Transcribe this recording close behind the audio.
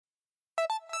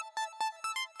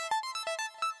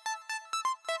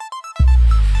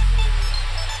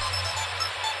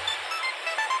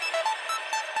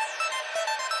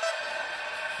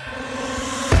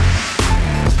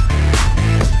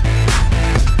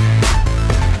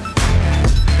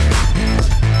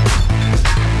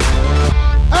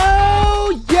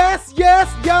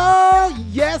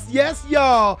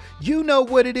y'all. You know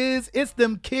what it is. It's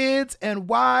them kids and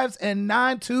wives and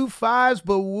 925s,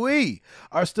 but we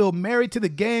are still married to the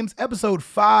games. Episode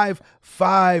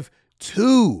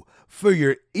 552 for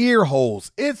your ear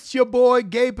holes. It's your boy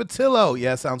Gabe Patillo.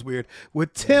 Yeah, sounds weird.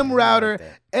 With Tim Router,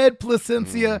 Ed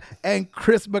Placencia, and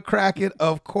Chris McCracken,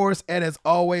 of course. And as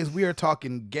always, we are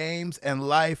talking games and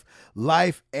life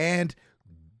and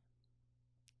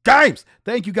games.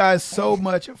 Thank you guys so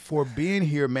much for being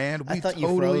here, man. I thought you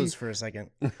froze for a second.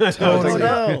 Totally.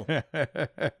 Oh, no.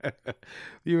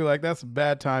 You were like, that's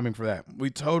bad timing for that. We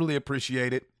totally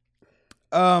appreciate it.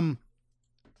 Man,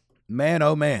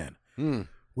 oh man.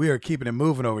 We are keeping it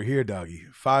moving over here, doggy.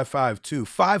 552,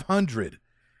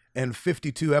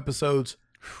 552 episodes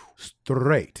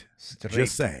straight.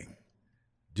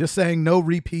 Just saying, no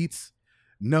repeats.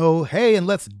 No, hey, and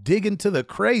let's dig into the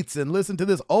crates and listen to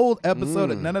this old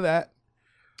episode. None of that.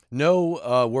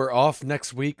 No, we're off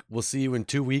next week. We'll see you in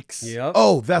 2 weeks. Yep.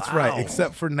 Oh, that's right.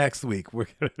 Except for next week. We're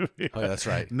gonna be Oh, yeah, that's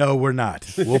right. No, we're not.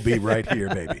 We'll be right here,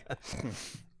 baby.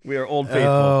 We are old faithful.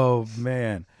 Oh,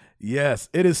 man. Yes,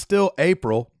 it is still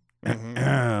April, by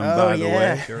the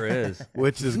way, Sure is.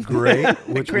 which is great,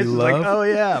 which Chris we is love. like, oh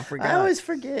yeah, I forgot. I always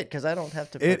forget because I don't have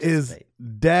to It is participate.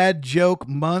 Dad Joke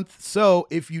Month. So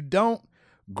if you don't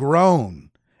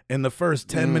groan in the first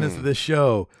 10 minutes of the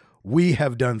show, we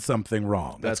have done something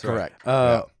wrong. That's correct.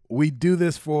 We do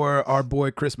this for our boy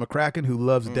Chris McCracken, who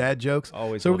loves dad jokes.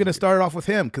 Always so we're loves going to it. start it off with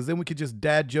him, because then we could just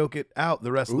dad joke it out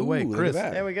the rest of the way. Ooh, look at Chris,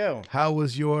 that. There we go. how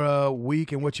was your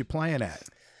week and what you playing at?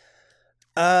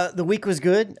 The week was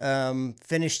good.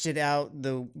 Finished it out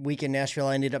the week in Nashville.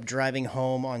 I ended up driving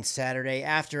home on Saturday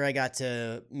after I got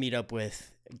to meet up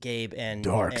with Gabe and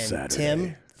Saturday.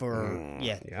 Tim for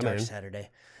Dark man. Saturday.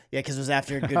 Yeah, because it was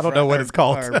after Good I don't know what it's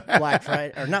called. or Black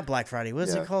Friday, or not Black Friday. What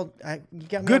is it called? You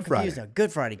got me Good all confused Friday. now.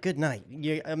 Good Friday. Good night.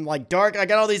 I'm like dark. I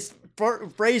got all these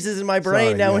phrases in my brain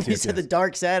Sorry, now yes, when you yes, said yes. the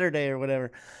Dark Saturday or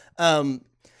whatever.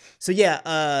 So yeah,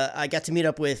 I got to meet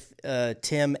up with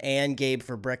Tim and Gabe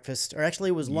for breakfast, or actually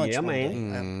it was lunch. Yeah, one man.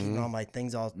 day. I'm getting all my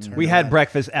things all turned We had around.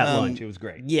 breakfast at lunch. It was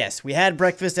great. Yes, we had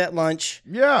breakfast at lunch.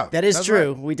 Yeah. That is that's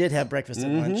true. right. We did have breakfast at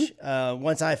lunch.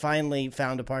 Once I finally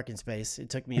found a parking space,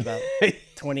 it took me about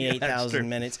 28,000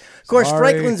 minutes. Of course,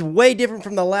 Sorry. Franklin's way different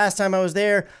from the last time I was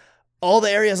there. All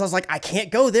the areas I was like, I can't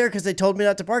go there because they told me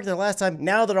not to park there last time.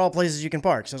 Now they're all places you can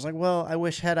park. So I was like, well, I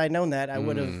wish had I known that, I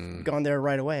would have gone there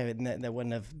right away, and that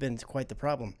wouldn't have been quite the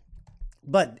problem.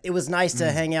 But it was nice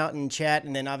to hang out and chat,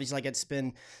 and then obviously I got to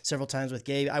spend several times with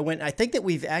Gabe. I think that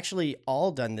we've actually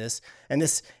all done this, and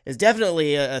this is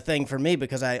definitely a thing for me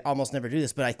because I almost never do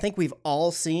this, but I think we've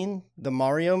all seen the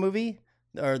Mario movie,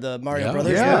 or the Mario Yeah.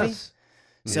 Brothers Yes. movie.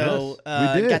 So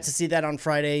We did. got to see that on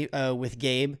Friday with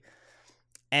Gabe,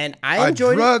 and I I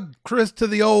enjoyed it. drugged Chris to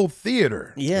the old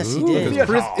theater. Yes, he Because did.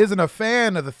 Chris isn't a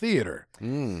fan of the theater.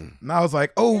 And I was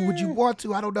like, oh, would you want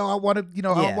to? I don't know. I want to, I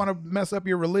don't Yeah. want to mess up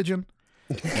your religion.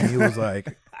 And he was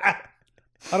like, I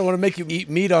don't want to make you eat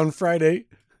meat on Friday.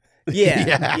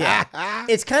 Yeah.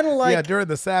 It's kind of like yeah, during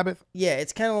the Sabbath.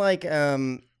 it's kind of like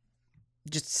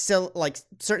just like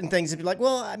certain things. If you're like,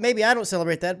 well, maybe I don't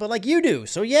celebrate that, but like you do,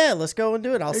 so yeah, let's go and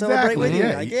do it. I'll celebrate with you.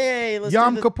 yeah. Like, yay, let's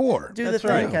Yom do Kippur. the That's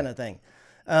thing right. kind of thing.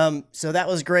 So that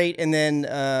was great, and then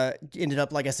ended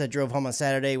up, like I said, drove home on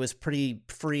Saturday. Was pretty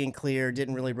free and clear.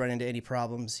 Didn't really run into any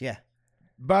problems. Yeah.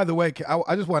 By the way,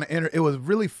 I just want to enter. It was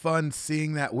really fun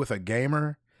seeing that with a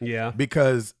gamer, Yeah.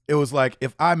 because it was like,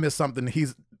 if I miss something,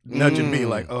 he's nudging me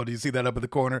like, oh, do you see that up in the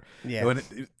corner? Yeah.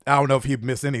 And I don't know if he'd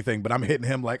miss anything, but I'm hitting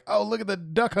him like, oh, look at the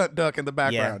duck hunt duck in the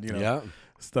background, Yeah.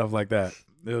 stuff like that.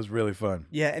 It was really fun.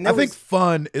 Yeah, and I there think was-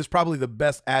 fun is probably the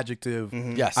best adjective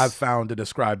Yes. I've found to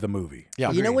describe the movie.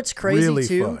 Yeah. You know what's crazy Really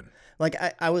too? fun. Like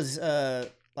I was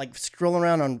like scrolling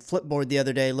around on Flipboard the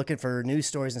other day looking for news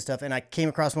stories and stuff, and I came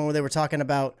across one where they were talking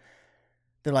about,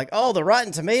 they're like, oh, the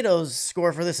Rotten Tomatoes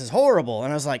score for this is horrible,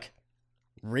 and I was like,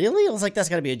 really? I was like, that's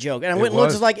got to be a joke, and I went and looked.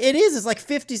 was. It's like it is. It's like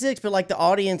 56, but like the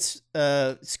audience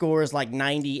score is like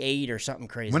 98 or something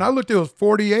crazy. When I looked, it was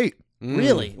 48.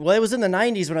 Really? Well, it was in the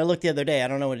 90s when I looked the other day. I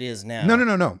don't know what it is now.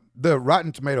 No. The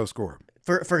Rotten Tomato score.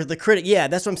 For the critic, yeah,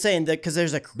 that's what I'm saying. Because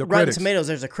there's a The Rotten critics. Tomatoes,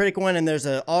 there's a critic one, and there's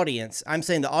an audience. I'm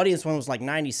saying the audience one was like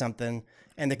 90 something,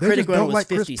 and the They critic just one don't was like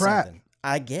Chris 50 Pratt. something.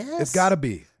 I guess It's got to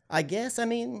be. I guess. I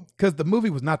mean, Because the movie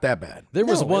was not that bad. There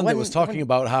was No, it one that was wasn't- talking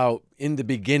about how in the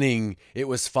beginning it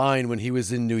was fine when he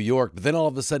was in New York, but then all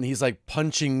of a sudden he's like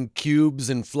punching cubes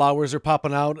and flowers are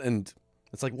popping out, and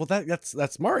it's like, well,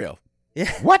 that's Mario.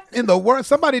 What in the world?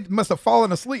 Somebody must have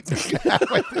fallen asleep.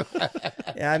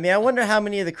 Yeah, I mean, I wonder how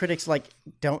many of the critics like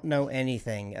don't know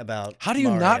anything about. How do you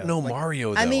Mario. not know Like,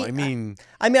 Mario? Though? I mean,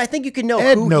 I think you can know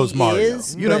Ed who knows he Mario.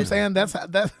 is. You know what I'm but saying?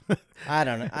 That's. I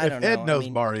don't know. I don't know. Ed knows I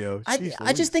mean, Mario.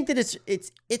 I just think that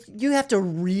it's you have to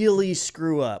really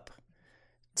screw up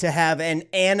to have an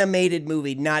animated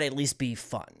movie not at least be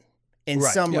fun in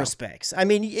some respects. I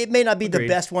mean, it may not be the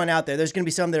best one out there. There's going to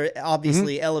be some that are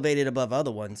obviously elevated above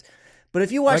other ones. But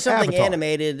if you watch Like something Avatar.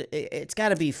 animated, it's got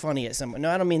to be funny at some. No,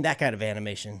 I don't mean that kind of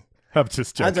animation. I'm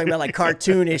just I'm joking. talking about like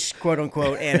cartoonish, quote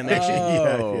unquote, animation.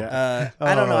 I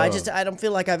don't know. I don't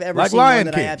feel like I've ever Like seen Lion one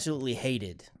that King. I absolutely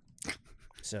hated.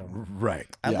 So Right.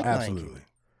 I love Lion Absolutely.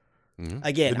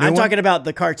 again, The new I'm one? talking about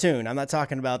the cartoon. I'm not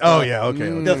talking about the, Oh yeah. Okay.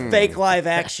 the fake live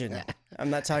action. I'm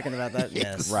not talking about that.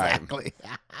 Yes. Exactly.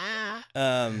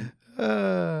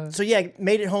 So yeah,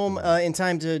 made it home in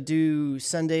time to do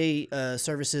Sunday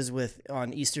services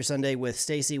on Easter Sunday with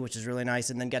Stacy, which is really nice,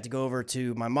 and then got to go over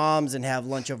to my mom's and have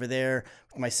lunch over there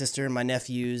with my sister and my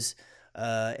nephews,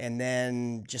 and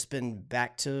then just been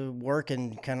back to work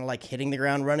and kind of like hitting the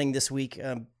ground running this week,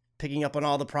 picking up on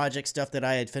all the project stuff that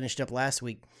I had finished up last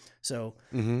week. So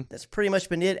that's pretty much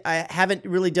been it. I haven't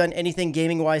really done anything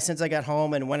gaming wise since I got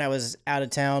home, and when I was out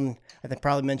of town, I think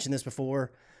probably mentioned this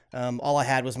before. All I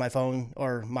had was my phone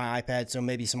or my iPad, so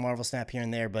maybe some Marvel Snap here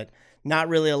and there, but not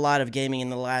really a lot of gaming in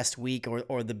the last week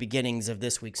or the beginnings of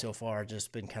this week so far.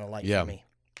 Just been kind of light for me.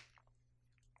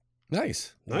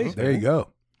 Nice. There you go.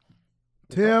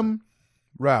 Tim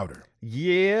Router.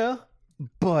 Yeah,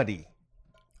 buddy.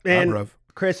 Hi, And bruv.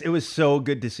 Chris, it was so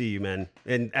good to see you, man.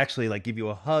 And actually, like, give you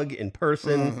a hug in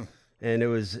person. And it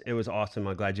was awesome.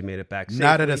 I'm glad you made it back safely.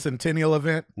 Not at a centennial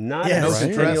event. Not Yeah, at No a right.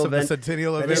 stress centennial of the event.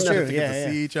 centennial That event. is Just true. to get Yeah, to yeah.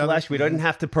 see each other. Flash, we didn't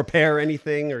have to prepare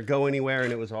anything or go anywhere,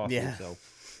 and it was awesome. Yeah. So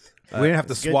We didn't have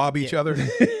to it's good. swab each other.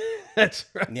 that's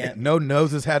right. Yeah. No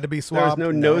noses had to be There was swabbed.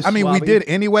 no nose I mean, we swabbing. did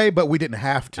anyway, but we didn't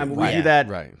have to. I mean, we Right. do that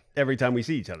Right. every time we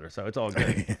see each other, so it's all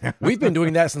good. We've been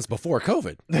doing that since before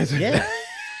COVID. Yeah.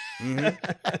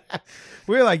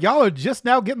 We were like, y'all are just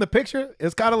now getting the picture.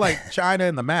 It's kind of like China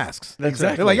and the masks.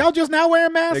 Exactly. They're like, y'all just now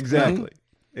wearing masks.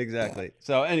 Exactly.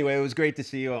 So anyway, it was great to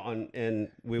see you and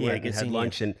we Yeah, went good and had seeing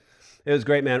lunch, and it was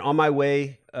great, man. On my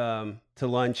way to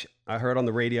lunch, I heard on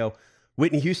the radio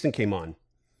Whitney Houston came on,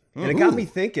 and it got me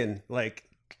thinking, like,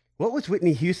 what was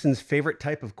Whitney Houston's favorite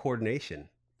type of coordination?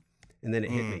 And then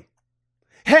it hit me.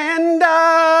 Hand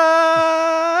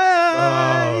eye.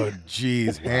 Oh,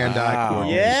 geez, hand-eye Wow.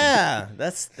 coordination. Yeah.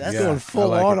 That's Yeah. Going full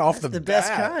like on it. off the the best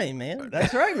bat. kind, man.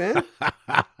 That's right, man. Love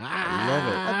it.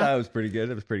 I thought it was pretty good.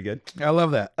 It was pretty good. I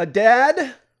love that. A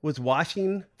dad was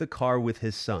washing the car with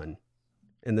his son,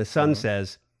 and the son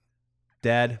says,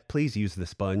 "Dad, please use the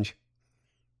sponge."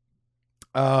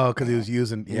 Oh, because he was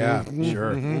using,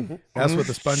 sure. That's what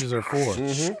the sponges are for.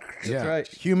 Yeah. That's right.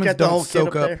 Humans Got the whole don't kit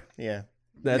soak up up. there. Yeah.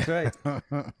 That's right.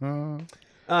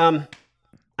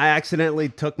 I accidentally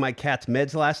took my cat's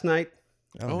meds last night.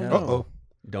 Oh, no. no. Uh-oh.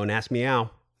 Don't ask me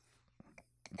how.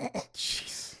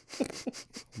 Jeez.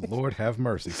 Lord have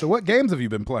mercy. So what games have you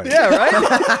been playing? Yeah, right.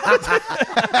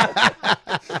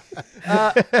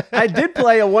 I did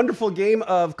play a wonderful game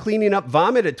of cleaning up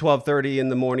vomit at 12:30 in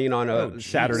the morning on a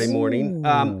Saturday morning.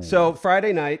 So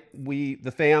Friday night,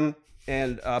 the fam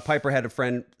and Piper had a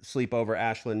friend sleep over,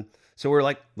 Ashlyn. So we're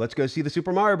like, let's go see the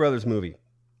Super Mario Brothers movie.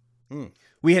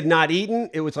 We had not eaten.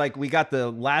 It was like we got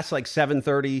the last like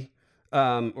 7:30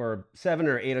 or 7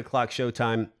 or 8 o'clock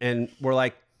showtime, and we're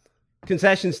like,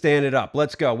 concession stand it up.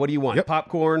 Let's go. What do you want? Yep.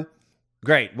 Popcorn?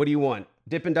 Great. What do you want?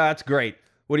 Dippin' Dots? Great.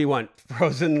 What do you want?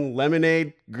 Frozen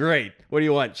lemonade? Great. What do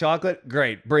you want? Chocolate?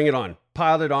 Great. Bring it on.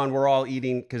 Piled it on. We're all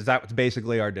eating because that was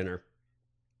basically our dinner.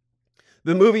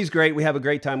 The movie's great. We have a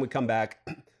great time. We come back.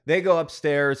 They go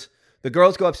upstairs. The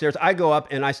girls go upstairs. I go up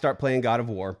and I start playing God of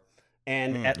War.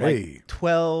 And at Hey. like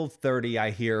 12:30,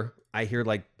 I hear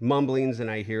like mumblings and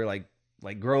I hear like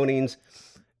groanings.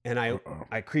 And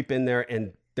I creep in there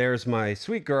and there's my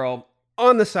sweet girl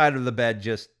on the side of the bed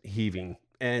just heaving.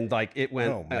 And like it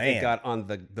went, Oh, it man. got on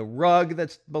the rug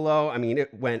that's below. I mean,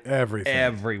 it went Everything.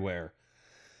 everywhere.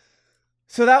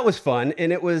 So that was fun.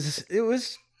 And it was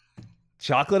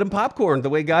chocolate and popcorn the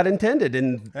way God intended,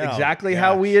 and Oh, exactly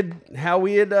how we had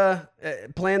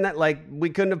planned that. Like we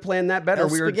couldn't have planned that better. El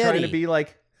We were spaghetti. trying to be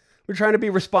like, we're trying to be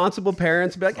responsible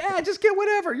parents, be like, just get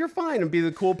whatever, you're fine, and be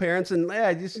the cool parents, and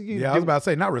just Yeah, I was about to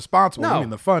say, not responsible. No. I mean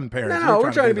the fun parents. no, You're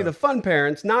we're trying to be the fun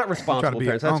parents, not trying to responsible be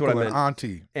parents. That's uncle what I and meant.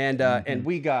 auntie. And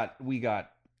we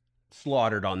got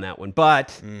slaughtered on that one,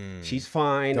 but she's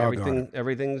fine. Doggone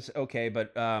Everything's okay.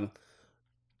 But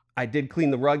I did clean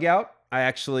the rug out. I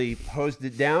actually hosed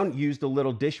it down, used a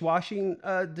little dishwashing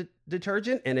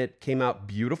detergent, and it came out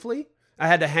beautifully. I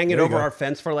had to hang it over our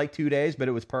fence for like 2 days, but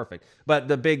it was perfect. But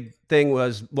the big thing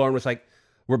was Lauren was like,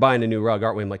 we're buying a new rug,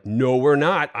 aren't we? I'm like, no, we're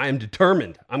not. I am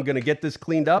determined. I'm going to get this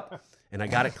cleaned up. And I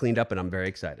got it cleaned up, and I'm very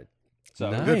excited. So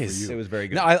Nice. good for you. It was very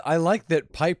good. No, I like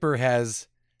that Piper has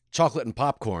chocolate and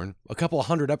popcorn. A couple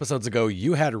 100 episodes ago,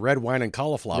 you had red wine and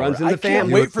cauliflower. Runs in the I can't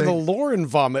family. wait for the Lauren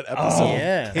vomit episode.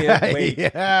 Yeah. Can't wait.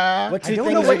 Yeah. What I two don't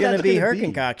things know are what going to that's be gonna her be.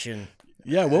 concoction?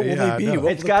 Yeah, what will Yeah, I they be? know.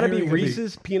 What It's will the got to be pairing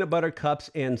Reese's peanut butter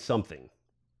cups and something.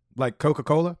 Like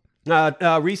Coca-Cola?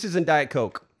 Reese's and Diet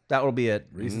Coke. That will be it.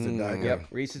 Reese's and Diet Coke. Yep,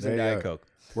 Reese's There and you Diet go. Coke.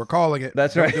 We're calling it.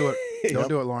 That's Don't right. do it. Don't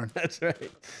do it, Lauren. That's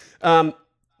right.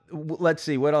 Let's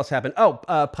see what else happened.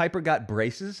 Piper got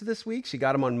braces this week. She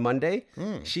got them on Monday.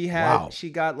 She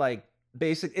got like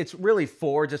basic. It's really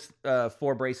four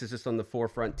braces just on the 4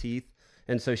 front teeth,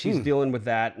 and so she's dealing with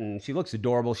that. And she looks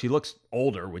adorable. She looks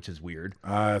older, which is weird.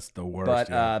 That's the worst.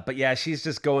 But yeah, she's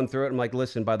just going through it. I'm like,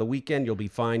 listen, by the weekend you'll be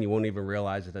fine. You won't even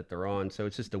realize that they're on. So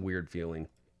it's just a weird feeling.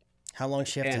 How long does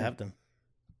she have to have them?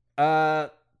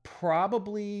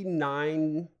 Probably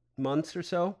 9 months or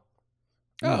so.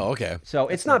 Oh, okay. So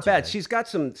it's not bad. She's got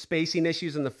some spacing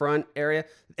issues in the front area,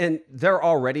 and they're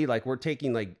already like we're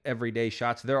taking like everyday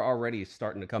shots. They're already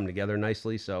starting to come together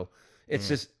nicely. So it's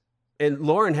just, and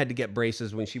Lauren had to get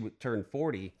braces when she turned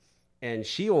 40, and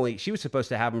she was supposed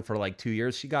to have them for like 2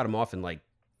 years. She got them off in like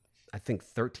I think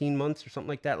 13 months or something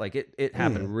like that. Like it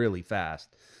happened really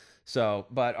fast. So,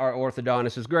 but our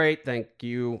orthodontist is great. Thank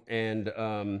you.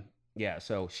 And yeah,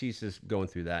 so she's just going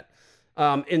through that.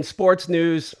 In sports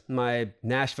news, my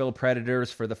Nashville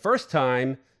Predators, for the first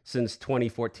time since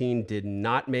 2014, did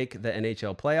not make the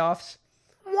NHL playoffs.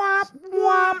 I'm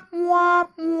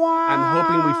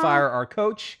hoping we fire our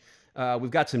coach.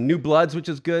 We've got some new bloods, which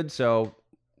is good. So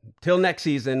till next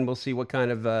season, we'll see what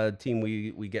kind of team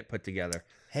we get put together.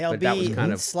 Hey, I'll But that was be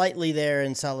kind of- slightly there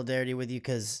in solidarity with you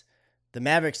because the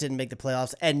Mavericks didn't make the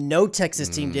playoffs and no Texas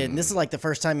team did. And this is like the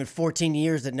first time in 14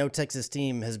 years that no Texas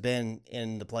team has been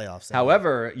in the playoffs.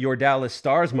 However, your Dallas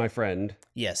Stars, my friend,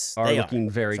 yes, are they looking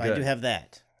very So good. I do have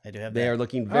that. They are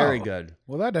looking very Oh. good.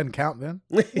 Well, that doesn't count then.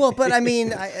 Well, but I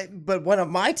mean, but one of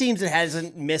my teams that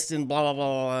hasn't missed in blah blah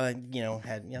blah. I'm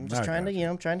just I trying to,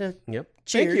 I'm trying to. Yep.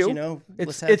 Cheers, Thank you. let's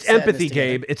It's have it's sadness empathy, together.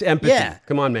 Gabe. It's empathy. Yeah.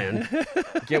 Come on, man.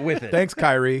 Get with it. Thanks,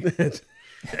 Kyrie. That's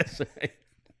right.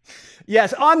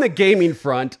 Yes, on the gaming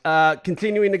front,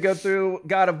 continuing to go through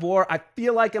God of War. I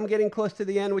feel like I'm getting close to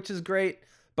the end, which is great,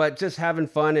 but just having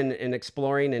fun and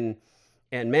exploring.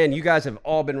 And man, you guys have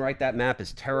all been right. That map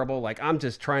is terrible. Like, I'm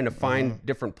just trying to find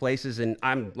different places, and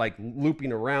I'm like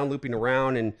looping around,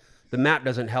 and the map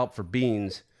doesn't help for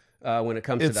beans when it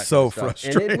comes to It's that so kind of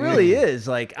stuff. frustrating. And it really is.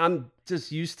 Like, I'm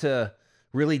just used to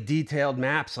really detailed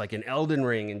maps, like in Elden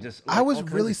Ring, and just. I like, was all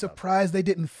kinds really of stuff. surprised they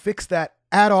didn't fix that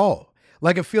at all.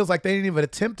 Like, it feels like they didn't even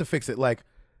attempt to fix it. Like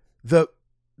the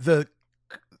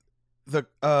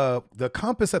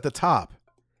compass at the top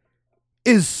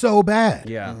is so bad.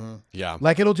 Yeah. Yeah.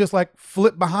 Like, it'll just like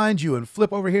flip behind you and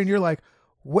flip over here, and you're like,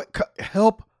 "What?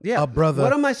 Help Yeah, a brother!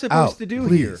 What am I supposed out, to do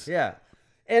please." here?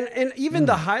 Yeah, and even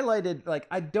the highlighted, like,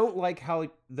 I don't like how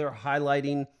they're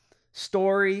highlighting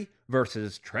story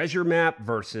versus treasure map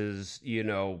versus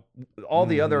all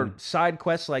the other side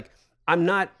quests. Like,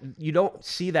 you don't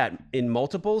see that in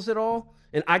multiples at all,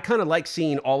 and I kind of like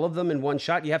seeing all of them in one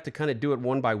shot. You have to kind of do it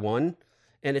one by one.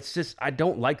 And it's just, I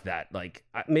don't like that. Like,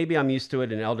 maybe I'm used to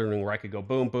it in Elden Ring where I could go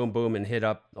boom, boom, boom and hit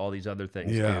up all these other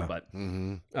things Yeah. too. But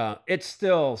it's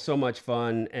still so much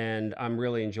fun, and I'm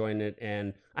really enjoying it.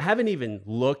 And I haven't even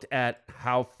looked at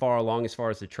how far along as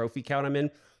far as the trophy count I'm in,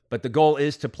 but the goal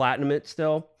is to platinum it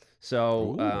still.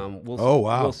 So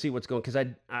we'll see what's going, because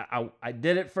I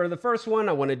did it for the first one.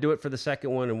 I want to do it for the second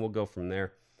one, and we'll go from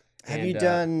there. Have you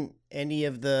done any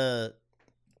of the?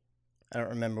 I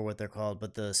don't remember what they're called,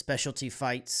 but the specialty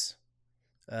fights,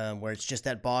 where it's just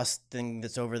that boss thing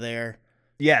that's over there.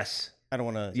 Yes. I don't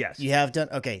want to. Yes. You have done.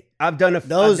 Okay. I've done a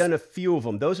few of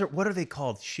them. Those are, what are they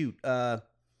called? Shoot.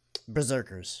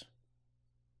 Berserkers.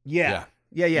 Yeah.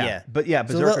 Yeah. But yeah,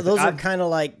 So Berserker. those are kind of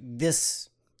like this,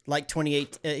 like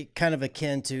 28, kind of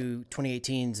akin to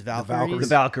 2018's Valkyries. the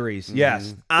Valkyries.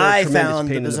 Yes. I They're a tremendous found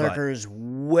pain the in butt. Berserkers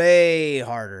way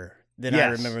harder than I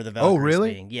Yes. remember the Valkyries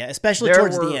really? being. Yeah, especially There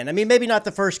towards were- the end. I mean, maybe not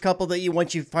the first couple that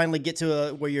once you finally get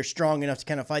to where you're strong enough to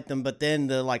kind of fight them, but then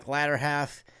the like latter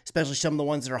half, especially some of the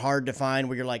ones that are hard to find,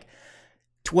 where you're like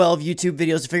 12 YouTube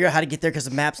videos to figure out how to get there because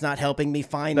the map's not helping me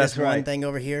find That's this one right. thing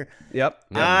over here. Yep.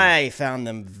 I found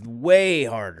them way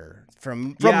harder.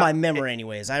 From Yeah. my memory,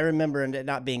 anyways. I remember it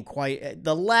not being quite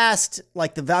the last,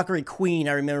 like the Valkyrie Queen.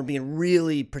 I remember being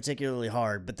really particularly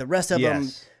hard, but the rest of them,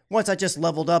 Yes. once I just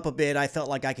leveled up a bit, I felt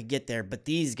like I could get there. But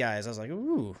these guys, I was like,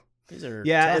 ooh, these are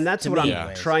Yeah, tough and that's to what me I'm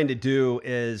anyways. trying to do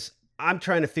is I'm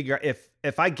trying to figure out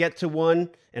if I get to one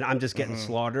and I'm just getting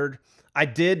slaughtered. I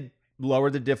did lower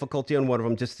the difficulty on one of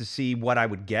them just to see what I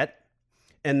would get.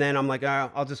 And then I'm like,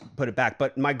 I'll just put it back.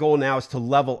 But my goal now is to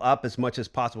level up as much as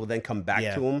possible, then come back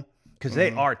Yeah. to them because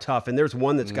they are tough. And there's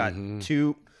one that's got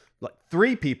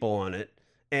three people on it,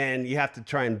 and you have to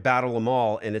try and battle them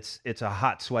all. And it's a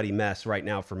hot, sweaty mess right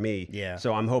now for me. Yeah.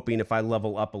 So I'm hoping if I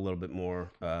level up a little bit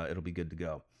more, it'll be good to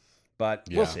go. But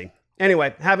we'll Yeah. see.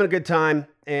 Anyway, having a good time,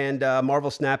 and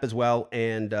Marvel Snap as well.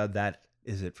 And that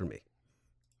is it for me.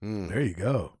 There you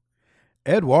go.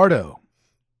 Eduardo,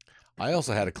 I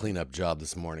also had a cleanup job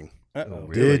this morning. Uh-oh.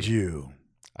 did you?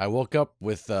 I woke up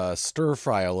with stir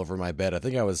fry all over my bed. I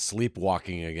think I was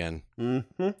sleepwalking again.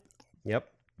 Mm-hmm. Yep.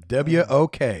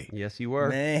 W-O-K. Yes, you were.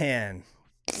 Man.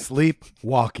 Sleep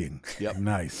walking. Yep.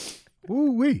 Nice.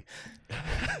 Woo-wee.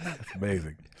 That's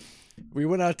amazing. We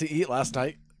went out to eat last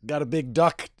night. Got a big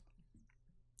duck.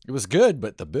 It was good,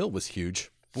 but the bill was huge.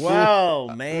 Whoa,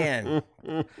 man.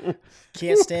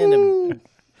 Can't stand a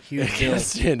huge Can't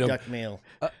stand 'em. duck meal.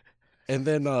 And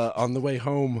then on the way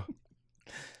home,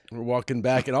 we're walking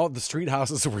back, and all the street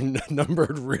houses were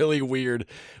numbered really weird. It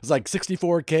was like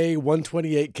 64K,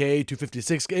 128K,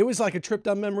 256K. It was like a trip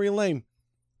down memory lane.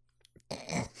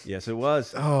 Yes, it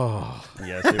was. Oh,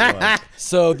 Yes, it was.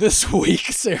 So this week,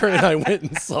 Sarah and I went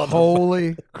and saw the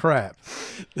holy crap.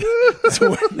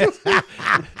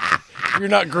 You're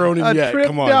not groaning A yet. trip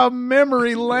Come on. down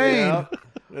memory lane. Yeah,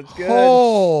 that's good.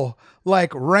 Oh,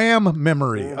 like RAM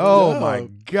memory. Oh my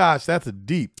gosh, that's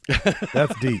deep.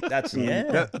 That's deep. That's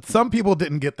Yeah. Some people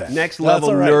didn't get that. next level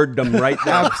all right. nerddom right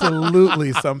there.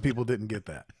 Absolutely, some people didn't get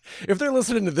that. If they're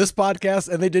listening to this podcast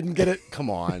and they didn't get it, come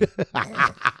on.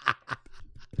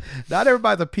 Not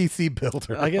everybody's a PC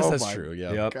builder. I guess Oh that's my true.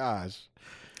 Yeah. Yep. Gosh.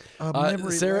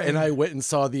 Sarah and I went and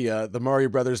saw the Mario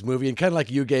Brothers movie, and kind of like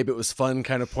you, Gabe, it was fun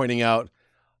kind of pointing out.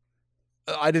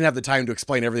 I didn't have the time to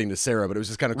explain everything to Sarah, but it was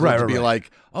just kind of cool to be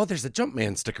like, oh, there's a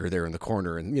Jumpman sticker there in the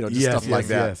corner, and just stuff like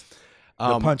that. Yes.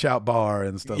 The punch out bar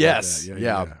and stuff Yes, like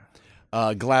that.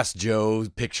 yeah. Glass Joe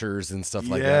pictures and stuff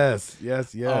like that.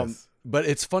 Yes. But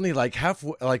it's funny, like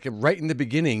right in the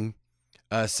beginning,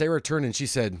 Sarah turned and she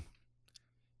said,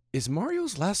 "Is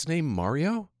Mario's last name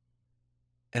Mario?"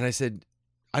 And I said,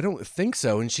 "I don't think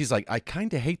so." And she's like, "I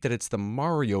kind of hate that it's the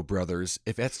Mario Brothers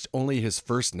if that's only his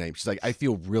first name." She's like, "I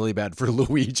feel really bad for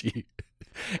Luigi."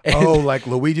 And- like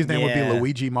Luigi's name would be Yeah.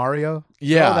 Luigi Mario?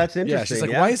 yeah, Oh, that's Yeah, she's interesting, like,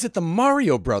 yeah. "Why is it the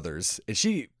Mario Brothers?" And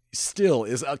she still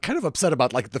is kind of upset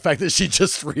about like the fact that she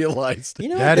just realized. You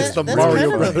know, That is the that's Mario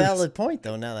kind of Brothers. a valid point,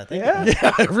 though, now that I think Yeah. about it.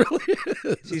 Yeah, it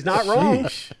really is. She's not wrong.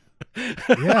 Sheesh.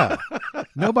 Yeah.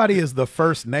 Nobody is the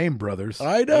first name brothers.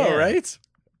 I know, Yeah. right?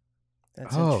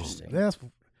 That's Oh, interesting.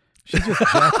 she just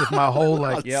jacked with my whole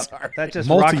like Yep. Sorry. That just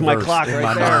rocked my multiverse clock in right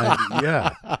my there. mind.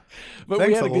 Yeah. But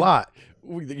Thanks a good- lot.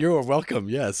 You're welcome.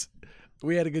 Yes,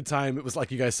 we had a good time. It was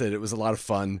like you guys said, it was a lot of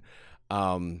fun.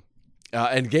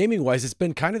 And gaming wise, it's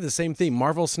been kind of the same thing.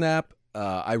 Marvel Snap.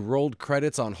 I rolled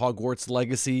credits on Hogwarts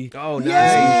Legacy. Oh, nice.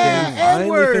 Yeah, Finally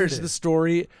Edward. finished the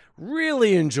story.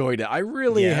 Really enjoyed it. I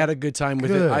really Yeah. had a good time with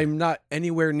Good. it. I'm not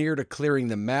anywhere near to clearing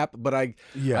the map, but I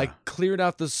cleared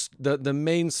out the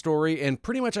main story and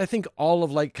pretty much I think all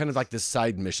of like kind of like the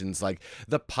side missions, like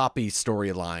the Poppy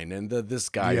storyline and this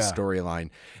guy's Yeah. storyline,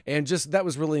 and just that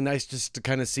was really nice just to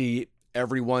kind of see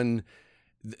everyone,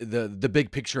 the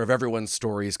big picture of everyone's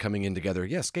stories coming in together.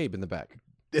 Yes, Gabe in the back.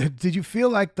 Did you feel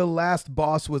like the last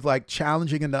boss was like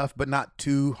challenging enough but not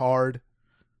too hard?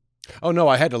 Oh no,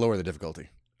 I had to lower the difficulty.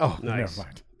 Oh, Nice. never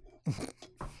mind.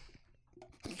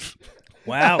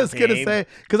 Wow, I was gonna Gabe. say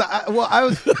because I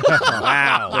was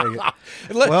Wow.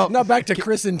 Well, now back to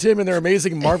Chris and Tim and their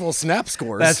amazing Marvel Snap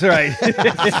scores. That's right.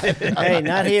 Hey,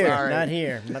 not here. Sorry. Not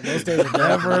here. Those days are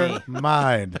done for me. never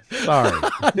mind. Sorry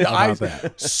about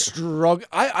that. struggle.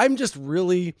 I'm just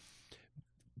really.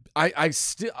 I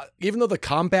still, even though the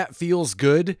combat feels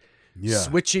good, Yeah,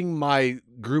 switching my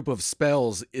group of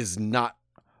spells is not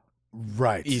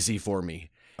right. easy for me.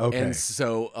 Okay. And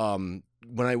so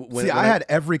when I had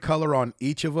every color on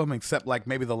each of them except like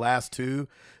maybe the last two,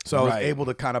 so I was Right. able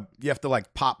to kind of you have to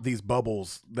like pop these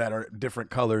bubbles that are different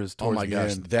colors oh towards my the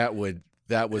gosh, end. that was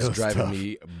It was driving tough.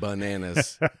 me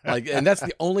bananas. Like, and that's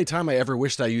the only time I ever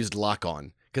wished I used lock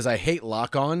on. Because I hate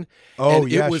lock on. Oh, and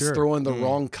yeah, it was sure. throwing the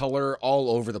wrong color all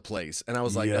over the place. And I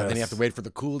was like, then you have to Yes. wait for the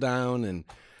cooldown and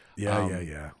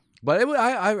Yeah. But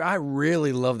I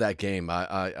really love that game.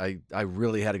 I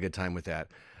really had a good time with that.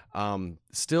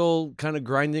 Still kind of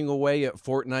grinding away at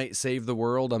Fortnite Save the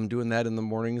World. I'm doing that in the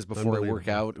mornings before I work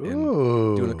out and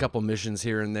doing a couple missions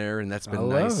here and there, and that's been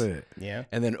nice. Love it. Yeah.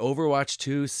 And then Overwatch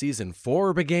 2 Season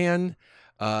 4 began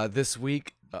this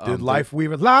week. Did the-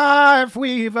 Lifeweaver?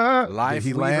 Did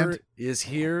he land? Weaver is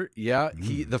here. Yeah,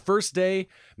 the first day,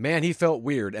 man, he felt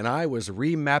weird, and I was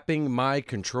remapping my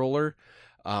controller.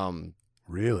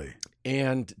 Really?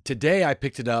 And today I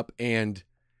picked it up, and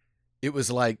it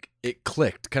was like it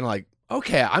clicked, kind of like,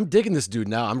 okay, I'm digging this dude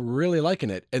now. I'm really liking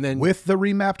it. And then With the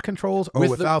remapped controls or With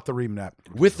without the remapped?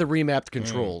 with the remapped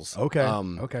controls. Okay.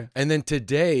 Okay. And then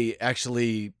today,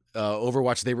 actually,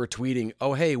 Overwatch, they were tweeting,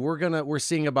 "Oh, hey, we're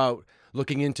seeing about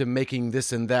looking into making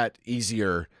this and that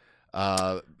easier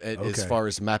as Okay. far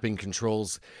as mapping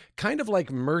controls, kind of like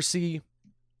Mercy.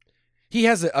 He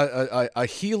has a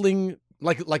healing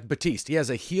like Batiste. He has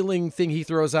a healing thing he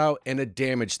throws out and a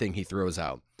damage thing he throws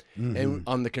out. And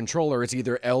on the controller, it's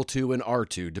either L2 and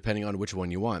R2, depending on which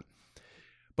one you want.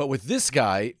 But with this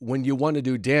guy, when you want to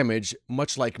do damage,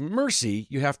 much like Mercy,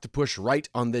 you have to push right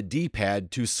on the D-pad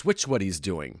to switch what he's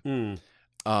doing.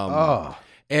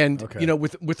 And Okay. you know,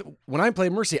 with when I play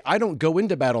Mercy, I don't go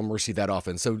into Battle Mercy that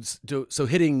often. So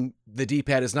hitting the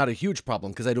D-pad is not a huge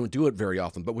problem because I don't do it very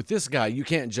often. But with this guy, you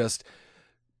can't just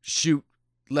shoot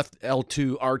left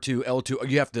L2, R2, L2.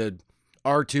 You have to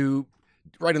R2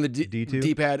 right on the D2?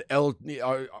 D-pad,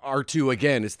 R2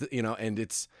 again. It's and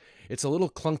it's a little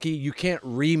clunky. You can't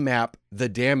remap the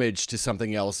damage to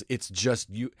something else. It's just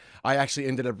you. I actually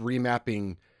ended up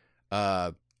remapping,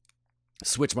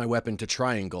 switch my weapon to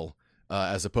triangle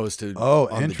as opposed to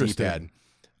on interesting. the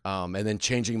D-pad. And then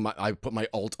changing I put my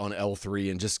alt on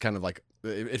L3 and just kind of like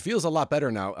it feels a lot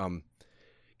better now.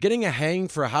 Getting a hang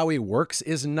for how he works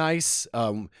is nice.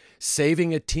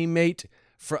 Saving a teammate.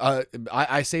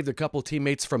 I saved a couple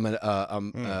teammates from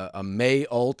a May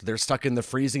ult. They're stuck in the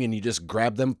freezing, and you just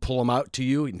grab them, pull them out to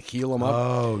you, and heal them up.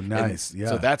 Oh, nice. And Yeah.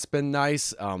 So that's been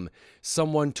nice.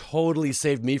 Someone totally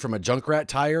saved me from a Junkrat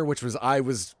tire, I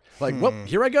was like, well,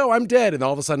 here I go, I'm dead, and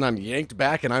all of a sudden I'm yanked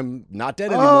back, and I'm not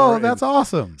dead anymore. Oh, And- that's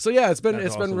awesome. so yeah, it's been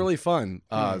awesome. really fun.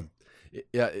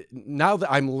 Yeah, now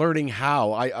that I'm learning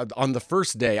how, on the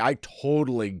first day I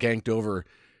totally ganked over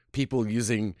people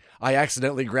using. I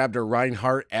accidentally grabbed a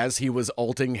Reinhardt as he was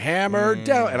ulting hammer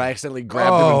down, and I accidentally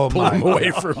grabbed him and pulled him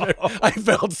away from it. I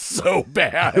felt so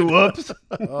bad. Whoops.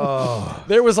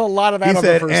 There was a lot of that He on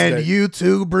said, the first and day. you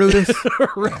too, Brutus.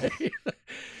 Right.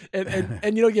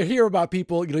 And you know, you hear about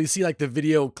people, you know, you see like the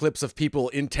video clips of people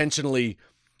intentionally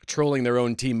trolling their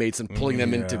own teammates and pulling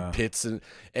them into pits, and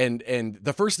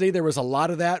the first day there was a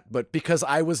lot of that, but because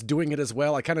I was doing it as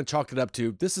well, I kind of chalked it up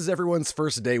to this is everyone's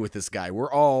first day with this guy.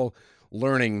 We're all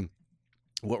learning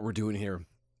what we're doing here.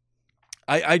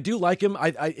 I do like him.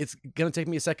 It's gonna take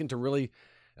me a second to really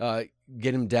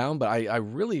get him down, but I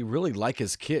really like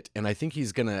his kit, and I think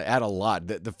he's gonna add a lot.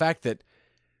 The fact that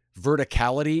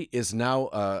verticality is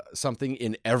now something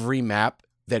in every map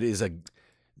that is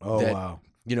Wow.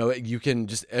 you know, you can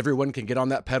just everyone can get on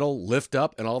that pedal, lift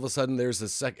up, and all of a sudden there's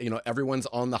everyone's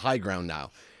on the high ground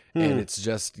now. And it's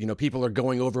just, you know, people are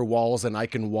going over walls and I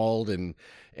can walled and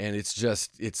it's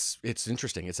just it's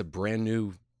interesting. It's a brand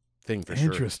new thing for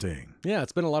sure. Interesting. Yeah,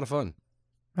 it's been a lot of fun.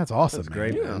 That's awesome. That's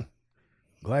great, man. man.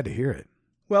 Glad to hear it.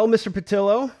 Well, Mr.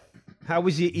 Patillo, how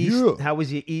was your Yeah. How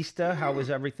was your Easter? How was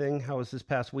everything? How was this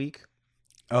past week?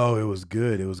 Oh, it was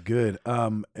good. It was good.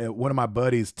 One of my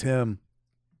buddies, Tim,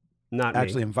 Not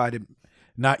actually me. invited,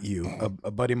 not you,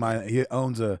 a buddy of mine. He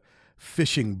owns a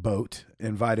fishing boat.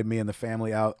 Invited me and the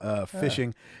family out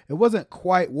fishing. It wasn't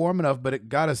quite warm enough, but it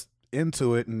got us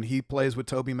into it. And he plays with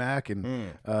Toby Mac,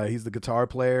 and he's the guitar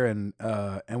player. And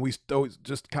we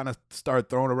just kind of started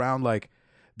throwing around like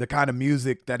the kind of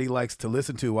music that he likes to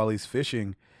listen to while he's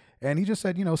fishing. And he just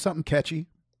said, you know, something catchy.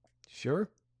 Sure.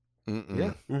 Mm-mm.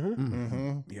 Yeah.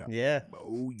 Yeah. Yeah.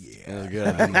 Oh yeah. That was good.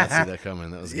 I did not see that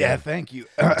coming. That was good. Yeah. Thank you.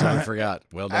 Totally forgot.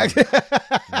 Well done.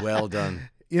 Well done.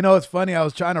 You know, it's funny. I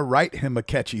was trying to write him a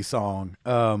catchy song,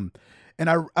 and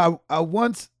I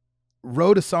once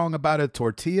wrote a song about a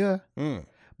tortilla,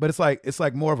 but it's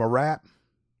like more of a rap.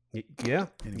 Yeah.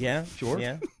 Yeah. Sure.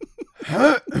 Yeah.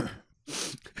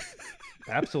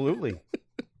 Absolutely.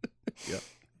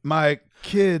 My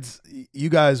kids, you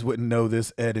guys wouldn't know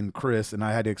this, Ed and Chris, and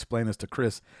I had to explain this to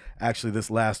Chris actually this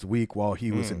last week while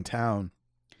he was in town.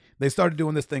 They started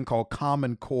doing this thing called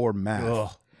Common Core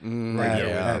math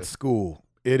at school.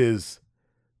 It is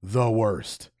the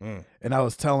worst. And I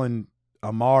was telling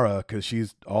Amara, because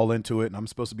she's all into it and I'm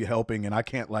supposed to be helping, and I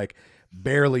can't like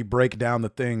barely break down the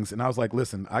things. And I was like,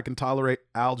 listen, I can tolerate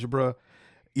algebra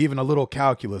even a little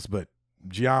calculus, but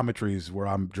geometry is where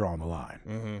I'm drawing the line.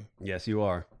 Mm-hmm. Yes, you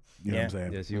are. You know what I'm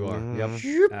saying? Yes, you are.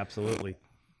 Mm-hmm. Yep. Absolutely.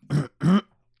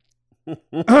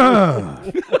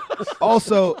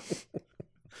 Also,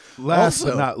 last but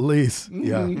Also. not least,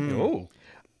 yeah, Oh.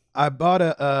 I bought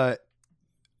a.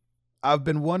 I've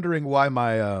been wondering why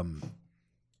my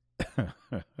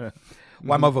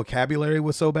why my vocabulary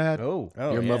was so bad. Oh.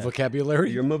 Oh, Your yeah.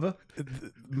 vocabulary? Your mother?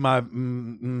 My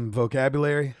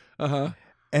vocabulary, Uh-huh.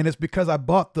 and it's because I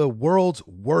bought the world's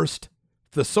worst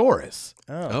thesaurus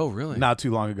Oh, really? not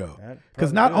too long ago. That'd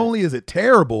Because probably not do it. only is it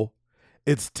terrible,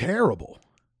 it's terrible.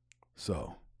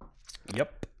 So,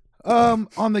 Yep.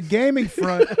 on the gaming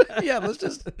front, Yeah, let's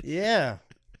just... Yeah.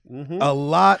 a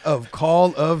lot of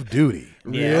Call of Duty.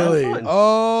 Yeah. Really? Fun.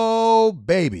 Oh,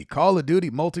 baby. Call of Duty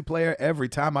multiplayer every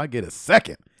time I get a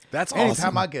second. That's Anytime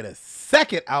awesome. I get a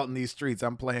second out in these streets,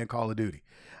 I'm playing Call of Duty.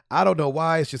 I don't know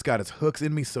why. It's just got its hooks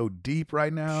in me so deep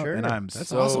right now. Sure. And I'm That's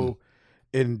so awesome.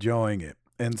 enjoying it.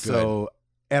 And so,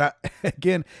 and I,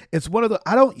 again, it's one of the,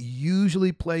 I don't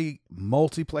usually play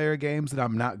multiplayer games that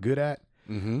I'm not good at.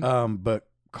 Mm-hmm. But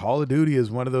Call of Duty is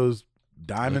one of those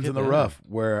diamonds in Look the at that. rough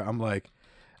where I'm like,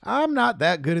 I'm not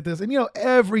that good at this. And,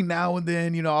 every now and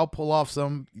then, I'll pull off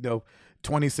some,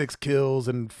 26 kills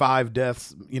and 5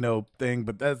 deaths, thing,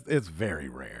 but it's very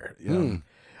rare.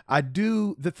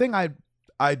 The thing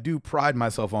I do pride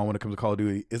myself on when it comes to Call of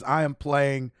Duty is I am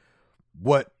playing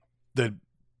what the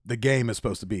game is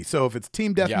supposed to be. So if it's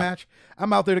team deathmatch,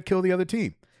 I'm out there to kill the other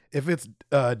team. If it's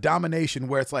domination,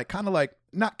 where it's like kind of like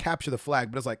not capture the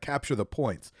flag, but it's like capture the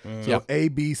points. So Yep. A,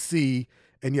 B, C,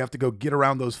 and you have to go get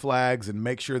around those flags and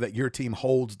make sure that your team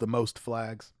holds the most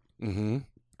flags. Mm-hmm.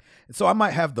 So I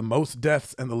might have the most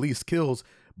deaths and the least kills,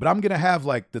 but I'm gonna have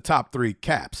like the top 3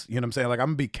 caps. You know what I'm saying? Like I'm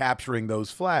gonna be capturing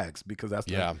those flags because that's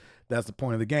the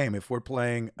point of the game. If we're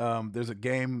playing, there's a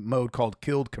game mode called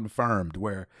Killed Confirmed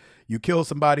where you kill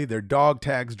somebody, their dog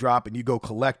tags drop, and you go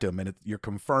collect them, and you're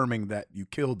confirming that you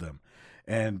killed them.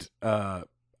 And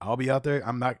I'll be out there.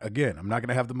 I'm not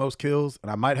gonna have the most kills, and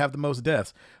I might have the most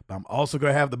deaths, but I'm also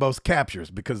gonna have the most captures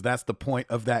because that's the point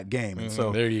of that game. And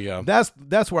so There you go.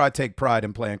 that's where I take pride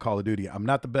in playing Call of Duty. I'm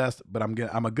not the best, but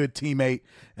I'm a good teammate,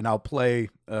 and I'll play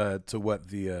to what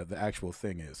the actual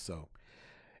thing is. So,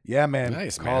 yeah, man,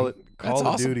 Nice, Call man. of That's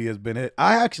awesome. Duty has been it.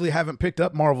 I actually haven't picked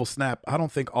up Marvel Snap. I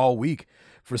don't think all week.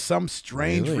 For some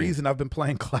strange Really? reason, I've been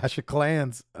playing Clash of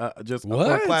Clans. Or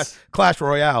What? Clash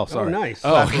Royale. Sorry, Oh, nice.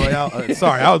 Clash Royale.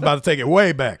 Sorry, I was about to take it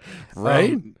way back.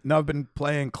 Right? No, I've been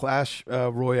playing Clash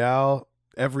Royale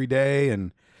every day,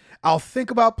 and I'll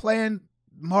think about playing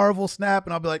Marvel Snap,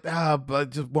 and I'll be like, but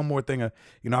just one more thing.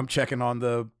 I'm checking on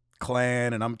the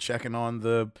clan, and I'm checking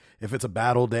on if it's a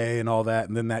battle day and all that,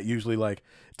 and then that usually like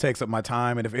takes up my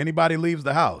time. And if anybody leaves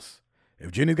the house, if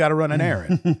Jenny's got to run an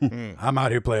errand, I'm out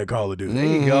here playing Call of Duty. There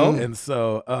you go. And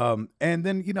so, and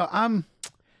then I'm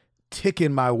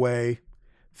ticking my way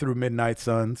through Midnight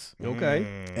Suns, Okay.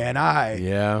 and I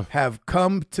Yeah. have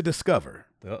come to discover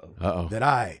Uh-oh. Uh-oh. that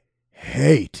I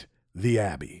hate the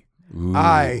Abbey. Ooh,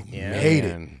 I Yeah. hate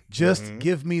man. it. Just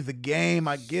give me the game.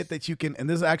 I get that you can, and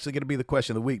this is actually going to be the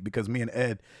question of the week because me and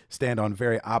Ed stand on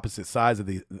very opposite sides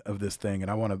of this thing, and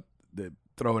I want to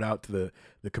throw it out to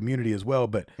the community as well.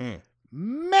 But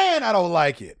man, I don't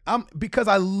like it. Because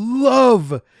I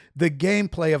love the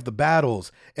gameplay of the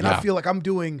battles, and I Yeah. feel like I'm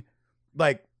doing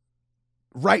like.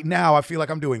 Right now, I feel like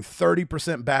I'm doing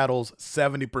 30% battles,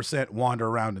 70% wander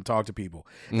around and talk to people.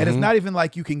 And it's Mhm. not even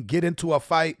like you can get into a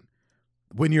fight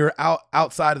when you're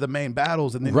outside of the main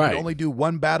battles, and then Right. you only do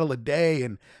one battle a day.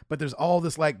 But there's all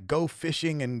this like go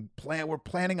fishing and we're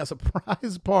planning a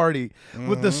surprise party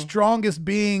with the strongest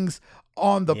beings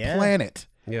on the Yeah. planet.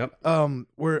 Yep.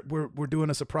 We're doing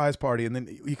a surprise party, and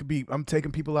then I'm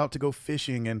taking people out to go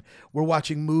fishing, and we're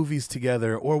watching movies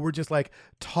together, or we're just like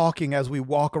talking as we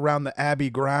walk around the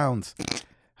Abbey grounds.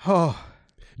 Oh,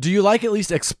 Do you like at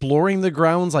least exploring the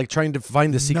grounds, like trying to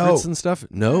find the secrets No. and stuff?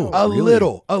 No. a really?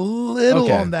 little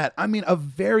Okay. on that. I mean, a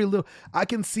very little. I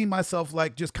can see myself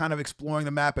like just kind of exploring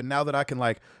the map, and now that I can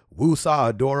like woo-saw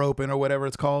a door open or whatever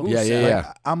it's called. Yeah, yeah, like,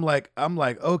 yeah. I'm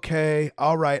like, okay,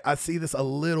 all right. I see this a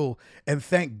little, and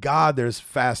thank God there's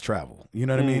fast travel. You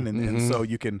know what I mean? And so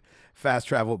you can fast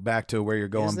travel back to where you're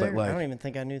going. Is there? But I don't like, even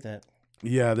think I knew that.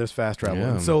 yeah, there's fast travel.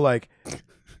 Yeah. And so like,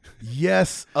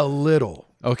 yes, a little.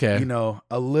 Okay.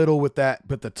 A little with that,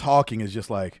 but the talking is just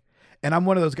like, and I'm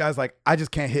one of those guys like, I just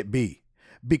can't hit B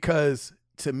because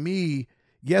to me,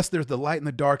 yes, there's the light and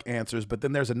the dark answers, but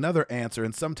then there's another answer,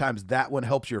 and sometimes that one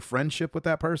helps your friendship with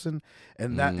that person,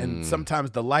 and sometimes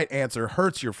the light answer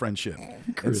hurts your friendship,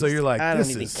 and so you're like, I don't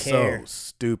this even is care. so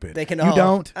stupid. They can you all.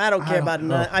 don't. I don't care about don't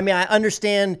none. I mean, I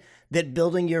understand that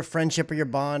building your friendship or your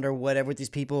bond or whatever with these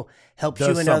people helps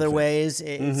Does you in other something. ways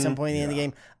at some point in the end of the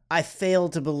game. I fail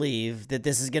to believe that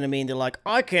this is going to mean they're like,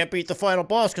 I can't beat the final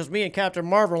boss because me and Captain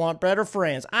Marvel aren't better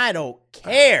friends. I don't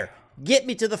care. Get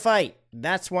me to the fight.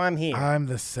 That's why I'm here. I'm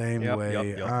the same Yep, way.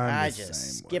 yep, yep. I'm I the just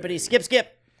same way. skippity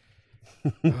skip.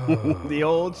 The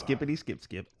old skippity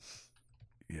skip.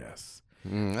 Yes.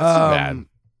 That's too bad.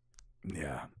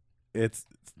 Yeah.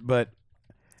 But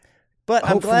But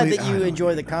I'm glad Hopefully- that I you don't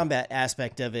enjoy the know. combat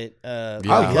aspect of it. I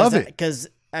love it. Because,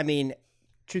 I mean,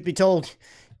 truth be told,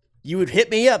 you would hit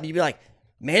me up. You'd be like,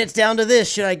 man, it's down to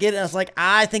this. Should I get it? And I was like,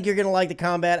 I think you're going to like the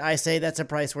combat. I say that's a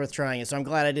price worth trying it. So I'm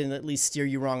glad I didn't at least steer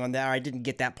you wrong on that, or I didn't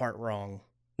get that part wrong.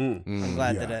 I'm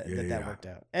glad Yeah, that yeah, that yeah. worked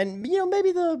out. And,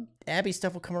 maybe the Abby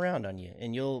stuff will come around on you,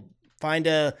 and you'll find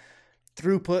a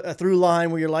through line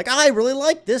where you're like, I really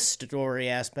like this story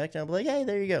aspect. And I'll be like, hey,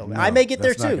 there you go. No, I may get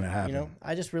there that's not too. gonna happen.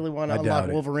 I just really want I to unlock doubt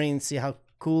it. Wolverine, see how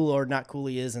cool or not cool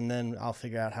he is, and then I'll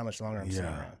figure out how much longer I'm sitting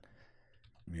Yeah. around.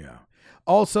 Yeah.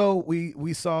 Also,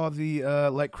 we saw the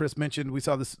like Chris mentioned, we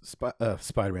saw this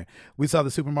Spider-Man. We saw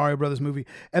the Super Mario Brothers movie,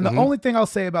 and the only thing I'll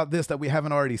say about this that we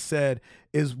haven't already said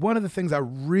is one of the things I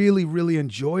really, really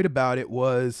enjoyed about it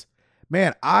was,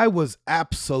 man, I was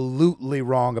absolutely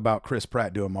wrong about Chris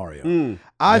Pratt doing Mario.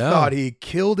 I Yeah. thought he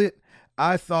killed it.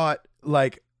 I thought,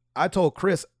 like, I told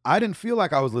Chris, I didn't feel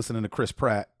like I was listening to Chris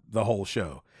Pratt the whole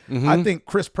show. I think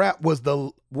Chris Pratt was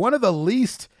one of the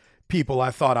least people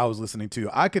I thought I was listening to.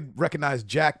 I could recognize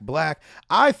Jack Black.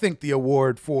 I think the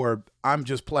award for I'm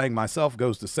just playing myself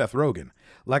goes to Seth Rogen.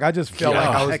 Like, I just felt Yeah.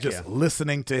 like I was Heck just yeah.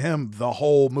 listening to him the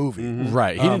whole movie.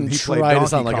 Right. He didn't he played try to Donkey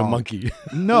sound like a Kong. monkey.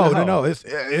 No.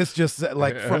 It's just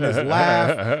like from his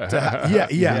laugh to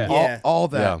Yeah. all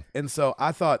that. Yeah. And so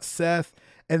I thought Seth,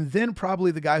 and then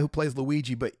probably the guy who plays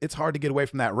Luigi, but it's hard to get away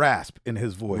from that rasp in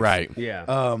his voice. Right. Yeah.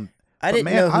 I But didn't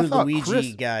man, know I who thought Luigi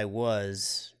Chris- guy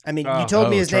was. I mean, you told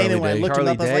me Oh, his name, Charlie and when I Day. looked him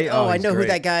Charlie up, I was Day? like, oh, Oh, I he's know who great.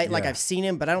 that guy. Like, Yeah. I've seen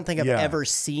him, but I don't think I've Yeah. ever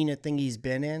seen a thing he's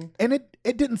been in. And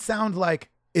it didn't sound like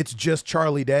it's just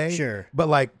Charlie Day. Sure. But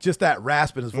like just that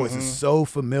rasp in his voice is so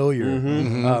familiar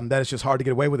that it's just hard to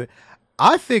get away with it.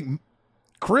 I think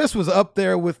Chris was up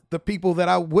there with the people that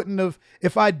I wouldn't have,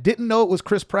 if I didn't know it was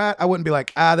Chris Pratt, I wouldn't be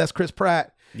like, that's Chris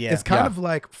Pratt. Yeah. It's kind Yeah. of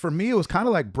like, for me, it was kind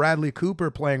of like Bradley Cooper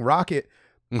playing Rocket.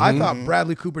 I thought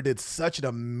Bradley Cooper did such an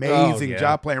amazing yeah.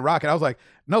 job playing Rocket. I was like,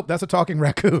 nope, that's a talking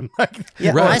raccoon. Like,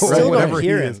 Yeah, Right, I right, still whatever don't he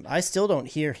hear is. him. I still don't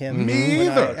hear him. Me when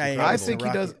either. I I think he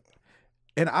does.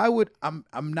 And I'm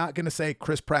not gonna say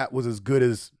Chris Pratt was as good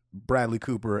as Bradley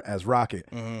Cooper as Rocket.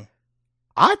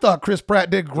 I thought Chris Pratt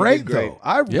did great, great. though.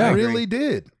 I Yeah. really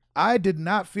did. I did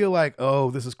not feel like, oh,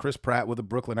 this is Chris Pratt with a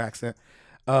Brooklyn accent.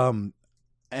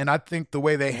 And I think the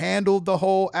way they handled the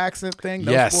whole accent thing,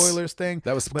 no Yes. spoilers thing,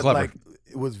 That was but clever. like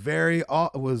it was it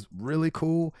was really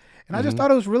cool, and I just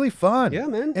thought it was really fun. Yeah,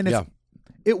 man. And Yeah.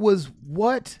 it was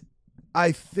what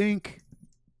I think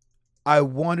I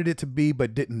wanted it to be,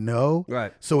 but didn't know.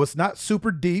 Right. So it's not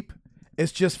super deep.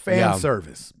 It's just fan Yeah.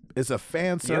 service. It's a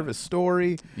fan service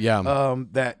story. Yeah.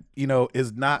 That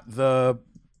is not the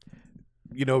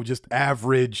just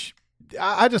average.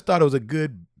 I just thought it was a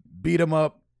good beat 'em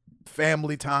up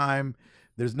family time.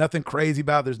 There's nothing crazy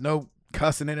about it. There's no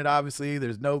cussing in it, obviously.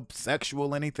 There's no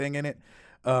sexual anything in it.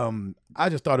 I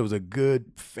just thought it was a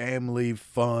good family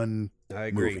fun I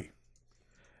agree. movie.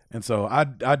 And so I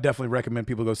definitely recommend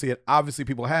people go see it. Obviously,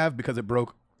 people have, because it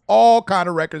broke all kind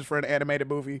of records for an animated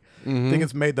movie. I think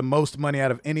it's made the most money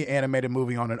out of any animated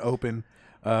movie on an open.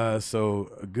 So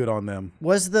good on them.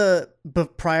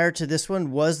 But prior to this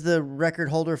one, was the record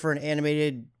holder for an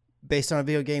animated based on a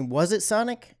video game, was it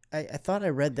Sonic? I thought I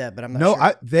read that, but I'm not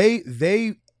sure.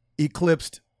 They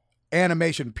eclipsed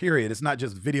animation, period. It's not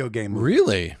just video game movie.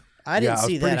 Really? I didn't I was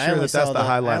see pretty that. sure I only that that's saw the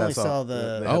highlight I I only saw. saw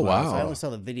The the. Oh, wow. I only saw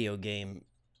the video game,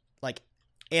 like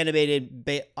animated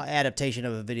adaptation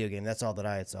of a video game. That's all that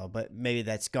I had saw. But maybe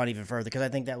that's gone even further, because I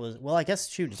think that was, well, I guess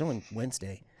shoot, it's only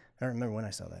Wednesday. I don't remember when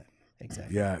I saw that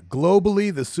exactly. Yeah,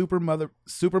 globally, the Super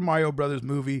Mario Brothers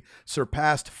movie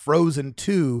surpassed Frozen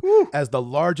 2 as the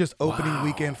largest opening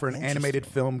weekend for an animated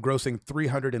film, grossing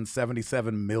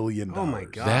 $377 million. Oh my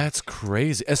god. That's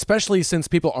crazy. Especially since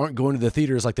people aren't going to the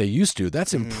theaters like they used to.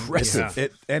 That's impressive.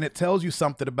 It tells you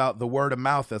something about the word of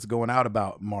mouth that's going out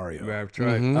about Mario. Right,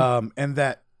 right. And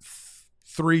that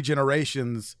 3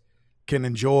 generations can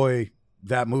enjoy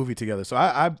that movie together. So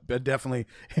I definitely,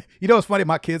 it's funny,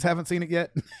 my kids haven't seen it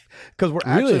yet, because we're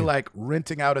actually Really? like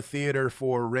renting out a theater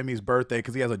for Remy's birthday,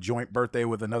 because he has a joint birthday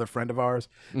with another friend of ours.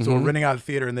 So we're renting out a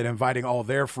theater and then inviting all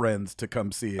their friends to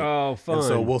come see it. Oh, fun. And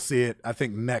so we'll see it, I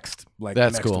think, next That's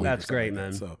next cool. week or That's something great, like that.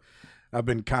 man. So I've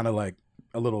been kind of like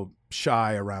a little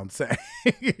shy around saying.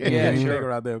 Yeah, anything sure.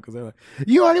 around there because they're like,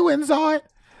 you already went and saw it.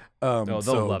 they'll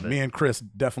So love it. me and Chris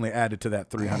definitely added to that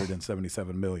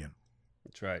 377 million.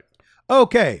 That's right.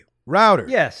 Okay, Router.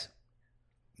 Yes.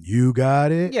 You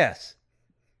got it. Yes.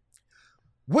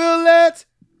 Well, let's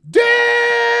do it.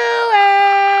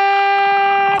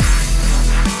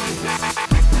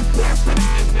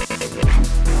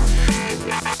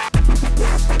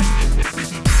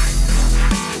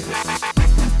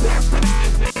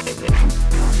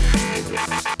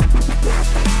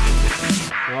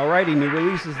 Alrighty, new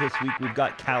releases this week. We've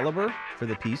got Caliber for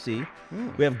the PC.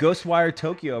 We have Ghostwire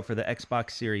Tokyo for the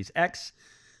Xbox Series X.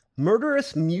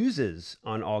 Murderous Muses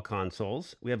on all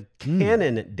consoles. We have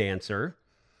Cannon Dancer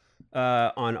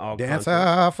on all consoles.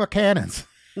 Dancer for cannons.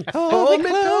 Hold me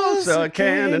closer,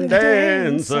 Cannon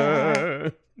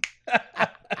Dancer.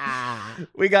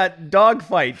 We got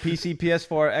Dogfight, PC,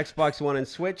 PS4, Xbox One, and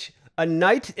Switch. A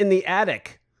Night in the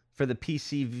Attic for the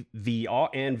PC VR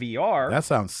and VR. That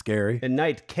sounds scary. A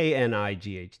Night,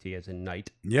 K-N-I-G-H-T, as in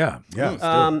night. Yeah.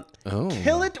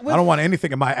 Kill It with... I don't want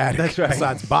anything in my attic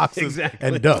besides boxes Exactly.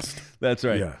 and dust. That's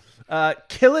right. Yeah.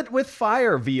 Kill It with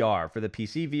Fire VR for the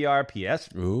PC, VR, PS,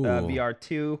 Ooh. VR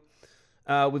 2.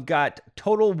 We've got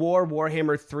Total War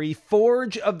Warhammer 3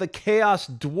 Forge of the Chaos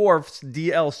Dwarfs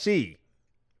DLC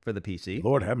for the PC.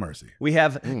 Lord have mercy. We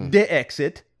have The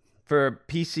Exit for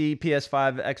PC,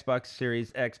 PS5, Xbox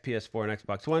Series X, PS4, and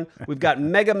Xbox One. We've got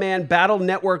Mega Man Battle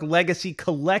Network Legacy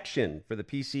Collection for the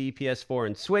PC, PS4,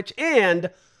 and Switch.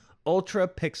 And Ultra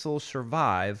Pixel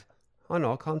Survive on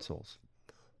all consoles.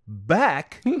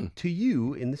 Back to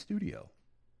you in the studio.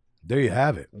 There you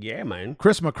have it. Yeah, man.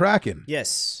 Chris McCracken.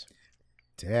 Yes.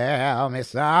 Tell me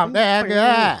something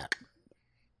good.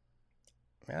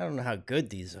 I don't know how good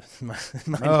these my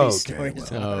Okay, these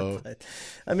stories well. are. But,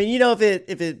 I mean, you know, if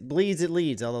it bleeds, it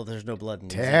leads. Although there's no blood in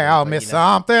these. Tell me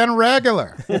something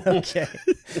regular. Okay.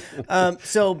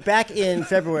 So back in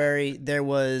February, there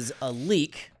was a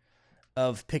leak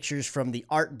of pictures from the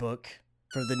art book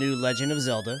for the new Legend of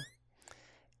Zelda,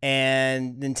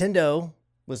 and Nintendo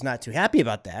was not too happy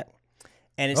about that.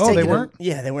 And it's Oh, they taken weren't?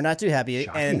 Yeah, they were not too happy,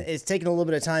 Shocking. and it's taken a little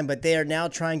bit of time. But they are now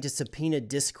trying to subpoena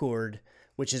Discord,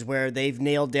 which is where they've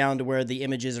nailed down to where the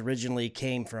images originally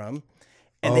came from,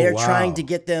 and Oh, they are wow. trying to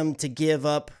get them to give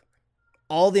up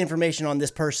all the information on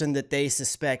this person that they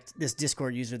suspect, this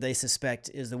Discord user they suspect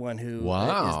is the one who is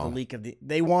Wow. the leak of the.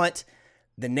 They want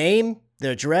the name, the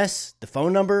address, the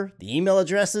phone number, the email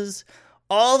addresses,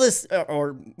 all this,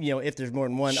 or you know, if there's more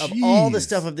than one, of all the Jeez.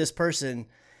 stuff of this person.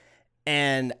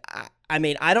 And I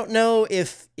mean, I don't know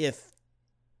if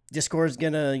Discord's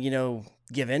gonna, you know,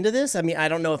 give into this. I mean, I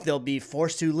don't know if they'll be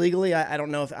forced to legally. I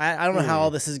don't know if I don't know how all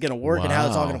this is gonna work and how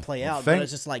it's all Wow. gonna play out. thank- But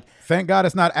it's just like, Thank God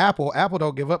it's not Apple. Apple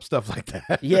don't give up stuff like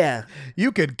that. yeah,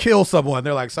 You could kill someone.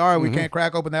 They're like, sorry, we can't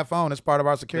crack open that phone. It's part of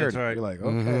our security. That's right. You're like,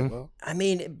 okay, well. I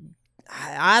mean,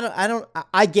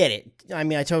 I get it. I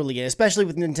mean, I totally get it, especially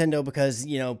with Nintendo because,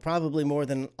 you know, probably more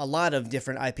than a lot of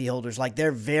different IP holders, like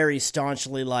they're very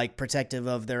staunchly like protective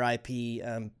of their IP,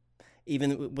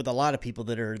 even with a lot of people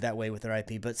that are that way with their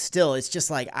IP. But still, it's just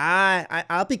like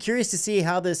I'll be curious to see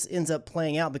how this ends up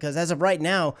playing out because as of right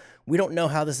now, we don't know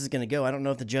how this is going to go. I don't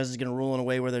know if the judge is going to rule in a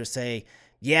way where they say,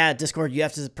 yeah, Discord, you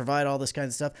have to provide all this kind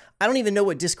of stuff. I don't even know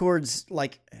what Discord's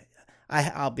like.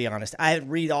 I'll be honest. I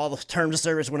read all the terms of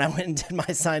service when I went and did my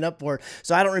sign up for it.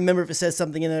 So I don't remember if it says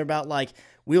something in there about like,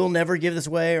 we will never give this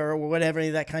away or whatever, any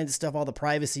of that kind of stuff, all the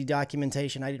privacy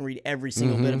documentation. I didn't read every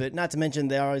single bit of it. Not to mention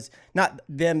they always, not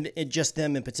them, just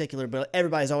them in particular, but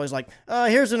everybody's always like,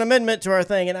 here's an amendment to our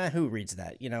thing. And who reads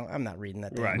that? You know, I'm not reading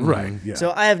that thing. Right. Right. Yeah.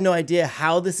 So I have no idea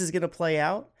how this is going to play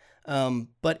out.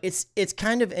 But it's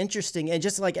kind of interesting. And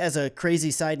just like as a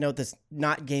crazy side note that's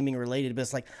not gaming related, but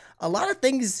it's like a lot of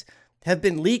things have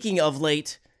been leaking of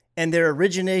late and their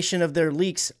origination of their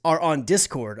leaks are on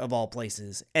Discord of all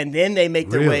places. And then they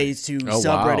make their Really? ways to Oh,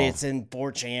 wow. subreddits and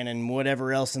 4chan and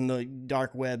whatever else in the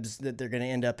dark webs that they're going to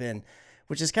end up in,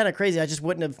 which is kind of crazy. I just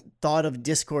wouldn't have thought of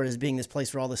Discord as being this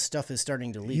place where all this stuff is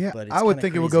starting to leak. Yeah, But it's I would kinda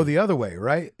think it would crazy. go the other way,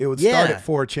 right? It would start Yeah. at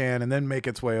 4chan and then make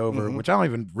its way over, which I don't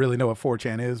even really know what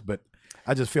 4chan is, but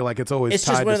I just feel like it's always It's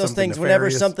tied just one to of those something things. Whenever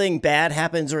nefarious. something bad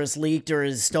happens, or is leaked, or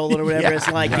is stolen, or whatever, Yeah. it's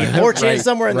like 4chan is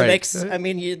somewhere in the Right. mix. I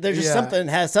mean, there's just Yeah. something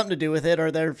that has something to do with it,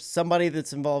 or there's somebody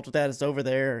that's involved with that is over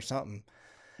there, or something.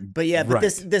 But yeah, but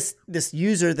Right. this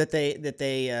user that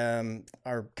they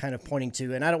are kind of pointing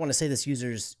to, and I don't want to say this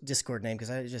user's Discord name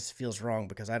because it just feels wrong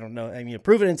because I don't know. I mean,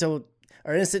 proven until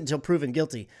or innocent until proven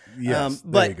guilty. Yes,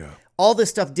 there but you go. all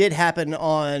this stuff did happen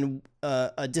on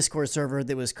a Discord server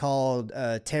that was called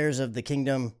Tears of the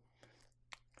Kingdom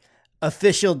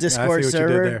official Discord what you did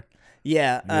server. there.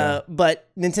 Yeah, but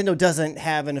Nintendo doesn't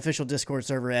have an official Discord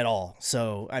server at all.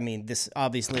 So, I mean, this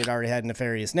obviously it already had a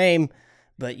nefarious name,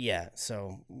 but yeah.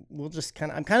 So we'll just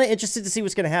I'm kind of interested to see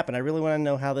what's going to happen. I really want to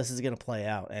know how this is going to play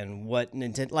out and what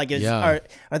Nintendo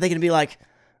are they going to be like?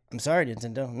 I'm sorry,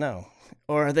 Nintendo, no,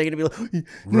 or are they going to be like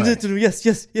Nintendo?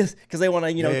 Yes, because they want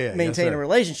to maintain a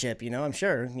relationship. I'm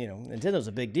sure Nintendo's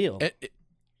a big deal.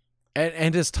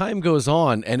 And as time goes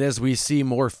on, and as we see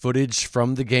more footage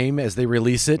from the game as they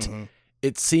release it,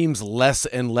 it seems less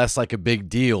and less like a big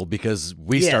deal because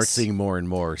we start seeing more and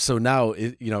more. So now,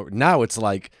 now it's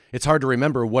like it's hard to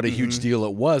remember what a huge deal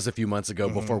it was a few months ago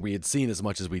before we had seen as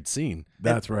much as we'd seen.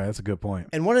 That's right. That's a good point.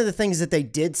 And one of the things that they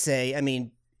did say, I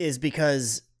mean, is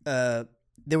because there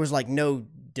was like no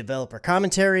developer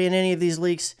commentary in any of these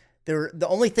leaks. The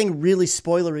only thing really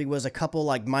spoilery was a couple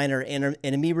like minor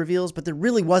enemy reveals, but there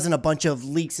really wasn't a bunch of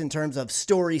leaks in terms of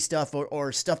story stuff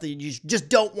or stuff that you just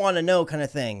don't want to know kind of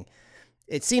thing.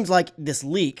 It seems like this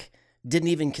leak didn't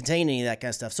even contain any of that kind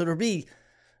of stuff. So to be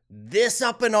this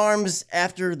up in arms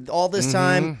after all this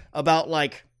time about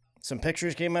like some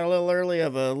pictures came out a little early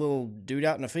of a little dude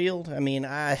out in the field. I mean,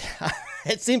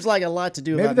 it seems like a lot to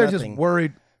do about nothing.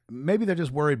 Maybe they're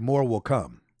just worried more will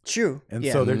come. True. And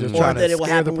so they're just trying to that it will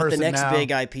scare the happen with person the next now.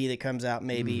 big IP that comes out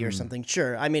maybe or something.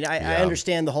 Sure. I mean, I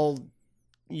understand the whole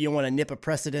you want to nip a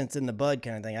precedence in the bud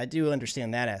kind of thing. I do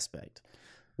understand that aspect.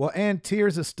 Well, and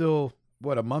Tears is still,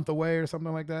 a month away or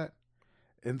something like that?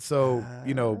 And so,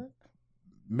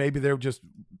 maybe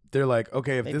they're like,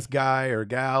 okay, if this guy or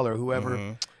gal or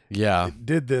whoever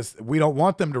did this, we don't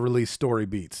want them to release story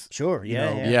beats. Sure,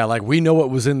 Yeah, like we know what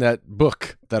was in that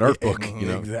book, that art book,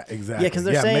 Exactly. Yeah, because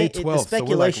they're saying May 12th, the speculation so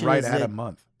we're like is right at that, a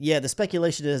month. Yeah, the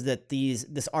speculation is that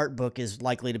this art book is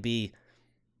likely to be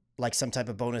like some type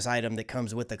of bonus item that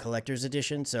comes with the collector's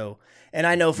edition. So, and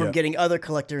I know from getting other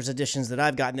collector's editions that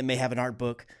I've gotten that may have an art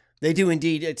book, they do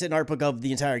indeed. It's an art book of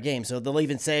the entire game. So they'll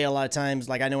even say a lot of times,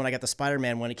 like I know when I got the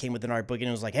Spider-Man one, it came with an art book and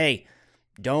it was like, hey,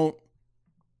 don't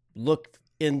look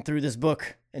in through this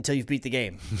book until you've beat the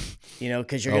game,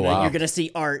 because you're gonna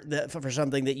see art that for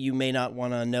something that you may not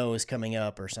want to know is coming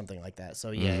up or something like that.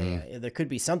 So there could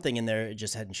be something in there. It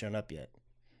just hadn't shown up yet.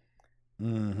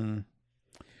 Mm-hmm.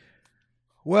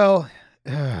 Well,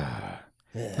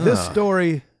 this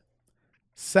story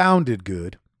sounded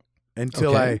good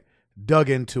until I dug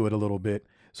into it a little bit.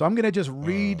 So I'm gonna just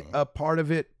read a part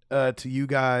of it to you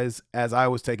guys as I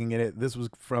was taking it. This was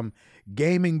from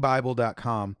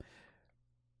GamingBible.com.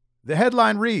 The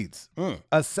headline reads,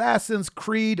 Assassin's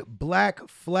Creed Black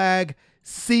Flag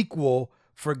sequel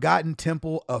Forgotten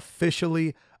Temple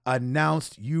officially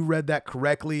announced. You read that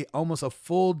correctly. Almost a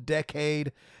full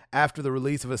decade after the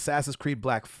release of Assassin's Creed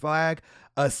Black Flag,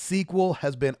 a sequel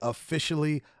has been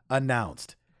officially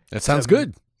announced. That sounds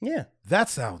good. Yeah. That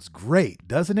sounds great,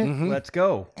 doesn't it? Mm-hmm. Let's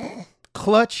go.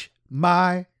 Clutch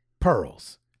my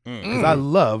pearls. Because I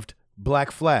loved Black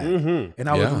Flag. And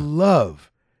I would love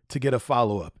to get a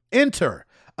follow-up. Enter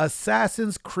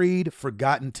Assassin's Creed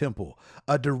Forgotten Temple,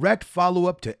 a direct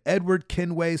follow-up to Edward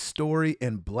Kenway's story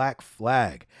in Black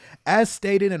Flag. As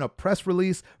stated in a press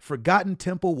release, Forgotten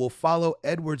Temple will follow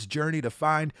Edward's journey to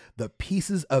find the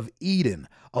pieces of Eden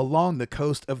along the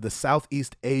coast of the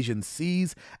Southeast Asian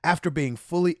seas after being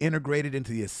fully integrated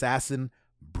into the Assassin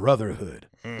Brotherhood.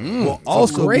 Will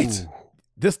also great.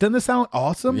 Doesn't this sound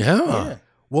awesome? Yeah.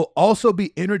 Will also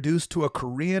be introduced to a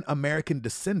Korean-American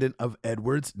descendant of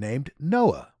Edwards named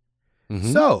Noah.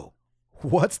 So,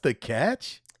 what's the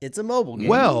catch? It's a mobile game.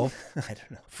 Well, I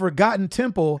don't know. Forgotten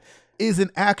Temple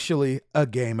isn't actually a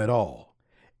game at all.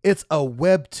 It's a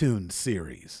webtoon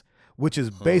series, which is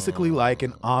basically like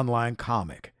an online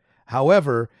comic.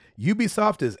 However,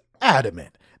 Ubisoft is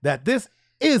adamant that this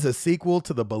is a sequel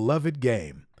to the beloved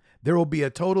game. There will be a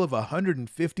total of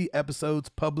 150 episodes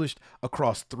published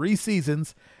across 3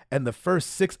 seasons, and the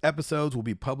first 6 episodes will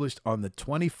be published on the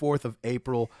 24th of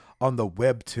April on the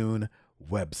Webtoon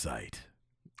website.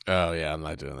 Oh, yeah, I'm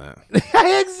not doing that.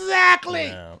 Exactly!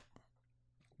 No.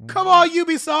 Come on,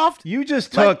 Ubisoft! You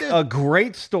just Like took this. a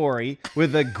great story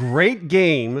with a great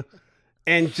game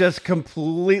and just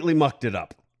completely mucked it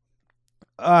up.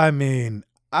 I mean,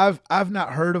 I've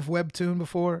not heard of Webtoon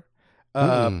before.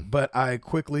 But I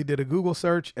quickly did a Google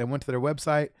search and went to their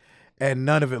website, and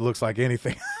none of it looks like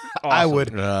anything I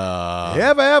would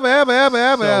ever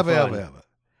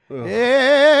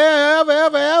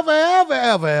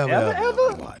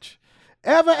watch.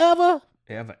 Ever.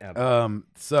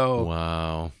 So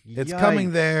Wow. it's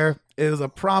coming there. It was a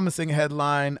promising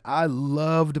headline. I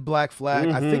loved Black Flag.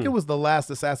 I think it was the last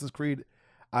Assassin's Creed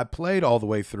I played all the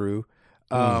way through.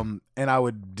 And I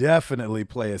would definitely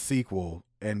play a sequel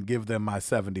and give them my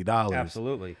 $70.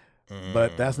 Absolutely.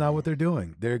 But that's not what they're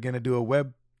doing. They're going to do a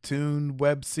webtoon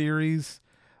web series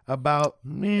about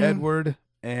Edward.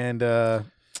 And that's,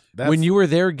 When you were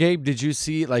there, Gabe, did you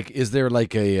see, like, is there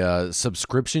like a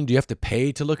subscription? Do you have to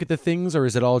pay to look at the things, or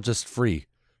is it all just free?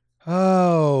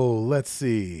 oh, let's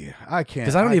see. I can't.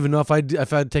 Because I don't even know if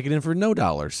I'd take it in for no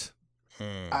dollars.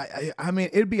 I mean,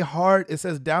 it'd be hard. It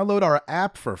says download our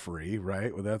app for free,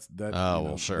 right? Well, that. Oh,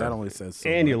 well, sure. That only says so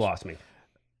And you much. lost me.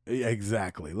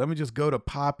 Exactly. Let me just go to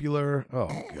popular. Oh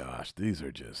gosh, these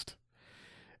are just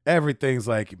everything's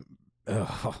like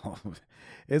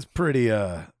it's pretty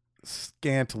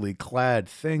scantily clad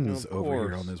things Of over here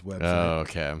course. on this website. Oh,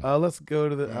 okay. Let's go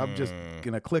to the I'm just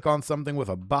gonna click on something with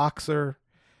a boxer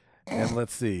and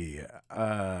let's see.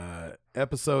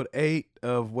 Episode 8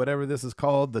 of whatever this is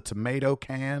called, the tomato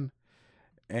can.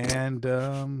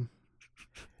 And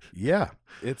yeah,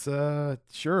 it's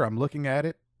sure, I'm looking at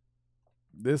it.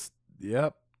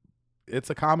 Yep, it's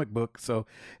a comic book. So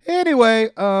anyway,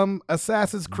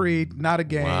 Assassin's Creed, not a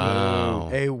game, Wow.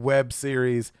 a web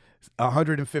series,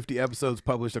 150 episodes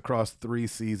published across 3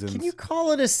 seasons. Can you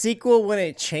call it a sequel when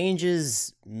it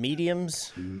changes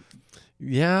mediums?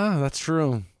 Yeah, that's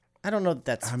true. I don't know if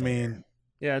that's I fair. mean,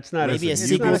 Yeah, it's not maybe a it's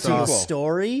sequel not to a sequel.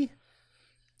 story.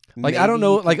 Like, I Maybe don't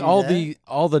know, you could like do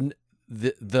all that.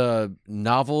 the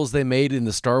novels they made in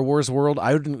the Star Wars world,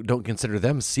 I don't consider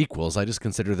them sequels. I just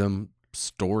consider them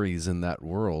stories in that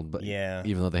world. But Yeah.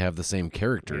 even though they have the same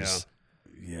characters.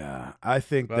 yeah, I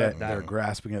think But that that- they're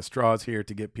grasping at straws here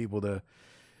to get people to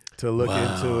look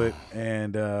into it.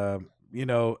 And you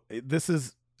know, this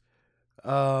is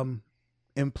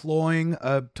employing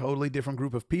a totally different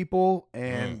group of people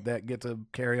and that get to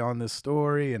carry on this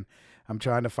story. And I'm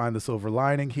trying to find the silver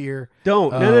lining here.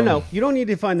 Don't. No. You don't need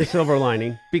to find the silver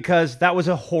lining because that was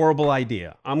a horrible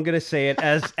idea. I'm going to say it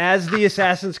as the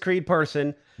Assassin's Creed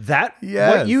person. That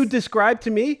Yes. what you described to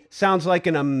me sounds like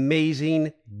an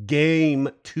amazing game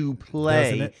to Doesn't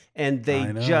play, it? and I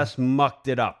they know. just mucked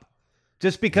it up.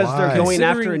 Just because Why? they're going after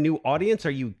a Considering- new audience?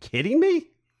 Are you kidding me?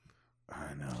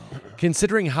 I know.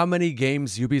 Considering how many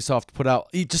games Ubisoft put out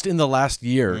just in the last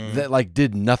year that like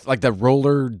did nothing, like the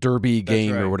roller derby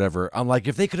game or right. whatever. I'm like,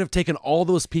 if they could have taken all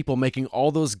those people making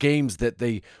all those games that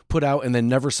they put out and then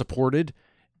never supported,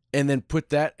 and then put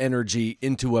that energy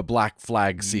into a Black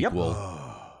Flag sequel,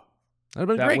 that'd have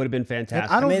been That great. would have been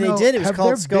fantastic. I I don't mean, know. they did. It was Have there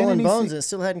called Skull been and any Bones, se- and it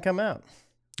still hadn't come out.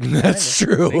 That's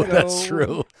true. Bingo. That's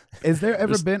true. Is there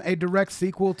ever been a direct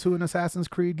sequel to an Assassin's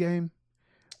Creed game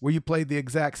where you played the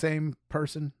exact same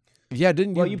person? Yeah,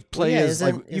 didn't Well, you you- play yeah, as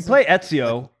like? isn't- You play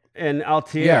Ezio and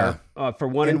Altair for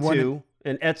 1 And and one 2,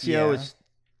 and Ezio Yeah. is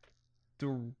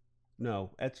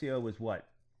no, Ezio was what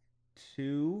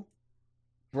 2,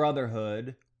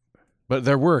 Brotherhood. But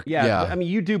there were Yeah, I mean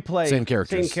you do play Same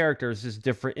characters. Same characters is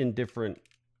different in different.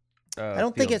 I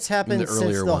don't think fields. it's happened the since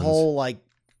earlier the ones. whole like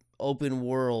open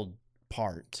world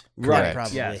part. Right, That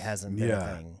probably yes. hasn't been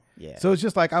Yeah. a thing. Yeah. So it's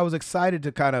just like I was excited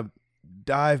to kind of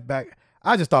dive back.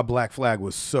 I just thought Black Flag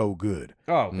was so good.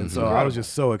 Oh, And so I was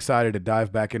just so excited to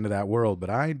dive back into that world, but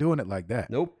I ain't doing it like that.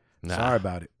 nope, Nah. Sorry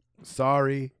about it.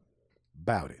 Sorry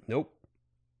about it. nope.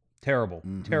 Terrible,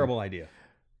 terrible idea.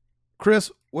 Chris,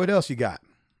 what else you got?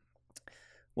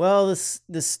 Well, this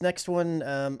next one,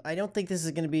 I don't think this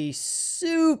is going to be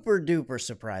super duper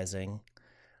surprising,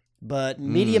 but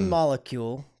Medium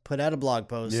Molecule put out a blog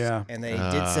post, Yeah. and they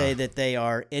did say that they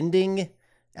are ending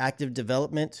active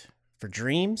development for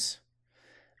Dreams.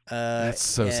 That's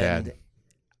so sad. and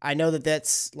I know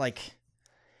that's like,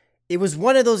 it was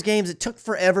one of those games that took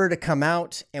forever to come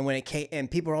out, and when it came,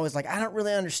 and people were always like, I don't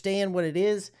really understand what it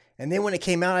is. And then when it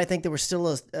came out, I think there was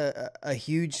still a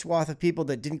huge swath of people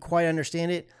that didn't quite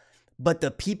understand it. But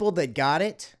the people that got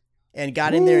it and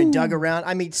got in there and dug around,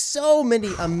 I mean, so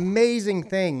many amazing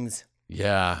things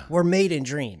Yeah. were made in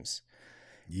Dreams.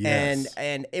 Yes.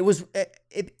 And it was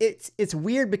it's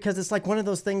weird because it's like one of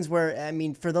those things where, I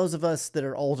mean, for those of us that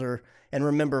are older and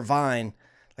remember Vine,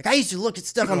 like I used to look at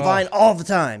stuff on Vine all the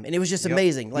time, and it was just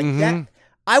amazing. Like that,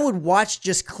 I would watch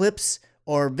just clips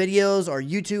or videos or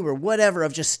YouTube or whatever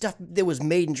of just stuff that was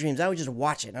made in Dreams. I would just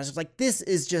watch it, and I was just like, this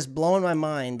is just blowing my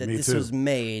mind that Me this too. was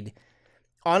made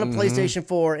on a PlayStation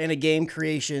 4 in a game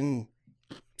creation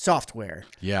software.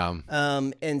 Yeah.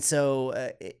 And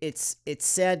so it's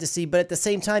sad to see, but at the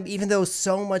same time, even though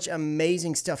so much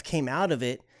amazing stuff came out of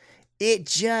it, it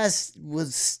just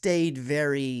stayed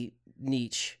very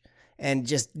niche and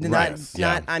just not.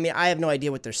 yeah. I mean, I have no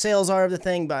idea what their sales are of the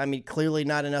thing, but I mean, clearly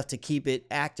not enough to keep it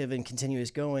active and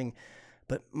continuous going.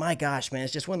 But my gosh, man,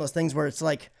 it's just one of those things where it's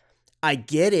like, I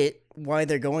get it why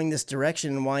they're going this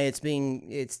direction and why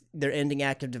they're ending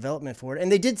active development for it.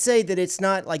 And they did say that it's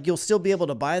not like you'll still be able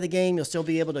to buy the game, you'll still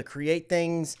be able to create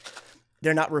things.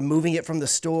 They're not removing it from the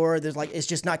store. It's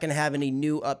just not going to have any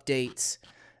new updates.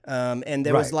 And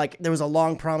there was a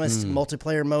long promised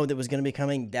multiplayer mode that was going to be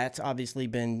coming. That's obviously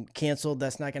been canceled.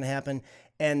 That's not going to happen.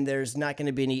 And there's not going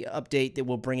to be any update that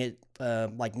will bring it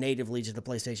natively to the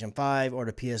PlayStation 5 or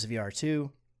to PSVR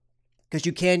 2, because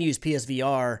you can use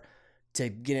PSVR to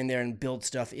get in there and build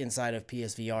stuff inside of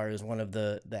PSVR is one of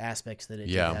the aspects that it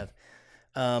did have.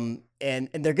 And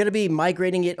they're going to be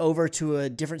migrating it over to a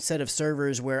different set of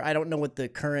servers where I don't know what the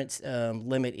current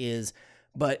limit is,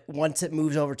 but once it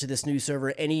moves over to this new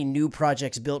server, any new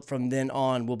projects built from then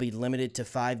on will be limited to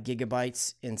 5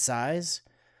 gigabytes in size.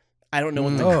 I don't know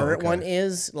what the current one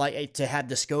is, like, to have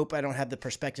the scope. I don't have the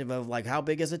perspective of like how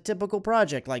big is a typical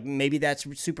project. Like, maybe that's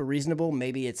super reasonable,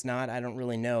 maybe it's not. I don't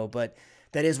really know, but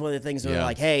that is one of the things that are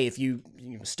like, hey, if you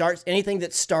start anything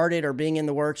that started or being in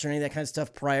the works or any of that kind of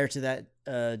stuff prior to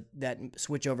that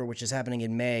switch over, which is happening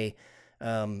in May,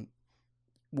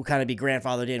 will kind of be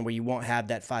grandfathered in where you won't have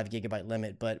that 5 gigabyte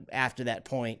limit. But after that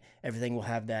point, everything will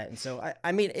have that. And so,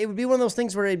 I mean, it would be one of those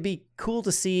things where it'd be cool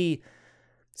to see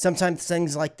sometimes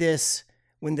things like this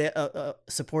when the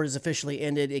support is officially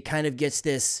ended. It kind of gets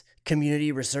this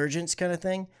community resurgence kind of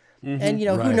thing. And,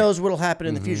 who knows what'll happen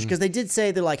in the future, because they did say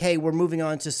they're like, hey, we're moving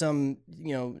on to some,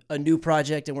 a new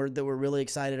project and that we're really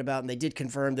excited about. And they did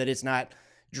confirm that it's not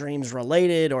Dreams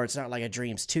related, or it's not like a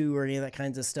Dreams 2 or any of that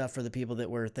kinds of stuff, for the people that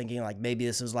were thinking like maybe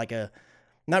this was like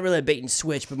not really a bait and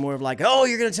switch, but more of like, oh,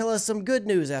 you're going to tell us some good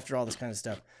news after all this kind of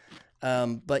stuff.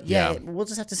 But we'll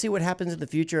just have to see what happens in the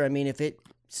future. I mean, if it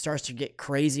starts to get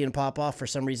crazy and pop off for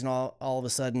some reason, all of a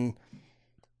sudden,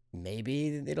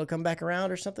 maybe it'll come back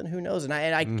around or something. Who knows? And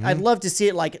I'd love to see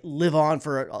it like live on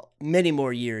for many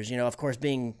more years. Of course,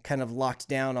 being kind of locked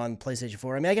down on PlayStation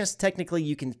 4. I mean, I guess technically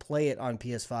you can play it on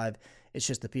PS5. It's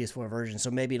just the PS4 version,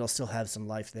 so maybe it'll still have some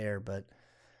life there. But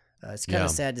it's kind of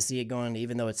sad to see it going,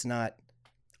 even though it's not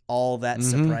all that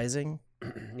surprising.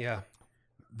 Yeah,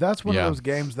 that's one of those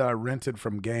games that I rented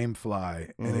from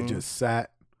GameFly, and it just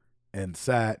sat and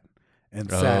sat and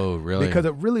sat. Oh, really? Because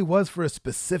it really was for a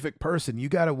specific person. You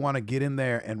got to want to get in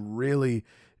there and really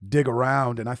dig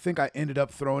around. And I think I ended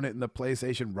up throwing it in the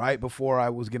PlayStation right before I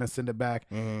was going to send it back.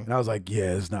 And I was like,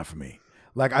 yeah, it's not for me.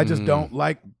 Like, I just don't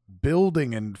like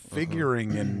building and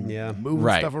figuring and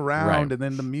moving stuff around, and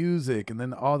then the music, and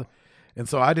then and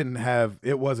so I didn't have,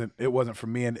 it wasn't for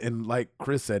me. And like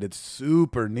Chris said, it's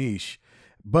super niche,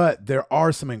 but there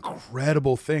are some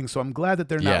incredible things. So I'm glad that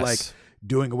they're not like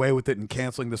doing away with it and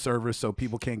canceling the servers so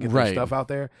people can't get their stuff out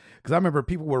there. Because I remember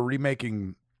people were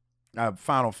remaking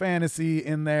Final Fantasy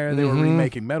in there. They were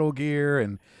remaking Metal Gear,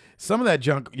 and some of that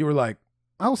junk, you were like,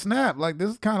 oh snap, like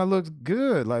this kind of looks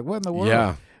good. Like, what in the world?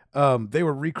 Yeah. They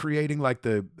were recreating like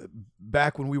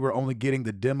back when we were only getting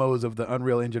the demos of the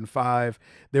Unreal Engine 5,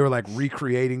 they were like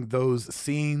recreating those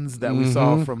scenes that we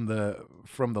saw from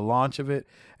the launch of it.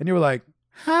 And you were like,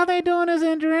 how they doing this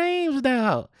in Dreams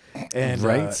now? And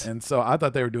and so I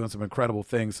thought they were doing some incredible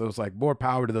things. So it's like more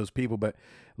power to those people. But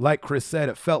like Chris said,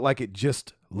 it felt like it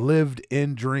just lived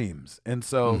in Dreams. And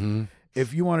so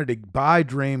if you wanted to buy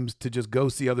Dreams to just go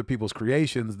see other people's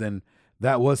creations, then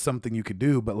that was something you could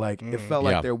do. But like it felt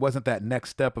like there wasn't that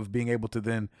next step of being able to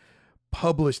then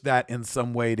publish that in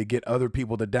some way to get other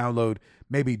people to download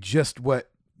maybe just what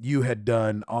you had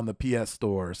done on the PS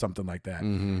Store or something like that,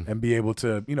 and be able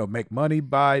to, make money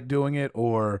by doing it,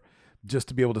 or just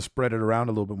to be able to spread it around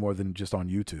a little bit more than just on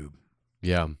YouTube.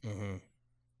 Yeah.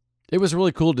 It was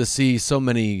really cool to see so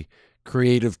many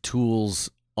creative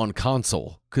tools on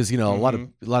console, because a lot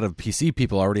of PC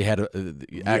people already had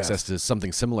access to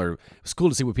something similar. It was cool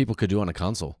to see what people could do on a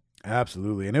console.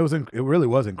 Absolutely, and it really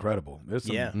was incredible. There's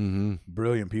some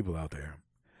brilliant people out there.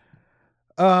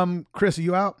 Chris, are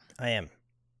you out? I am.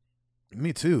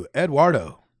 Me too.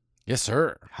 Eduardo. Yes,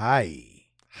 sir. Hi.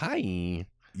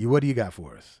 What do you got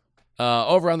for us?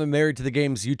 Over on the Married to the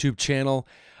Games YouTube channel,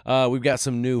 we've got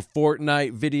some new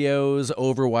Fortnite videos.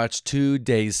 Overwatch 2,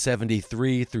 days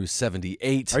 73 through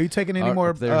 78. Are you taking any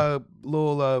more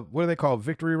little, what are they called,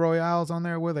 victory royales on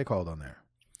there? What are they called on there?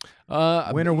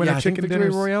 Winner chicken victory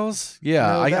dinners? royales? Yeah,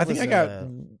 No, I think I got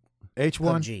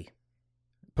H1?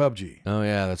 PUBG. Oh,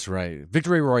 yeah, that's right.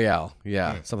 Victory Royale.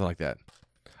 Yeah, something like that.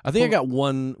 I think I got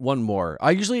one more. I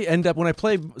usually end up, when I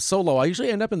play solo, I usually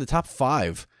end up in the top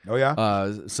 5. Oh,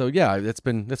 yeah? So, yeah, that's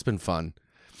been fun.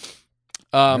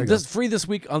 This free this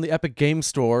week on the Epic Game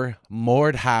Store,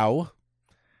 Mordhau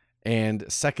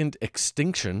and Second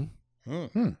Extinction.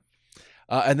 And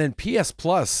then PS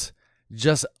Plus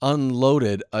just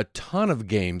unloaded a ton of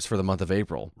games for the month of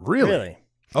April. Really?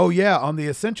 Oh yeah, on the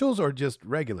Essentials or just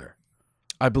regular?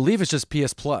 I believe it's just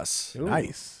PS Plus. Ooh.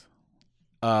 Nice.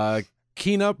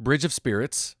 Kena, Bridge of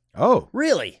Spirits, Oh,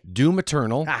 Really? Doom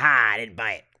Eternal, Aha, I didn't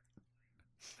buy it.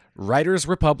 Riders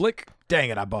Republic, dang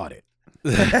it, I bought it.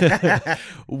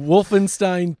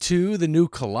 Wolfenstein 2, The New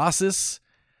Colossus,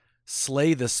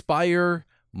 Slay the Spire,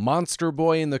 Monster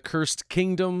Boy and the Cursed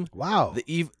Kingdom, Wow. The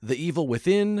Evil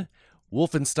Within,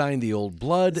 Wolfenstein The Old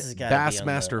Blood, This has gotta be on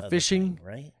the Bassmaster other Fishing, thing,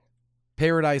 right?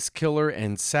 Paradise Killer,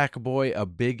 and Sackboy: A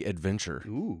Big Adventure.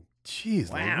 Ooh,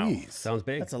 Jeez Wow. Louise. sounds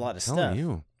big. That's a lot of Telling stuff.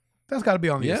 you. That's got to be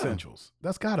on the Yeah. Essentials.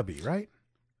 That's got to be, right?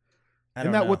 I Isn't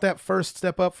don't that know. what that first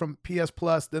step up from PS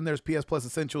Plus? Then there's PS Plus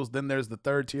Essentials. Then there's the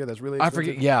third tier that's really I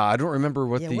expensive? forget. Yeah, I don't remember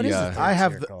what Yeah, the. what is the third I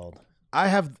have tier the- called?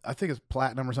 I think it's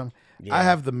Platinum or something. Yeah. I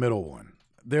have the middle one.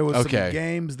 There was Okay. some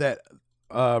games that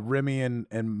Remy and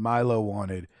Milo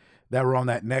wanted that were on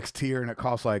that next tier, and it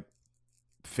cost like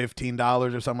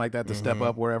 $15 or something like that to step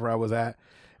up wherever I was at.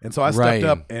 And so I stepped Right.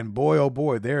 up, and boy, oh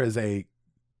boy, there is a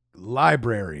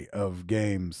library of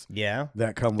games Yeah.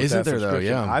 that come with Isn't that there, though?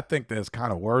 subscription. Yeah. I think that's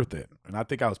kind of worth it, and I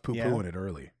think I was poo-pooing it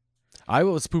early. I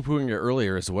was poo-pooing it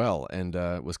earlier as well, and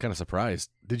was kind of surprised.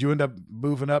 Did you end up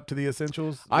moving up to the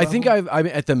Essentials? I think level? I'm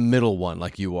at the middle one,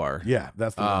 like you are. Yeah,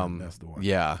 that's the one. That's the one.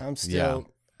 Yeah.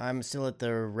 I'm still at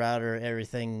the router.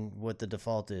 Everything what the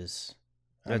default is.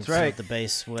 I'm That's still right. At the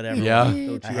base, whatever. Yeah. Don't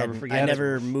you I, ever forget I it.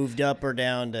 never moved up or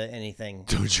down to anything.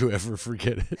 Don't you ever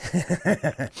forget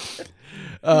it.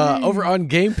 Over on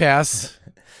Game Pass,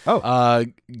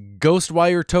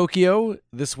 Ghostwire Tokyo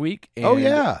this week. And Oh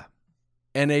yeah,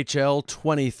 NHL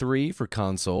 23 for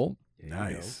console.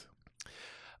 nice.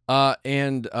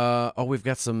 We've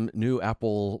got some new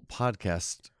Apple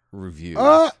podcast reviews.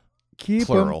 Keep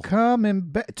Plural. them coming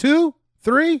back. 2,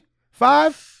 3,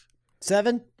 5,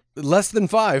 7, Less than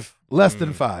 5. less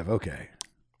than 5. Okay.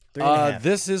 3.5.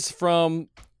 This is from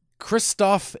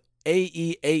Christoph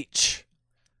AEH.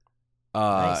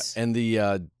 Nice. And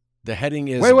the heading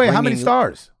is Wait. How many bringing-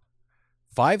 stars?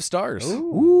 5 stars.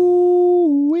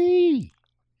 Ooh wee.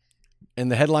 And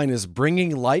the headline is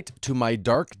Bringing Light to My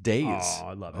Dark Days. Oh,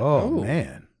 I love it. Oh Ooh.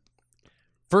 man.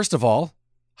 First of all,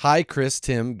 hi, Chris,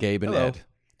 Tim, Gabe, and Hello. Ed.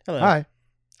 Hello. Hi.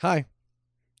 Hi.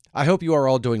 I hope you are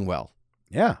all doing well.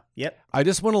 Yeah. Yep. I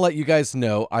just want to let you guys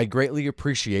know I greatly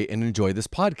appreciate and enjoy this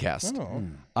podcast. Oh.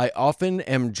 I often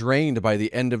am drained by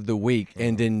the end of the week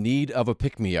and in need of a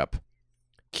pick-me-up.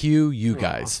 Cue you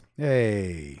guys.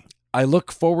 Hey. I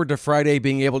look forward to Friday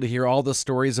being able to hear all the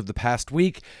stories of the past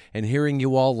week and hearing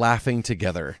you all laughing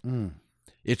together.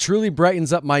 It truly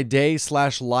brightens up my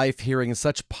day/life hearing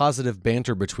such positive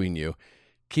banter between you.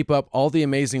 Keep up all the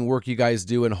amazing work you guys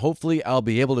do, and hopefully I'll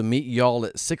be able to meet y'all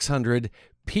at 600.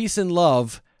 Peace and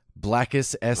love,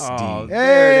 Blackest SD. Oh,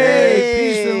 Hey.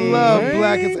 Peace and love, Hey,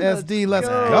 Blackest SD. Let's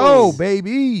go. go,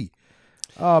 baby.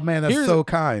 Oh man, that's Here's- so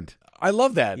kind. I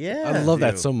love that. Yeah. I love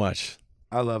that Dude. so much.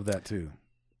 I love that too.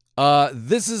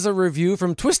 This is a review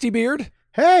from Twisty Beard.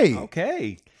 Hey.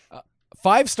 Okay.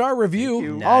 5-star review.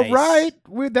 you. Nice. All right.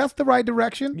 That's the right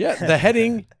direction. Yeah, the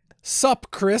heading, Sup,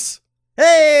 Chris.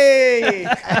 Hey!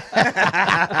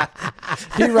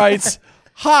 He writes,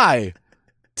 Hi,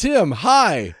 Tim.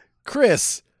 Hi,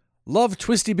 Chris. Love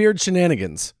Twisty Beard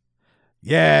shenanigans.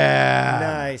 Yeah.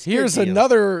 Nice. Good Here's deal.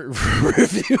 another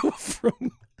review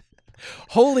from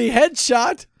Holy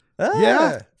Headshot. Ah.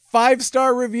 Yeah.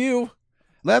 5-star review.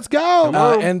 Let's go.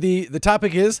 And the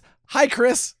topic is, Hi,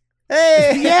 Chris.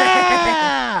 Hey!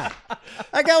 Yeah.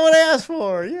 I got what I asked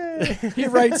for. Yay! He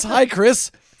writes, Hi,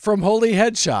 Chris, from Holy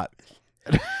Headshot.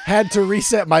 Had to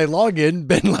reset my login.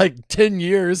 Been like 10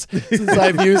 years since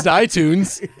I've used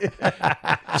iTunes.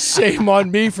 Shame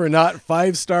on me for not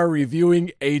 5-star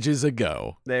reviewing ages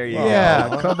ago. There you go.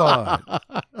 Yeah. Come on.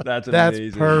 That's That's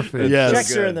amazing. perfect. Yes.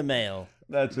 Checks are in the mail.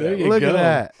 That's There it. you Look go. at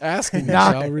that. Asking you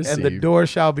Knock, shall receive. and the door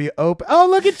shall be open. Oh,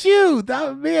 look at you.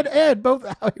 Me and Ed both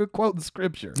out here quoting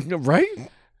scripture. Right?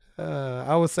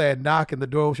 I was saying knock and the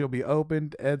door shall be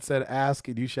opened. Ed said ask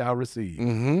and you shall receive.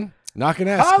 Mm-hmm. Knock and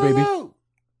ask, baby. Hallelujah.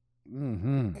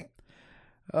 Mm-hmm.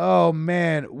 Oh,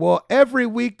 man. Well, every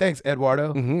week, thanks,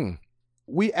 Eduardo, Mm-hmm.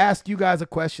 we asked you guys a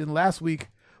question. Last week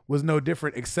was no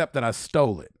different except that I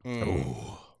stole it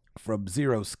from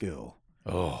Zero Skill.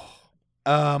 Oh.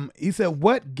 He said,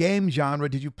 what game genre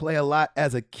did you play a lot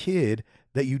as a kid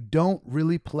that you don't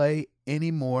really play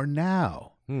anymore now?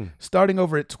 Starting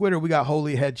over at Twitter, we got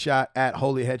Holy Headshot at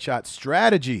Holy Headshot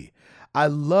Strategy. I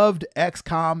loved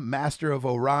XCOM, Master of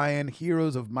Orion,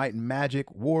 Heroes of Might and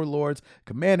Magic, Warlords,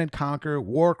 Command and Conquer,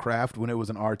 Warcraft when it was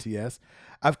an RTS.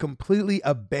 I've completely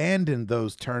abandoned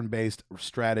those turn-based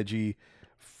strategy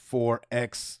for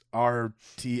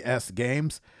XRTS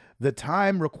games. The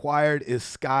time required is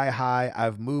sky high.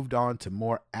 I've moved on to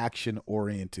more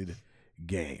action-oriented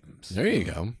games. There you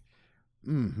go.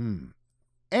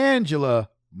 Angela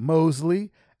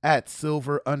Mosley at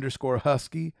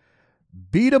Silver_Husky.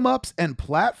 Beat 'em ups and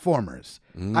platformers.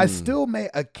 I still may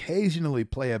occasionally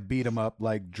play a beat 'em up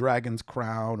like Dragon's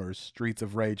Crown or Streets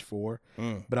of Rage 4,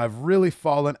 but I've really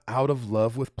fallen out of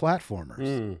love with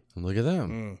platformers. Look at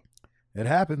them. It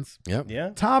happens. Yep. Yeah.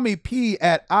 Tommy P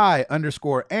at I_am_a_decoy.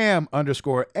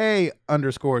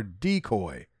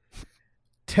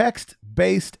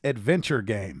 Text-based adventure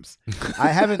games. I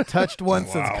haven't touched one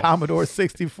since Commodore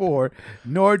 64,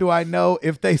 nor do I know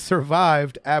if they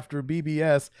survived after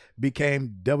BBS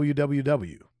became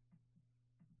WWW.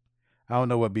 I don't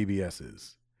know what BBS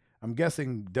is. I'm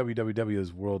guessing WWW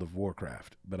is World of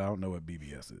Warcraft, but I don't know what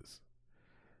BBS is.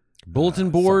 Bulletin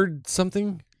board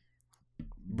something?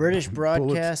 British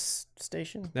broadcast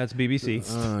station. That's BBC.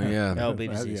 Oh, yeah. Oh,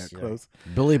 BBC. Yeah, close.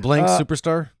 Billy Blank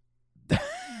Superstar?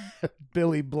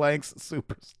 Billy Blank's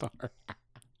Superstar.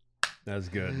 That's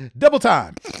good. Double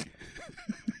time.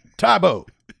 Tybo.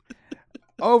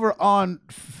 Over on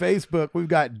Facebook, we've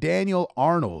got Daniel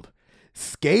Arnold.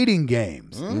 Skating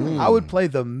games. I would play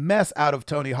the mess out of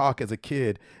Tony Hawk as a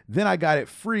kid. Then I got it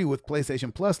free with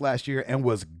PlayStation Plus last year and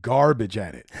was garbage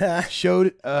at it.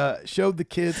 Showed the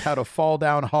kids how to fall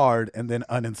down hard and then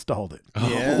uninstalled it.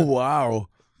 Yeah. Oh, wow.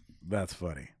 That's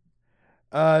funny.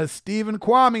 Stephen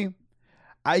Kwame.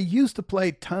 I used to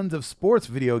play tons of sports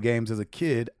video games as a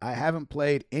kid. I haven't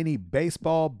played any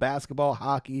baseball, basketball,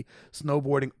 hockey,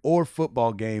 snowboarding, or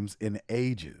football games in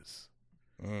ages.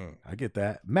 I get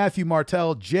that. Matthew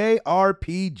Martell,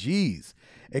 JRPGs.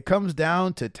 It comes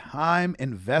down to time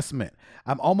investment.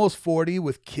 I'm almost 40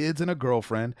 with kids and a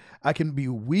girlfriend. I can be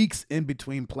weeks in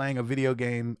between playing a video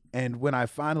game, and when I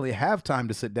finally have time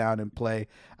to sit down and play,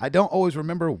 I don't always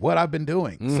remember what I've been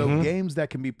doing. So games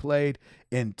that can be played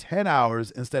in 10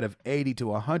 hours instead of 80 to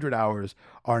 100 hours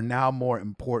are now more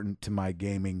important to my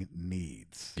gaming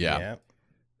needs. Yeah.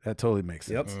 That totally makes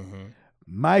sense. Yep.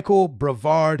 Michael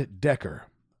Brevard Decker.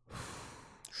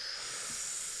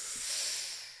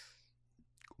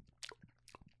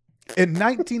 In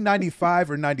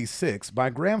 1995 or 96, my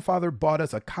grandfather bought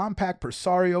us a compact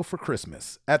Presario for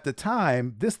Christmas. At the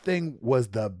time, this thing was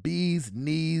the bee's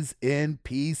knees in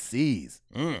PCs.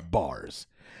 Bars.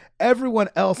 Everyone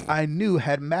else I knew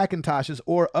had Macintoshes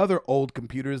or other old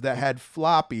computers that had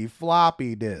floppy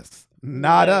disks.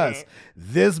 Not us.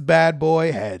 This bad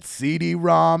boy had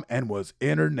CD-ROM and was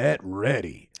internet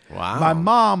ready. Wow. My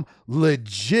mom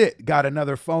legit got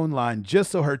another phone line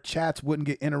just so her chats wouldn't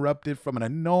get interrupted from an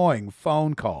annoying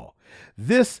phone call.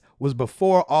 This was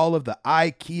before all of the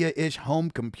IKEA-ish home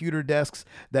computer desks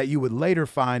that you would later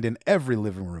find in every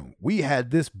living room. We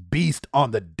had this beast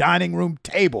on the dining room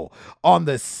table, on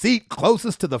the seat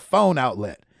closest to the phone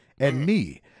outlet. And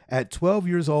me, at 12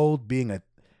 years old, being a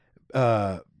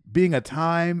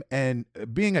tried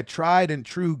and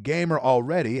true gamer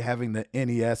already, having the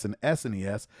NES and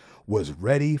SNES, was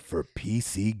ready for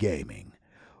PC gaming.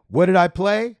 What did I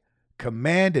play?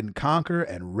 Command & Conquer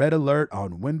and Red Alert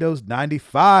on Windows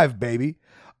 95, baby.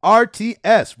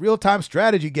 RTS, real-time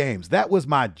strategy games. That was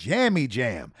my jammy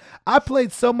jam. I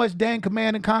played so much dang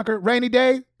Command & Conquer. Rainy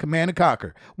day, Command &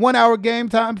 Conquer. 1 hour game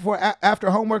time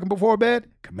after homework and before bed,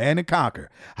 Command &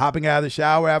 Conquer. Hopping out of the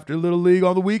shower after Little League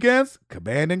on the weekends,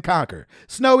 Command & Conquer.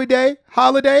 Snowy day,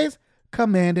 holidays,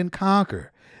 Command &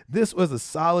 Conquer. This was a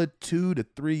solid 2 to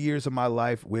 3 years of my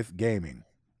life with gaming.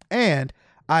 And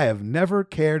I have never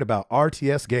cared about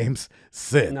RTS games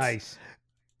since. Nice.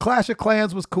 Clash of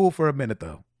Clans was cool for a minute,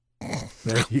 though.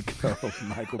 There you go,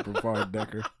 Michael Brevard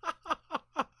Decker.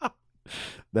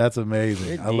 That's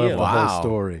amazing. Good I love deal. the Wow. whole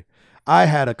story. I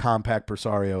had a compact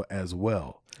Presario as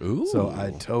well. Ooh. So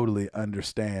I totally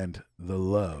understand the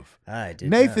love. I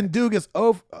did. Nathan Dugas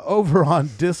over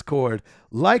on Discord,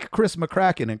 like Chris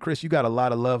McCracken, and Chris, you got a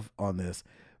lot of love on this.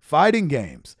 Fighting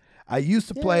games. I used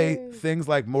to play things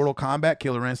like Mortal Kombat,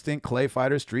 Killer Instinct, Clay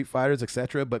Fighters, Street Fighters,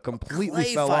 etc., but completely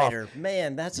Clay fell Fighter. off.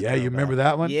 Man, that's a Yeah, you remember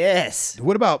throwback. that one? Yes.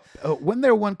 What about wasn't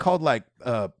there one called like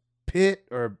Pit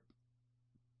or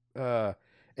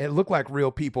it looked like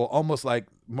real people, almost like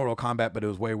Mortal Kombat, but it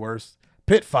was way worse.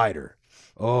 Pit Fighter.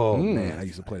 Oh man, I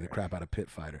used to play the crap out of Pit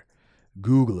Fighter.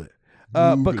 Google it.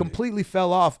 But completely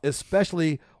fell off,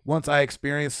 especially once I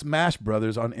experienced Smash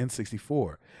Brothers on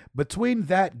N64. Between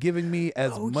that giving me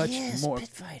as much more. Pit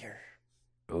Fighter.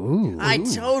 Ooh, I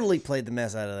totally played the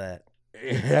mess out of that.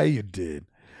 yeah, you did.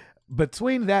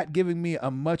 Between that giving me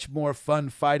a much more fun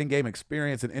fighting game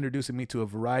experience and introducing me to a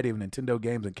variety of Nintendo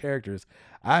games and characters,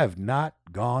 I have not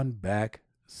gone back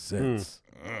sits.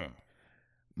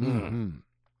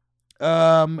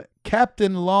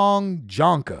 Captain Long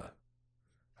Jonka.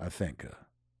 I think.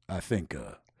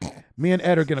 Me and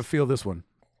Ed are gonna feel this one.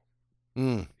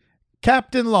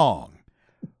 Captain Long.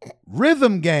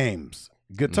 Rhythm games.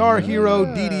 Guitar Hero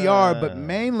DDR, but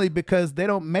mainly because they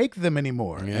don't make them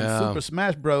anymore. And Yeah. Super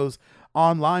Smash Bros.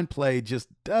 Online play just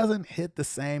doesn't hit the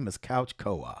same as couch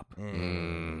co-op.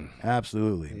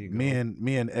 Absolutely. Me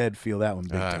and Ed feel that one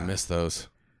big I time. miss those.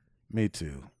 Me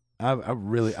too.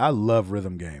 I love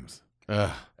rhythm games.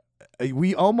 Ugh.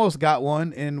 We almost got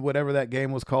one in whatever that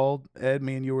game was called. Ed,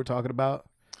 me and you were talking about.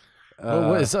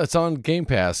 It's on Game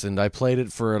Pass, and I played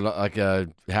it for like a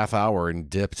half hour and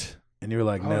dipped. And you were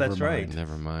like, never that's mind. right.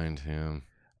 Never mind. Yeah.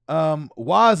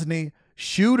 Wozni,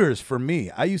 shooters for me.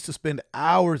 I used to spend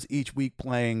hours each week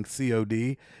playing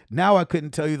COD. Now I couldn't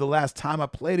tell you the last time I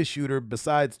played a shooter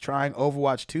besides trying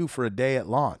Overwatch 2 for a day at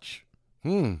launch.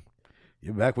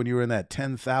 You're back when you were in that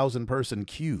 10,000 person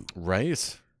queue.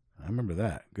 Right. I remember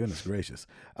that. Goodness gracious.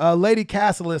 Lady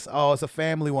Cassilis, it's a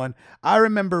family one. I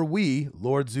remember we,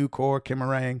 Lord Zukor,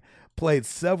 Kimarang, played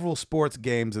several sports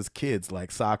games as kids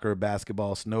like soccer,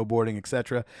 basketball, snowboarding,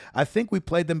 etc. I think we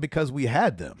played them because we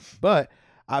had them. But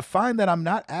I find that I'm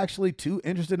not actually too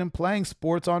interested in playing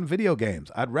sports on video games.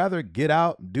 I'd rather get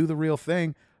out, do the real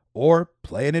thing, or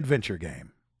play an adventure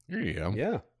game. There you go.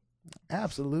 Yeah.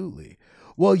 Absolutely.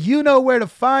 Well, you know where to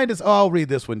find us. I'll read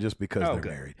this one just because they're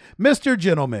married. Mr.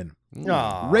 Gentleman,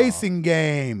 Racing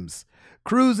Games,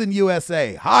 Cruising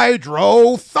USA,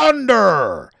 Hydro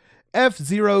Thunder,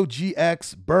 F-Zero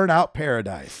GX, Burnout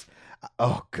Paradise.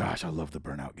 Oh, gosh, I love the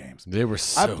Burnout games. They were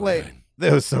so good.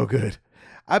 They were so good.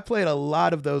 I played a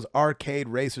lot of those arcade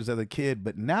racers as a kid,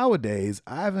 but nowadays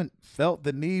I haven't felt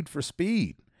the need for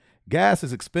speed. Gas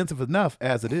is expensive enough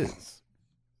as it is.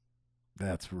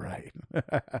 That's right.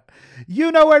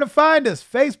 You know where to find us.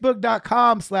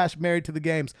 Facebook.com/Married to the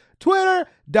Games.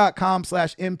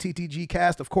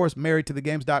 Twitter.com/MTTGcast. Of course,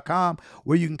 MarriedToTheGames.com,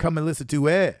 where you can come and listen to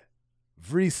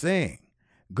every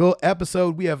single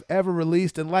episode we have ever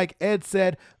released. And like Ed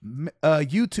said,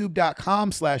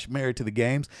 YouTube.com/Married to the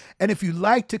Games. And if you'd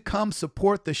like to come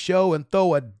support the show and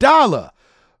throw $1,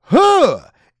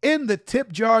 in the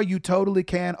tip jar, you totally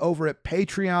can over at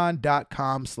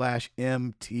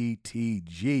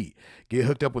patreon.com/MTTG. Get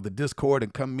hooked up with the Discord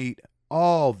and come meet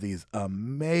all these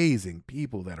amazing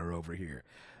people that are over here.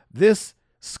 This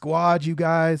squad, you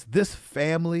guys, this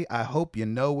family, I hope you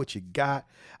know what you got.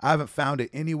 I haven't found it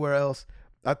anywhere else.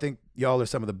 I think y'all are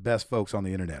some of the best folks on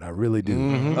the internet. I really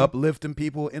do. Uplifting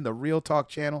people in the Real Talk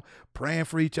channel, praying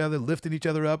for each other, lifting each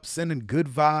other up, sending good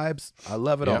vibes. I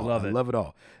love it all. I love it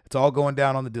all. It's all going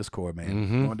down on the Discord,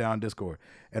 man. Going down on Discord.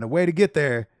 And the way to get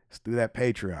there is through that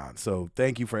Patreon. So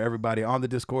thank you for everybody on the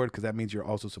Discord, because that means you're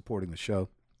also supporting the show.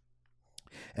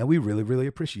 And we really, really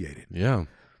appreciate it. Yeah.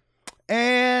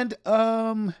 And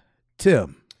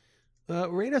Tim.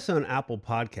 Rate us on Apple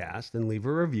Podcast and leave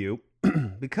a review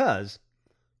because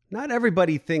not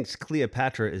everybody thinks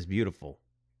Cleopatra is beautiful,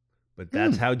 but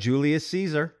that's how Julius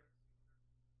Caesar.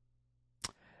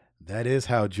 That is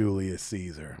how Julius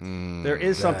Caesar. There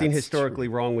is something That's historically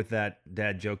wrong with that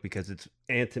dad joke because it's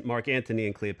Mark Antony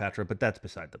and Cleopatra, but that's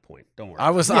beside the point. Don't worry. I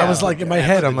was like in my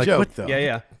head, I'm like, joke, what? though.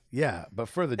 Yeah. Yeah, but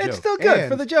for the joke. It's still good And-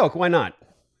 for the joke. Why not?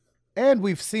 And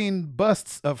we've seen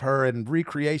busts of her and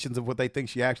recreations of what they think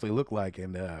she actually looked like.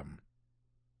 And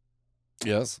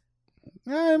Yes.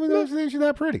 I don't think she's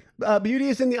that pretty. Beauty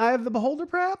is in the eye of the beholder,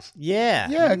 perhaps? Yeah.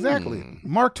 Yeah, exactly.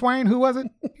 Mark Twain, who was it?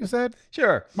 You said?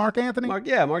 Sure. Mark Anthony? Mark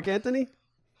Anthony?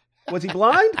 Was he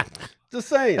blind? Just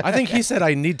saying. I think he said,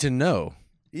 I need to know.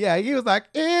 Yeah, he was like,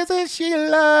 isn't she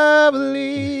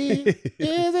lovely?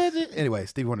 Isn't she? Anyway,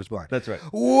 Stevie Wonder's blind. That's right.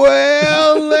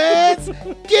 Well, let's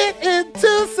get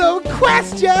into some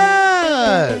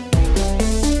questions.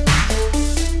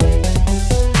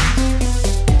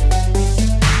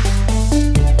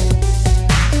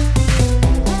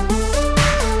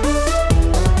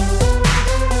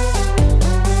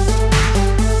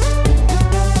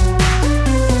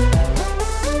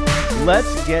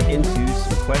 Let's get into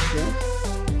some questions.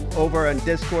 Over on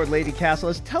Discord, Lady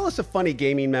Cassilis, tell us a funny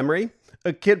gaming memory.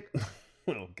 A kid,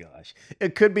 oh gosh.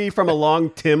 It could be from a long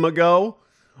time ago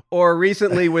or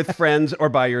recently with friends or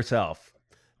by yourself.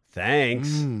 Thanks.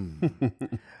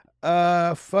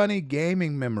 Funny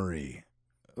gaming memory.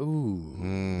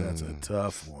 Ooh, that's a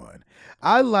tough one.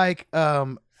 I like,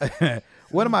 one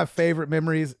of my favorite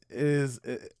memories is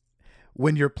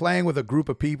when you're playing with a group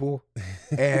of people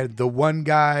and the one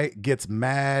guy gets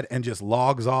mad and just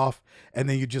logs off, and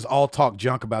then you just all talk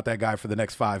junk about that guy for the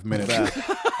next 5 minutes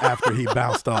after he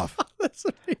bounced off.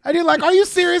 And you're like, are you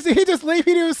serious? Did he just leave?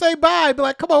 He didn't even say bye. Be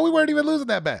like, come on, we weren't even losing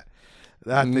that bad.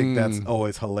 I think that's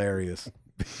always hilarious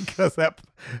because that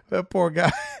poor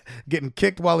guy getting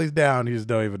kicked while he's down, he just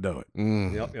don't even know it.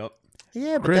 Yep.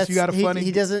 Yeah, but Chris, you got a funny-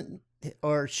 He doesn't,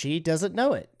 or she doesn't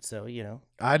know it. So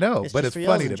I know, but just it's for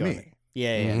funny y'all's to me. enjoyment.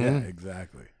 Yeah. Yeah,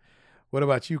 exactly. What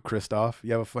about you, Christoph?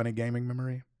 You have a funny gaming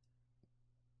memory?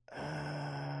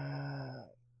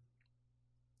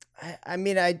 I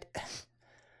mean, I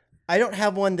don't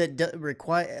have one that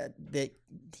require that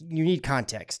you need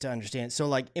context to understand. So,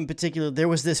 like in particular, there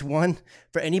was this one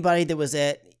for anybody that was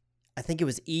at, I think it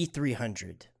was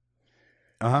E300.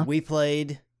 We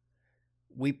played.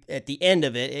 We at the end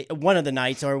of it, one of the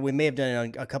nights, or we may have done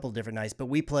it on a couple of different nights, but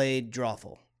we played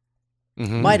Drawful.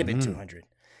 Might have been 200,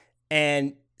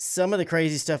 and some of the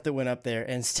crazy stuff that went up there.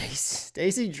 And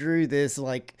Stacy drew this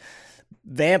like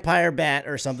vampire bat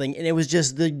or something, and it was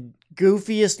just the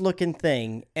goofiest looking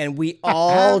thing, and we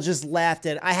all just laughed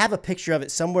at it. I have a picture of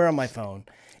it somewhere on my phone.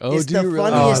 It's do the you really?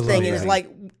 funniest I thing, love and it's that. like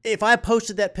if I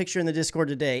posted that picture in the Discord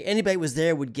today, anybody was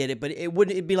there would get it, but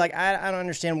it'd be like I don't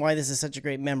understand why this is such a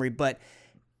great memory, but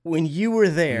when you were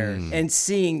there and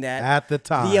seeing that At the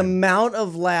time. the amount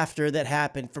of laughter that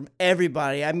happened from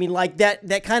everybody, I mean, like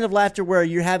that kind of laughter where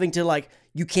you're having to like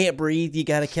you can't breathe, you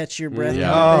got to catch your breath, kind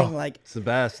of thing. Like It's the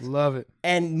best. Love it.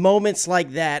 and moments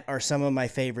like that are some of my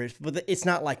favorites, but it's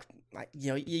not like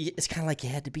it's kind of like you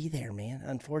had to be there, man.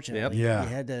 Unfortunately, Yeah. you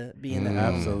had to be in that.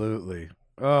 Absolutely.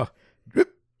 Oh,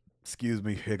 excuse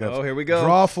me, hiccups. Oh, here we go.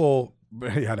 Drawful.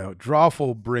 I know.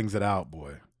 Drawful brings it out,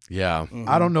 boy. Yeah.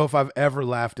 I don't know if I've ever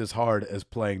laughed as hard as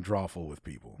playing Drawful with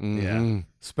people,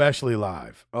 especially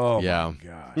live. Oh Yeah. my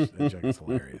gosh, that joke is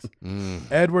hilarious.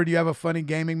 Edward, you have a funny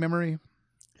gaming memory?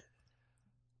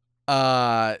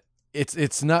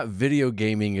 It's not video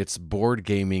gaming, it's board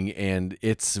gaming, and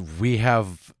we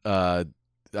have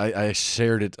I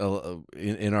shared it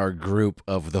in our group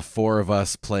of the four of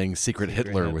us playing Secret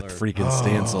Hitler with freaking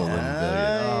Stancil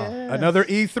and Another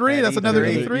E3. That's another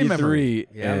E3 memory.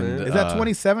 Yeah, man. Is that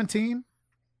 2017?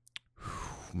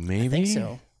 maybe I think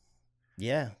so.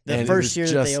 Yeah, the And it first was year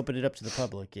that just- they opened it up to the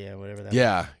public. Yeah, whatever that.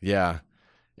 Yeah.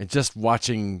 And just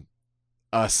watching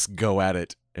us go at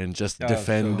it and just Oh,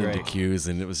 defend so and great. accuse,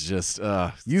 and it was just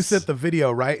You sent the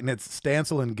video, right? And it's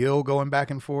Stancil and Gil going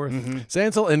back and forth.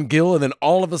 Stancil and Gil, and then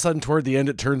all of a sudden toward the end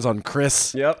it turns on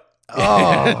Chris. Yep.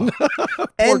 Oh, Poor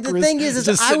And the Chris thing is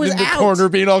just I sitting was in the out. corner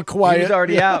being all He quiet. was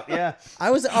already out. Yeah.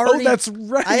 I was already. that's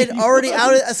right. I had already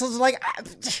outed. So I was like,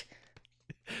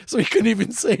 So he couldn't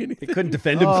even say anything. He couldn't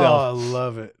defend oh, I himself.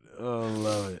 love it. Oh, I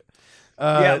love it.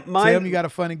 Yeah, mine- Tim, you got a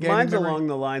funny gaming Mine's memory? along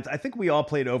the lines. I think we all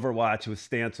played Overwatch with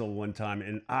Stancil one time,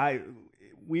 and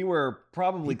we were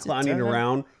probably clowning time.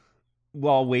 around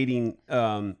while waiting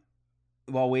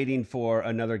for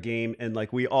another game, and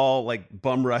like we all like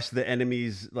bum rushed the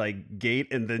enemy's like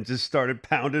gate and then just started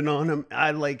pounding on him.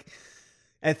 I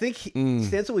think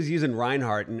Stancil was using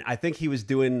Reinhardt, and I think he was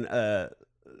doing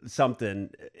something,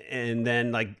 and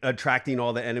then like attracting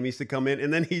all the enemies to come in,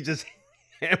 and then he just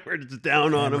hammers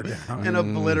down on them and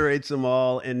obliterates them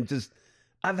all, and just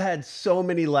I've had so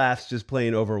many laughs just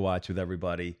playing Overwatch with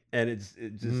everybody, and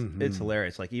it's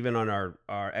hilarious. Like even on our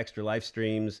extra live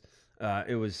streams,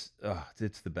 it's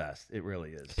the best. It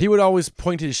really is. He would always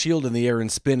point his shield in the air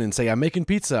and spin and say, "I'm making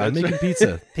pizza. I'm making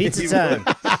pizza." pizza time.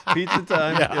 Pizza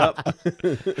time.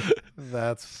 Yep.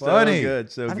 That's So funny.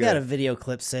 good. So I've good. got a video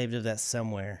clip saved of that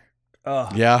somewhere. Oh,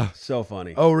 Yeah. so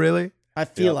funny. Oh, really? I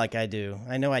feel like I do.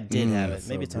 I know I did have it.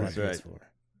 Maybe it's on my great.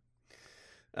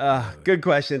 PS4. Good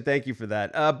question. Thank you for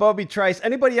that. Bobby Trice,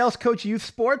 anybody else coach youth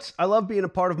sports? I love being a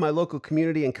part of my local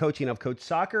community and coaching. I've coached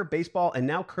soccer, baseball, and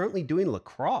now currently doing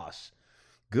lacrosse.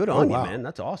 Good on you, wow. man.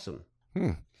 That's awesome.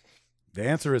 The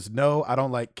answer is no. I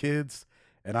don't like kids,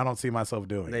 and I don't see myself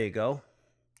doing There it. you go.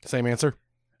 Same answer.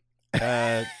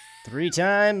 3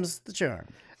 times the charm.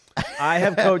 I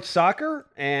have coached soccer,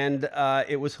 and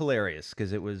it was hilarious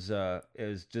because it was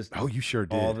just Oh, you sure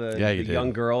did. all the, Yeah, you the did.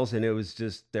 young girls, and it was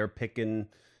just they're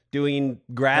doing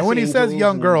grass. and when he says angels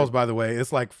young and girls, by the way,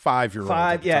 it's like 5-year-olds.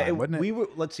 five, at the yeah, time, wasn't it? we were.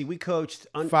 Let's see, we coached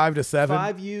 5 to 7.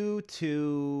 5U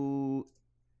to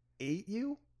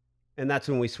 8U, and that's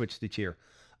when we switched to cheer.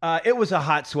 It was a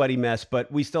hot, sweaty mess,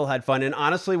 but we still had fun. And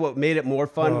honestly, what made it more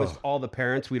fun was all the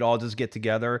parents. We'd all just get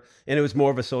together, and it was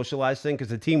more of a socialized thing because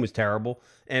the team was terrible,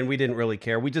 and we didn't really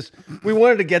care. We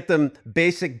wanted to get them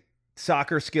basic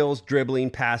soccer skills, dribbling,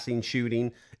 passing,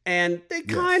 shooting, and they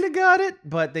kind of got it,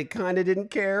 but they kind of didn't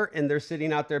care. And they're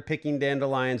sitting out there picking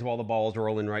dandelions while the ball's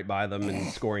rolling right by them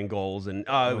and scoring goals, and it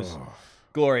was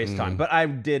glorious time. But I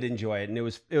did enjoy it, and it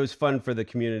was fun for the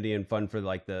community and fun for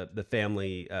like the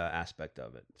family aspect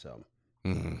of it. So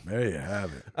There you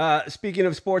have it. Speaking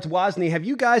of sports, Wozni, have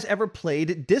you guys ever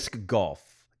played disc golf?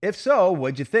 If so,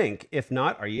 what'd you think? If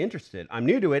not, are you interested? I'm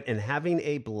new to it and having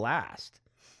a blast.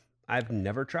 I've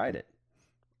never tried it.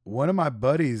 One of my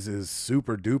buddies is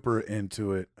super duper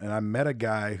into it, and I met a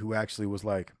guy who actually was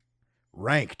like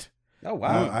ranked. Oh,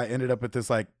 wow. I ended up at this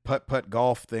like putt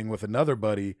golf thing with another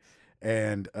buddy,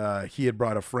 and he had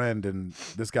brought a friend, and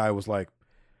this guy was like,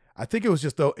 I think it was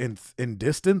just though in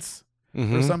distance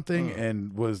or something,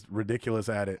 and was ridiculous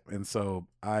at it. And so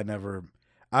I've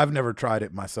never tried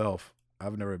it myself.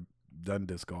 I've never done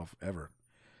disc golf ever.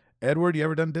 Edward, you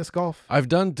ever done disc golf? I've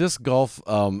done disc golf,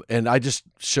 and I just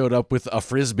showed up with a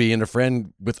Frisbee and a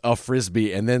friend with a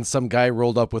Frisbee, and then some guy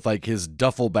rolled up with like his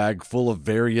duffel bag full of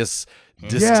various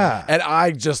discs, and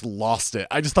I just lost it.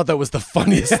 I just thought that was the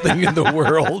funniest thing in the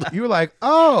world. You were like,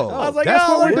 oh, I was like, that's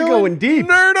oh, what we're We're doing? going deep.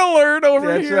 Nerd alert over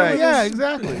That's here. right. Yeah,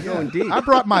 exactly. Going deep. I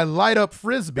brought my light up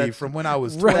Frisbee from when I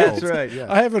was 12. That's right.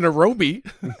 Yeah, I have an aerobie.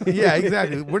 yeah,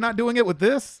 exactly. We're not doing it with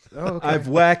this? Oh, okay. I've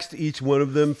waxed each one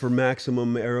of them for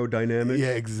maximum aerodynamics. Yeah,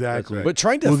 exactly. right. But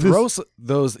trying to throw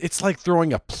those, it's like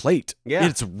throwing a plate. Yeah.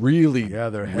 It's really, Yeah,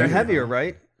 they're They're heavier,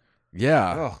 right?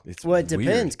 yeah. Oh. It's Well, it weird.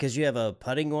 depends because you have a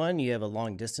putting one, you have a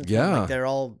long distance one. Yeah.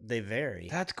 Like they vary.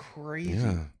 That's crazy.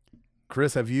 Yeah.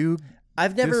 Chris, have you?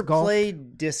 I've never Disc golf?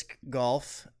 played disc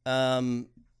golf,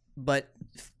 but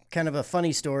kind of a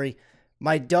funny story.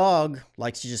 My dog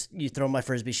likes to you throw my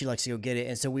Frisbee. She likes to go get it.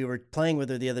 And so we were playing with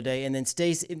her the other day. And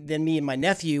then me and my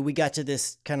nephew, we got to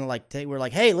this kind of like, we're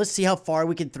like, hey, let's see how far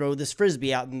we can throw this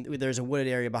Frisbee out. And there's a wooded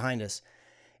area behind us.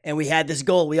 And we had this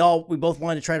goal. We both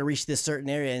wanted to try to reach this certain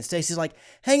area. And Stacy's like,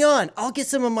 hang on, I'll get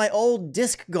some of my old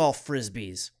disc golf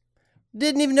Frisbees.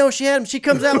 Didn't even know she had them. She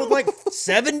comes out with like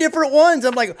 7 different ones.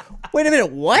 I'm like, wait a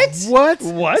minute, what?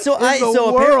 What? So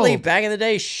apparently back in the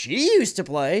day she used to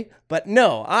play, but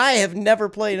no, I have never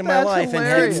played in my That's life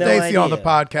hilarious. and had no Stacy on the idea.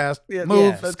 podcast. Yeah,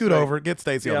 Move, that's scoot right. over, get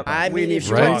Stacy on the podcast. I We mean, need if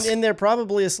she Right. wasn't in there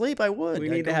probably asleep, I would. We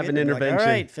I'd need go to have get an her. Like, intervention.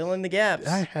 all right, fill in the gaps.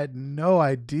 I had no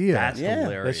idea That's Yeah. that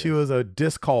hilarious. she was a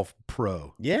disc golf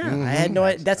pro. Yeah, I had no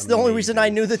idea. That's the only reason I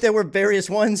knew that there were various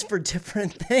ones for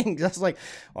different things. I was like,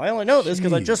 well, I only know this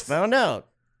because I just Jeez. found out.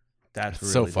 That's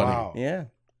really So funny. Wow. Yeah.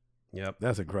 Yep.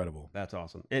 That's incredible. That's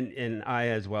awesome. And I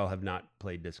as well have not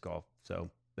played disc golf. So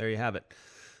there you have it.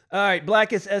 All right,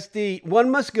 Blackest SD. One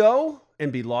must go and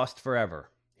be lost forever.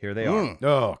 Here they are.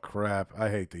 Oh, crap. I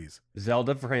hate these.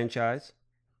 Zelda franchise,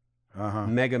 Uh-huh.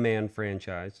 Mega Man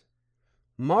franchise,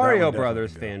 Mario one definitely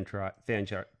Brothers can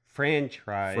franchise,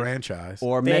 Franchise.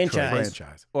 or Franchise. Metroid,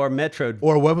 Franchise. or Metroid.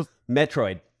 Or what was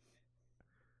Metroid.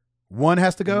 one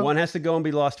has to go? One has to go and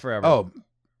be lost forever. Oh,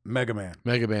 Mega Man.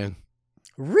 Mega Man.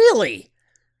 Really?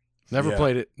 Never Yeah.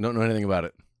 played it. Don't know anything about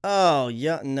it. Oh,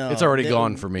 yeah, no. It's already They-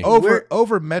 gone for me.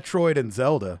 Over Metroid and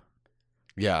Zelda.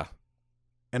 Yeah.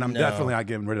 And I'm No. definitely not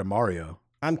getting rid of Mario.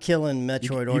 I'm killing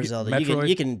Metroid you or get Zelda. Metroid?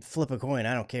 You can flip a coin.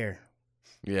 I don't care.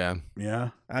 Yeah. Yeah.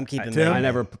 I'm keeping Tim? Mega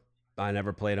Man. I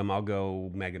never played them. I'll go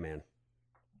Mega Man.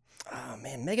 Oh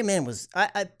man, Mega Man was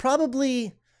I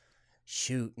probably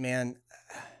shoot, man.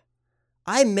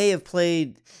 I may have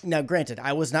played now granted,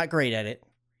 I was not great at it,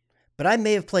 but I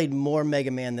may have played more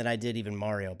Mega Man than I did even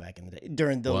Mario back in the day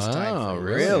during those Wow, times.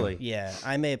 really? Yeah,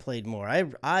 I may have played more.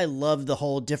 I loved the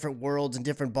whole different worlds and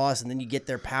different boss, and then you get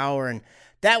their power, and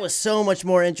that was so much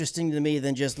more interesting to me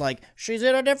than just like she's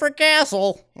in a different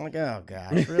castle. I'm like, oh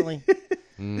gosh, really?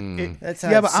 That's how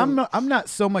Yeah, but some- I'm not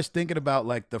so much thinking about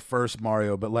like the first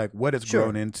Mario, but like what it's Sure.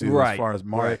 grown into Right, as far as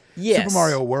Mario. right. Yes. Super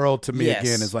Mario World to me Yes.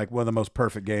 again is like one of the most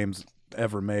perfect games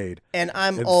ever made. and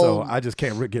I'm And old. so I just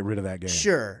can't get rid of that game.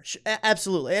 Sure,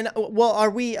 absolutely. And well, are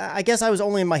we? I guess I was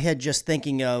only in my head just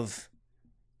thinking of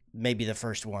maybe the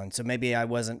first one, so maybe I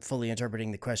wasn't fully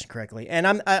interpreting the question correctly. And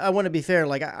I want to be fair.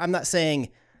 Like I'm not saying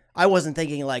I wasn't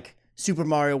thinking like Super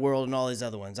Mario World and all these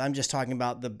other ones. I'm just talking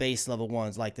about the base level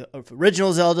ones, like the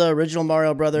original Zelda, original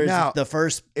Mario Brothers, Now- the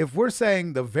first. If we're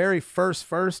saying the very first,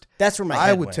 That's where my I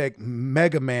head would went. take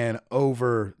Mega Man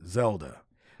over Zelda.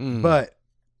 But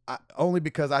only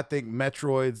because I think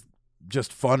Metroid's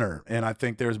just funner, and I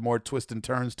think there's more twists and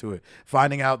turns to it.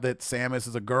 Finding out that Samus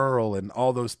is a girl and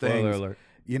all those things. Spoiler alert.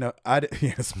 You know,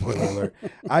 yeah, spoiler alert.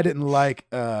 I didn't like.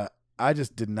 I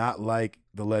just did not like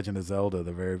The Legend of Zelda,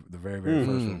 the very first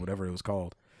one, whatever it was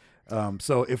called.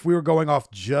 So if we were going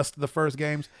off just the first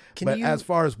games, but you- as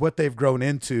far as what they've grown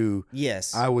into,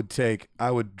 Yes. I would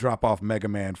drop off Mega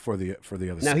Man for the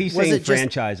other. Now he's Was saying it just-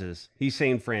 franchises. He's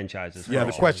saying franchises. yeah. The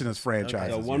first. question is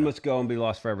franchises. So one must go and be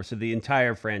lost forever. So the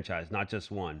entire franchise, not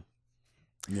just one.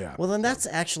 Yeah. Well, then that's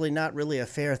actually not really a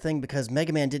fair thing because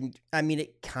Mega Man didn't. I mean,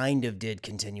 it kind of did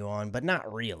continue on, but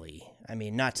not really. I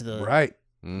mean, not to the Right.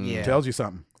 Yeah. Tells you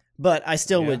something. But I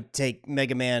still Yeah. would take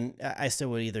Mega Man. I still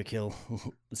would either kill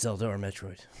Zelda or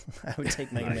Metroid. I would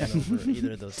take Mega Man over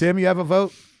either of those. Tim, you have a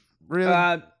vote? Really?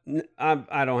 I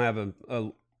don't have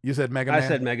a you said Mega Man? I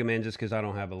said Mega Man just because I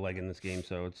don't have a leg in this game,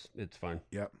 so it's fine.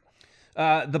 Yep.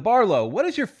 The Barlow, what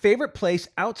is your favorite place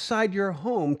outside your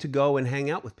home to go and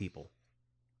hang out with people?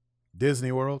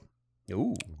 Disney World.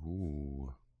 Ooh,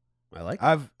 Ooh. I like.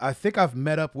 I think I've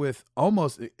met up with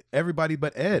almost everybody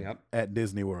but Ed Yep. at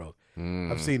Disney World.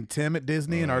 Mm. I've seen Tim at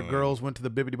Disney, and our girls went to the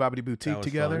Bibbidi Bobbidi Boutique was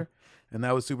together, and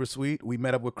that was super sweet. We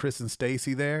met up with Chris and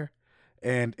Stacy there,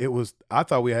 and I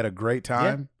thought we had a great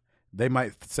time. They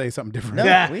might say something different. No,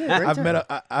 Yeah. we had a great I've time. met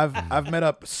up. I've met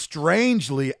up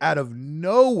strangely out of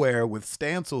nowhere with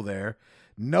Stancil there.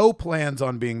 No plans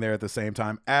on being there at the same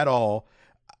time at all.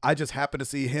 I just happened to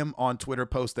see him on Twitter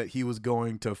post that he was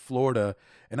going to Florida,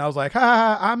 and I was like,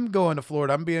 "Ha! I'm going to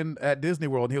Florida. I'm being at Disney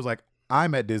World." And he was like,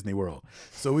 "I'm at Disney World."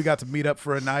 So we got to meet up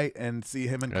for a night and see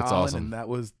him and That's Colin, awesome. and that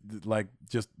was like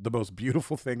just the most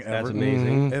beautiful thing ever. That's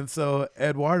amazing. And so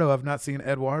Eduardo, I've not seen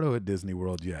Eduardo at Disney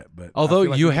World yet, but I Although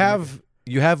feel like you we can make have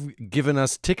you have given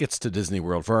us tickets to Disney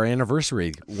World for our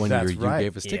anniversary one That's year. right. You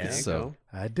gave us Yeah. tickets, so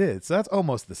it. I did. So that's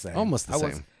almost the same. Almost the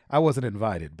same. I wasn't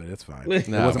invited, but it's fine. It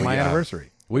No, wasn't my yeah. anniversary.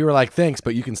 we were like, "Thanks,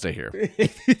 but you can stay here."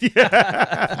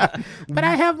 But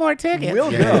I have more tickets.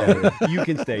 We'll go. You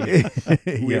can stay here.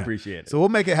 We Yeah. appreciate it. So we'll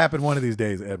make it happen one of these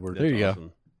days, Edward. There you go.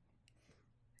 Awesome.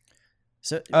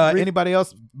 So Anybody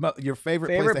else? Your favorite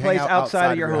Favorite place, to place hang out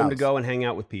outside of your home to house? go and hang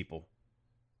out with people?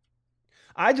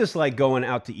 I just like going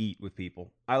out to eat with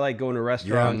people. I like going to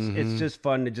restaurants. Mhm. It's just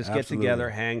fun to just Absolutely. get together,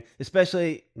 hang,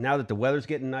 especially now that the weather's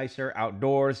getting nicer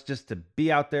outdoors, just to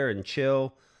be out there and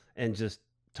chill and just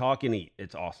talk and eat.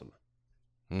 It's awesome.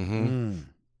 Mm-hmm. Mm.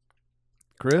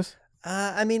 Chris?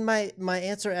 I mean, my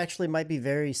answer actually might be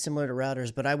very similar to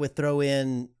Router's, but I would throw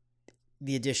in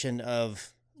the addition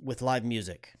of with live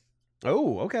music.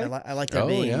 Oh, okay. I like there Oh,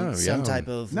 being yeah, some yeah. type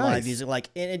of Nice. live music, like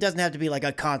and it doesn't have to be like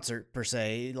a concert per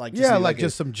se, like just Yeah, maybe like a-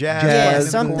 just some jazz. yeah, in the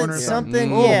something, corner. something,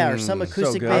 Mm. yeah, or some So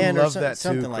acoustic good. band I or love that too,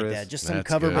 something like Chris. that. Just some That's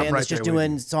cover good. band I'm that's right just there with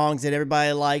doing songs that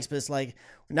everybody likes, but it's like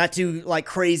not too like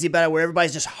crazy about it, where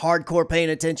everybody's just hardcore paying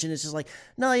attention. It's just like,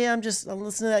 no, yeah, I'm listening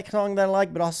to that song that I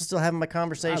like, but also still having my I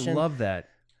conversation. love that.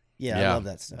 yeah, Yeah. I love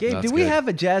that stuff. Gabe, That's do we good. have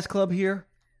a jazz club here?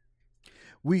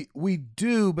 We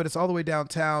do, but it's all the way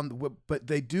downtown. But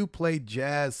they do play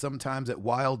jazz sometimes at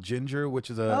Wild Ginger,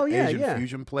 which is a Oh, yeah, Asian yeah.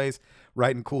 fusion place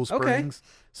right in Cool Okay. Springs.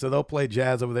 So they'll play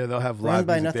jazz over there. They'll have Run live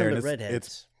by music nothing there. but and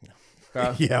redheads.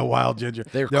 yeah, Wild Ginger.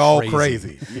 They're all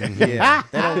crazy. crazy. Yeah.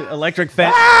 electric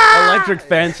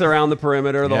fence around the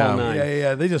perimeter, the Yeah. whole nine.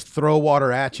 Yeah. They just throw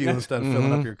water at you instead of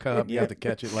filling up your cup. You have to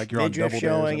catch it like you're They on drift double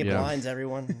dare or showing, it something. Yeah. blinds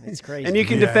everyone. It's crazy. And you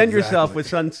can Yeah, defend yourself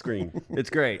exactly. with sunscreen. It's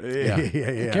great.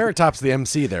 Yeah. Carrot Top's the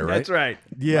MC there, right? That's right.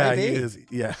 Yeah, Maybe. he is.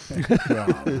 Yeah.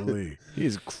 Golly.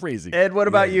 He's crazy. Ed, what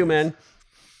about Yeah, you, he man?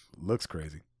 Looks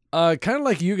crazy. Kind of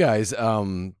like you guys.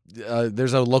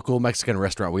 There's a local Mexican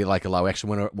restaurant we like a lot. We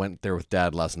actually went there with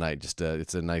Dad last night. Just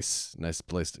it's a nice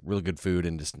place, really good food,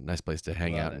 and just a nice place to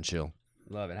hang Love out it. and chill.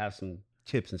 Love it. Have some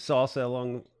chips and salsa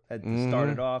along to start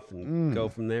it off and go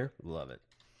from there. Love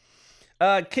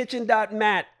it.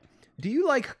 Kitchen.Matt, do you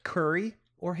like curry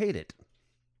or hate it?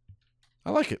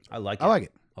 I like it. I like it. I like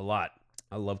it. a lot.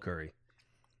 I love curry.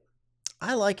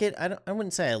 I like it. I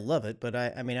wouldn't say I love it, but I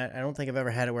don't think I've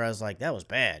ever had it where I was like, that was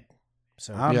bad.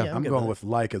 So I'm, yeah, I'm good going it. with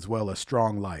like as well, a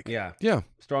strong like. Yeah. Yeah.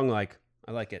 Strong like.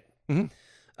 I like it. Mhm.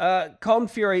 Calm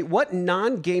Fury, what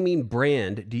non-gaming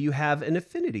brand do you have an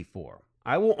affinity for?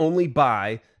 I will only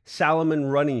buy Salomon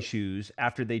running shoes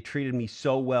after they treated me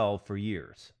so well for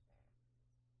years.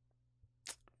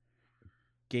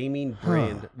 Gaming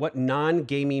brand. What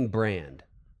non-gaming brand?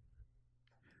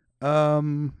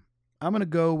 I'm gonna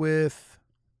go with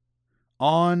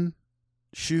On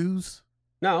Shoes.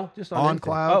 No, just on On anything.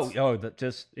 Clouds?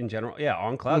 Just in general. Yeah,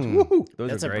 on clouds. Hmm. Woohoo!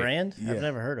 Those That's are a great. brand Yeah. I've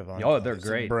never heard of. On Oh, they're It's a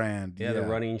great. brand. Yeah, the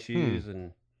running shoes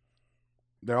and.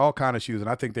 They're all kind of shoes, and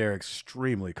I think they're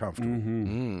extremely comfortable.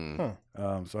 Mm-hmm.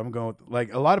 Mm. So I'm going with,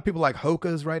 like a lot of people like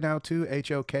Hoka's right now too.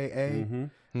 HOKA. Mm-hmm.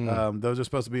 Mm. Those are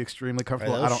supposed to be extremely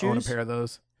comfortable. those I don't own a shoes? pair of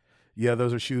those. Yeah,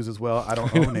 those are shoes as well. I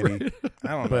don't own any. I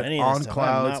don't know But any of On this stuff.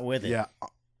 Clouds, I'm not with it. yeah,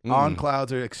 Mm. On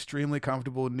Clouds are extremely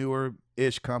comfortable,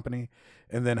 newer-ish company.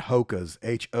 And then Hoka's,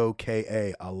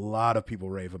 HOKA. A lot of people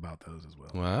rave about those as well.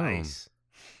 Wow. Nice.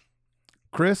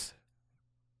 Chris?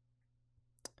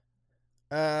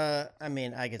 I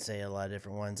mean, I could say a lot of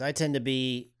different ones. I tend to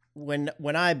be when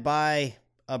I buy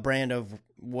a brand of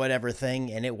whatever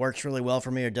thing and it works really well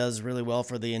for me or does really well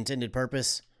for the intended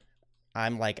purpose,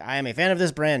 I'm like, I am a fan of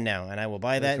this brand now, and I will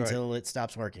buy that That's right. until it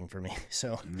stops working for me.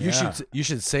 So You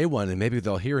should say one, and maybe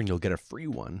they'll hear, and you'll get a free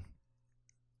one.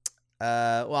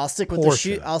 Well, I'll stick with Porsche. the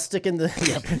shoe. I'll stick in the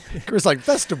Chris like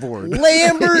Vestaboard.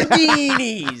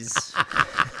 Lamborghinis.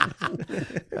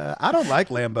 I don't like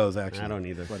Lambos, actually. I don't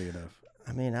either. Funny enough.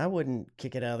 I mean, I wouldn't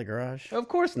kick it out of the garage. Of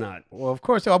course not. Well, of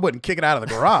course, I wouldn't kick it out of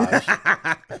the garage.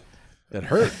 That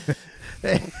hurt.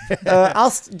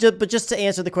 But just to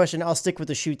answer the question, I'll stick with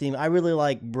the shoe theme. I really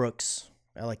like Brooks.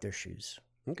 I like their shoes.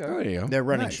 Okay. Oh, there you go. They're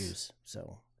running Nice. shoes.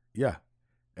 So Yeah.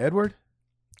 Edward?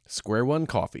 Square One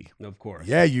Coffee. Of course.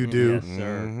 Yeah, you do. Yes,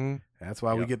 sir. Mhm. That's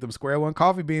why we Yep. get them Square One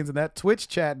coffee beans in that Twitch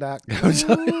chat, Doc.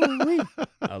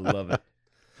 I love it.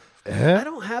 I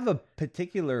don't have a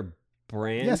particular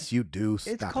brand. Yes, you do. It's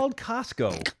Stop called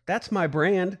Costco. That's my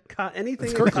brand. Anything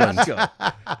It's in Kirkland. Costco.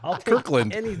 I'll take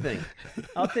Kirkland. anything.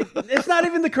 I'll take. It's not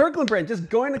even the Kirkland brand. Just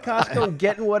going to Costco and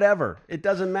getting whatever. It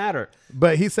doesn't matter.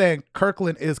 But he's saying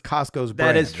Kirkland is Costco's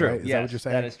brand. That is true. Right? Is Yes, that what you're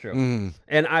saying? that is true. Mm.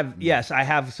 And I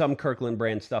have some Kirkland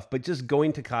brand stuff, but just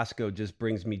going to Costco just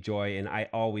brings me joy, and I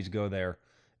always go there,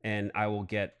 and I will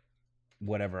get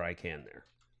whatever I can there,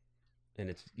 and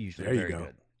it's usually There you very go.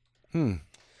 good. Hmm.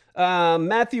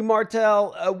 Matthew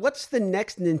Martell, what's the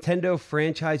next Nintendo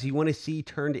franchise you want to see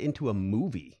turned into a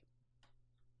movie?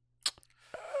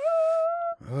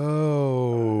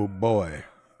 Oh boy,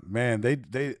 man,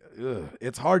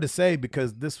 it's hard to say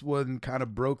because this one kind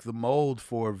of broke the mold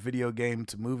for video game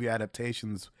to movie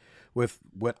adaptations with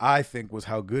what I think was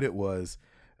how good it was.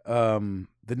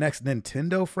 The next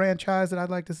Nintendo franchise that I'd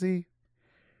like to see.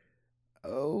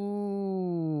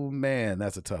 Oh man,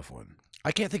 that's a tough one.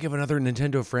 I can't think of another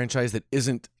Nintendo franchise that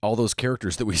isn't all those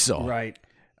characters that we saw. Right.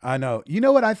 I know. You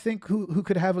know what I think? Who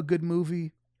could have a good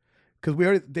movie?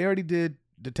 Because they already did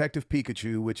Detective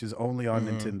Pikachu, which is only on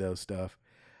Nintendo stuff.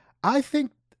 I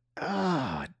think.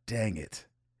 Dang it!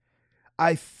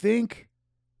 I think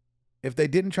if they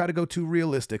didn't try to go too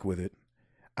realistic with it,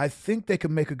 I think they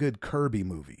could make a good Kirby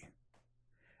movie.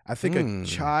 I think a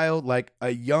child, like a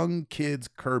young kid's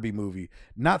Kirby movie,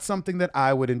 not something that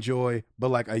I would enjoy, but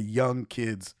like a young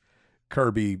kid's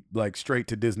Kirby, like straight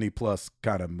to Disney Plus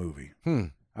kind of movie.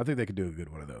 I think they could do a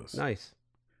good one of those. Nice.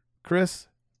 Chris?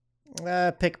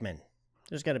 Pikmin.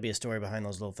 There's got to be a story behind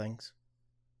those little things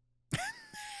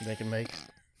they can make.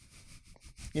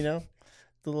 You know,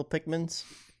 the little Pikmins.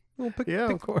 Yeah,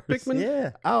 of course. Pikmin?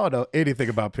 Yeah. I don't know anything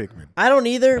about Pikmin. I don't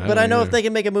either, but I know either. if they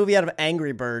can make a movie out of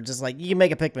Angry Birds, it's like you can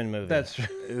make a Pikmin movie. That's true.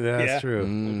 That's Yeah.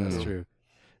 true. That's true.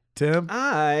 Tim?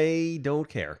 I don't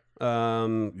care.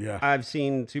 Yeah. I've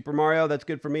seen Super Mario. That's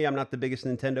good for me. I'm not the biggest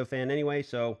Nintendo fan anyway,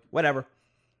 so whatever.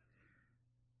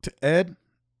 Ed?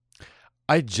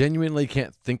 I genuinely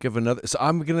can't think of another. So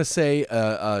I'm gonna say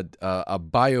a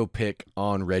biopic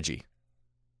on Reggie.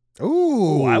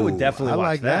 Ooh, I would definitely I watch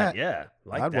like that. Yeah,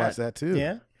 like I'd that. watch that too.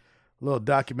 Yeah. A little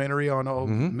documentary on old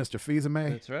Mhm. Mr. Fils-Aimé.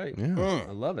 That's right. Yeah.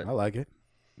 I love it. I like it.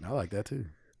 I like that too.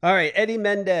 All right, Eddie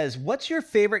Mendez, what's your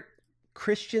favorite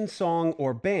Christian song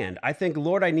or band? I think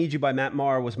Lord I Need You by Matt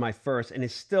Maher was my first and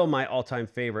is still my all-time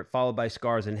favorite, followed by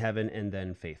Scars in Heaven and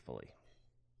then Faithfully.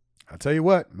 I'll tell you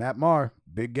what, Matt Maher,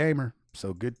 big gamer.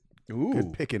 So good Ooh,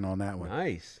 good picking on that one.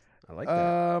 nice. I like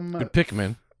that. Good pick,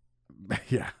 man.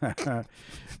 Yeah.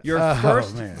 Your Oh,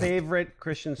 first man. favorite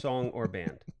Christian song or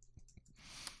band?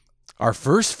 Our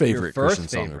first favorite Your first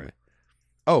Christian favorite.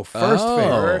 Oh, first Oh.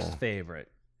 favorite. First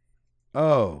favorite.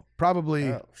 Oh,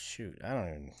 probably Oh shoot! I don't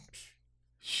even.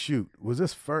 shoot. Was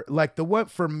this first like the one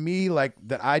for me like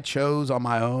that I chose on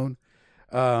my own?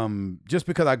 Just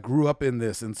because I grew up in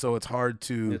this and so it's hard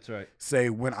to That's right. say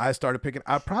when I started picking.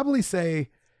 I'd probably say,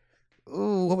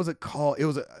 oh, what was it called? It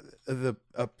was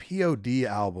a POD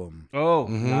album. Oh,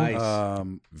 Mhm. nice. I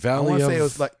Valley want to of say it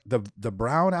was like the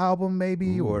Brown album,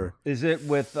 maybe, or Is it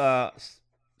with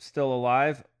Still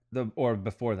Alive or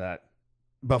before that?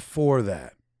 before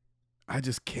that. I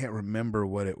just can't remember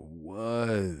what it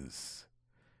was.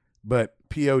 But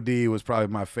POD was probably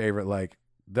my favorite, like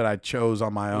that I chose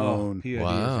on my own POD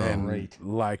Wow. is and great.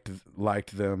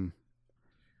 liked them.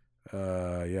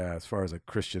 Yeah, as far as a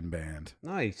Christian band.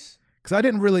 Nice. Because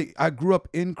I grew up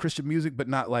in Christian music, but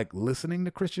not like listening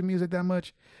to Christian music that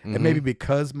much. Mhm. And maybe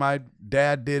because my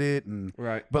dad did it,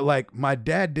 Right. but like my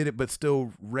dad did it, but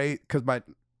still because my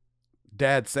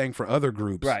dad sang for other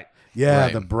groups. Right. Yeah,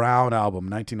 Right. the Brown album,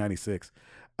 1996.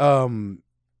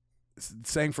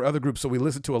 Sang for other groups, so we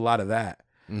listened to a lot of that.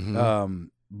 Mhm.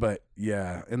 But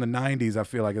yeah, in the 90s, I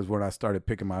feel like is when I started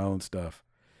picking my own stuff.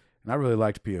 And I really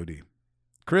liked POD.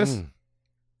 Chris? Mm.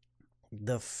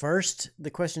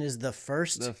 The question is the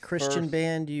first The Christian first-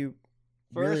 band you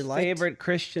First really liked? favorite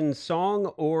Christian song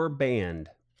or band?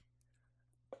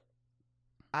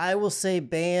 I will say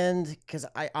band because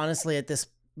I honestly at this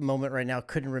moment right now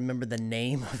couldn't remember the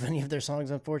name of any of their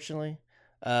songs, unfortunately.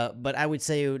 But I would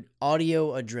say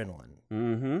Audio Adrenaline.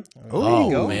 Mm-hmm.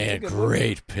 Oh man,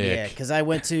 great pick. Yeah, because I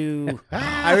went to,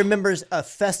 I remember a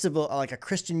festival, like a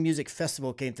Christian music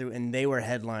festival came through, and they were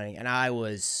headlining, and I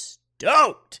was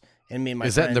stoked. And me and my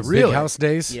Is friends. that in the Big House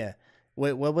days? Yeah.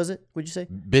 Wait, what was it? What'd you say?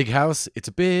 Big House. It's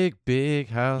a big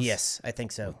house. Yes, I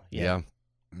think so. Yeah. Yeah.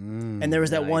 And there was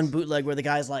that one bootleg where the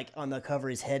guy's like on the cover,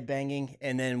 his head banging,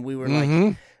 and then we were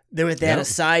like, they had a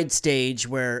side stage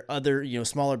where other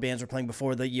smaller bands were playing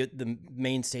before the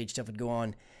main stage stuff would go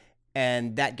on,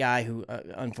 and that guy who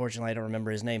unfortunately I don't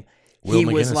remember his name, he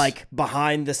was like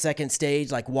behind the second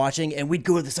stage, like watching, and we'd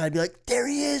go to the side and be like, "There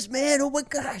he is, man! Oh my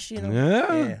gosh!"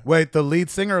 Yeah. Wait, the lead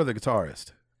singer or the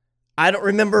guitarist? I don't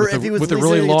remember if he was with the lead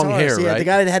really singer or long guitarist. hair, Yeah, right? the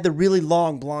guy that had the really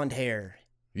long blonde hair.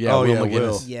 Yeah. Oh, Will yeah, McGinnis.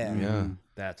 Will. Yeah. Yeah.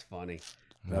 That's funny.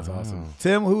 That's awesome.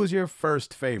 Tim, who was your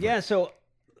first favorite? Yeah, so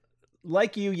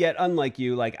like you, yet unlike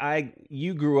you, like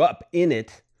you grew up in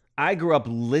it. I grew up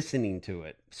listening to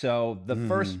it. So the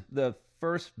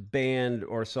first band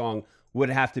or song would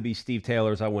have to be Steve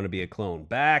Taylor's "I Want to Be a Clone."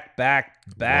 Back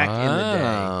in the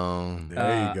day.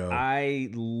 There you go. I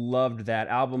loved that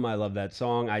album. I loved that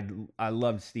song. I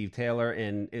loved Steve Taylor,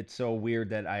 and it's so weird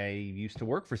that I used to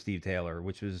work for Steve Taylor,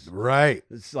 which was Right.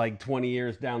 it's like 20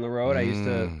 years down the road. I used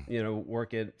to,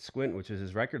 work at Squint, which is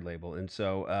his record label, and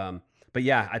so. But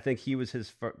yeah, I think he was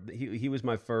he was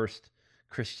my first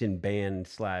Christian band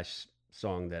 /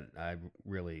 song that I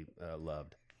really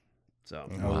loved. So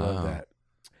I love that.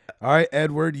 All right,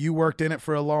 Edward, you worked in it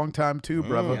for a long time too,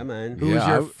 brother. yeah, man. Who was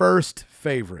your first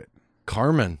favorite?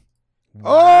 Carmen.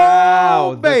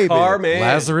 Oh, the baby. car man.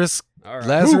 Lazarus. All right.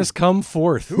 Lazarus, come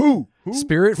forth. Who?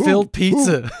 Spirit-filled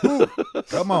pizza.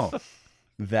 Come on.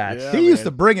 That's He used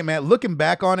to bring it, man. Looking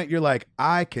back on it, you're like,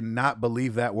 I cannot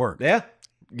believe that worked. Yeah,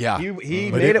 Yeah. he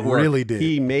But made it it work. really did.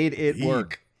 He made it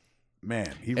work.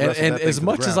 Man, he And wrestled that thing as to the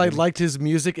much as ground, I didn't he? liked his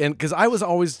music, and because I was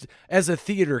always, as a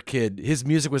theater kid, his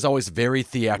music was always very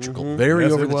theatrical, very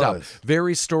Yes, over it the top, was.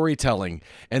 very storytelling.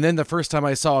 And then the first time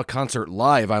I saw a concert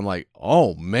live, I'm like,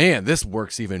 oh man, this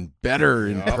works even better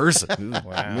in person.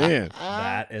 Man,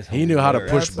 That is he knew how to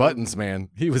hilarious. push buttons, man.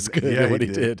 He was good Yeah, at what he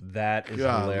he did. did. That is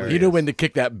God, hilarious. He knew when to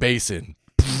kick that bass in.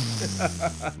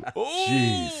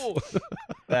 Jeez.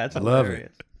 That's Love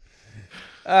hilarious.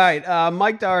 All right,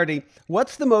 Mike Doherty,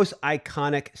 what's the most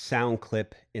iconic sound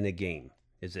clip in a game?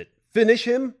 Is it finish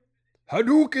him?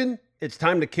 Hadouken? It's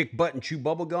time to kick butt and chew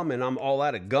bubblegum and I'm all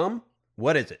out of gum?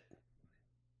 What is it?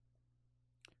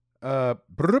 Brr,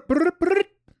 brr, brr,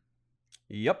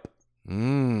 Yep. I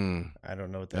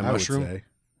don't know what that A I would mushroom? say.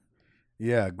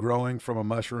 Yeah, growing from a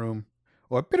mushroom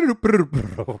or brr, brr,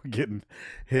 brr, getting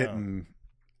hit. And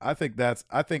I think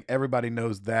everybody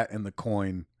knows that and the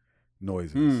coin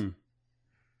noises.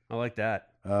 I like that.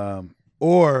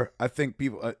 Or I think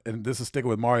people, and this is sticking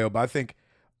with Mario, but I think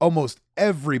almost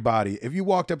everybody, if you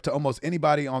walked up to almost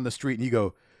anybody on the street and you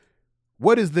go,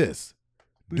 "What is this?"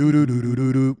 Do do do do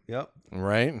do do Yep.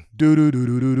 Right? do do do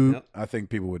do do do. Yep. I think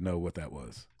people would know what that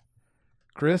was.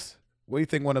 Chris, what do you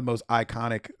think one of the most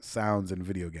iconic sounds in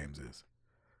video games is?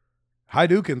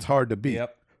 Hadouken's hard to beat.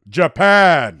 Yep.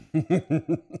 Japan.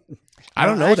 I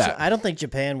don't know Actually, that. I don't think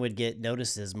Japan would get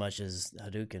noticed as much as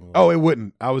Hadouken would. Oh, it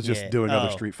wouldn't. I was just Yeah. doing other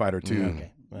Oh. Street Fighter 2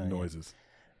 Okay. Well, yeah. noises.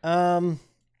 I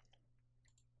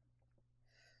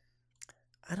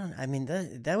mean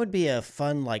that would be a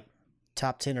fun like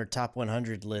top 10 or top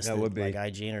 100 list That would be. like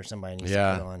IGN or somebody needs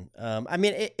Yeah. to put on. I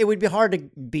mean it would be hard to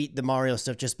beat the Mario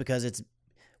stuff just because it's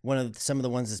some of the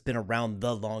ones that's been around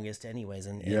the longest anyways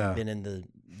and Yeah. been in the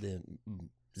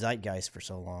zeitgeist for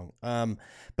so long.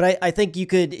 But I think you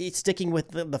could, sticking with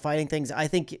the fighting things, I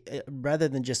think rather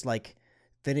than just like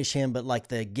finish him, but like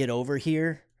the get over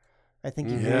here, I think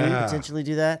you Yeah. could potentially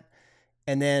do that.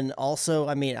 And then also,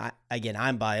 I mean,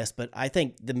 I'm biased, but I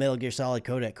think the Metal Gear Solid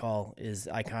codec call is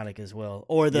iconic as well.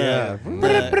 Or the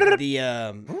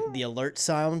alert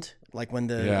sound, like when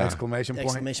the Yeah. Exclamation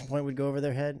point. would go over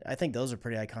their head. I think those are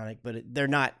pretty iconic, but they're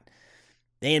not.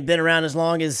 They ain't been around as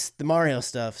long as the Mario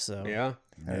stuff, so Yeah.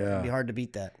 it'd be hard to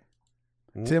beat that.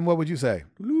 Tim, what would you say?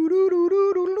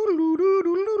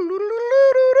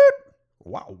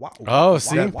 Wow, wow. Oh,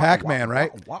 see? That Pac-Man,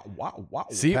 right?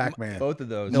 See, Pac-Man. Both of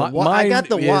those. My- I got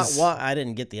the mine is- I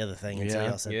didn't get the other thing until Yeah.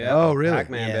 y'all said Yeah. that. Oh, really?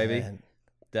 Pac-Man, Yeah, baby. man.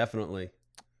 Definitely.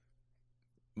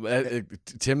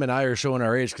 Tim and I are showing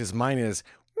our age because mine is.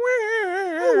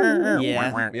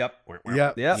 Yeah. Yep.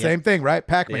 Yeah, Yep. same thing, right?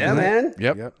 Pac-Man. Yeah, right? man.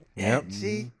 Yep. Yep. Yep.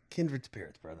 See? Kindred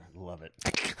spirits, brother. Love it.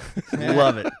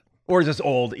 Love it. Or just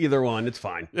old. Either one. It's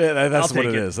fine. Yeah, that's I'll what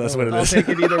take it is. That's what it I'll is. take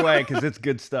it either way because it's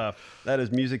good stuff. That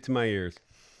is music to my ears.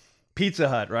 Pizza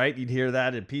Hut, right? You'd hear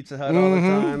that at Pizza Hut all the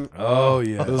time. Oh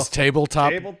yeah, Those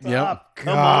tabletop. Tabletop. Yep.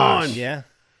 Come Gosh. on. Yeah.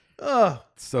 Oh,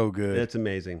 so good. it's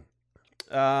amazing.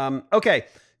 Okay.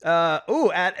 At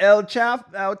El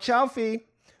Chaufi,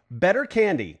 better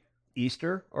candy,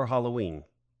 Easter or Halloween?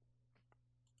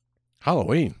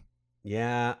 Halloween.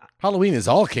 Yeah. Halloween is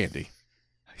all candy.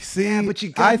 See, but you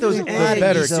got I those think the eggs.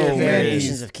 better So candies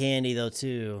variations of candy though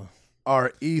too.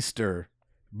 are Easter,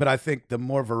 but I think the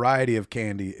more variety of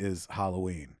candy is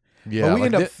Halloween. Yeah. but we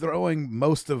like end up throwing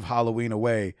most of Halloween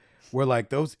away. We're like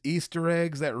those Easter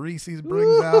eggs that Reese's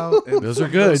brings out. And Those are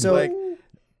good. So- like,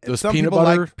 Those some peanut people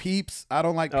butter. like Peeps. I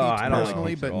don't like Peeps I don't like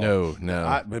personally, Peeps at but all.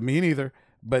 no. but me neither.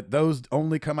 But those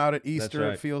only come out at Easter.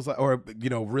 right. It feels like, or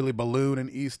really balloon and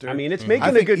Easter. I mean, it's I making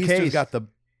a think good Easter's case. got the.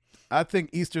 I think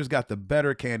Easter's got the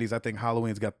better candies. I think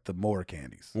Halloween's got the more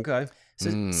candies. Okay.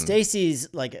 So Stacy's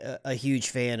like a huge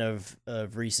fan of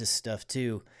Reese's stuff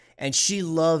too, and she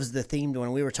loves the themed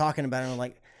one. We were talking about it. And I'm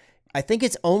like, I think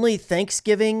it's only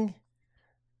Thanksgiving,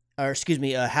 or excuse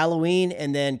me, Halloween,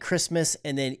 and then Christmas,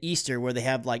 and then Easter, where they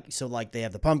have they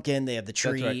have the pumpkin, they have the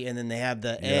tree, right. and then they have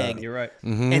the egg. You're right.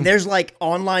 Mhm. And there's like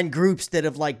online groups that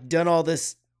have like done all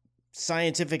this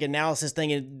scientific analysis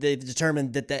thing, and they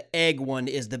determined that the egg one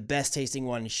is the best tasting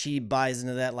one. She buys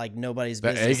into that like nobody's The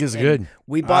business. egg is And good.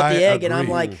 We bought the I egg, and I'm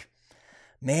agree. like,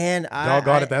 man,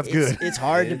 Doggone it, that's it's- good. It's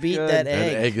hard to It's beat good. that That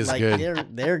egg. egg is like,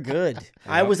 good. They're good.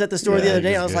 I was at the store the other egg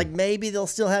day, is and I was good. like, maybe they'll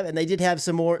still have, and they did have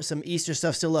some Easter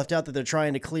stuff still left out that they're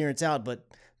trying to clearance out, but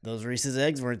those Reese's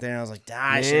eggs weren't there. And I was like,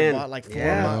 I should have Man, bought like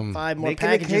yeah. 5 more Making a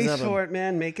packages case of them. for it,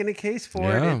 man. Making a case for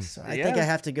Yeah. it. It's, So I think I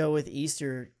have to go with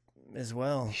Easter as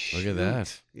well. Look at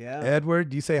that. Yeah. Edward,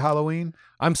 do you say Halloween?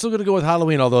 I'm still gonna go with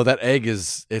Halloween, although that egg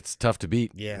it's tough to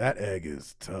beat. Yeah. That egg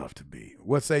is tough to beat.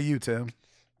 What say you, Tim?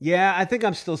 Yeah, I think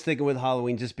I'm still sticking with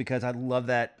Halloween just because I love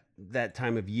that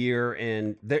time of year,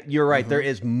 and you're right. There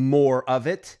is more of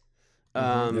it.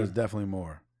 There's definitely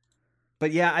more.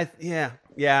 But yeah,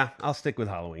 I'll stick with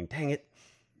Halloween. Dang it.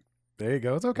 There you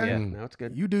go. It's okay. Yeah, no, it's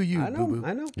good. You do you, I know. boo boo.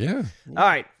 I know. Yeah. All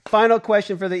right. Final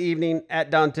question for the evening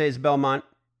at Dante's Belmont.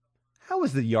 How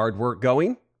is the yard work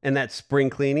going and that spring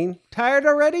cleaning? Tired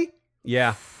already?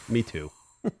 Yeah, me too.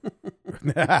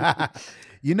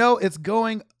 It's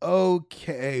going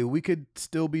okay. We could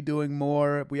still be doing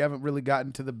more. We haven't really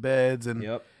gotten to the beds and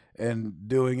Yep. and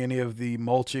doing any of the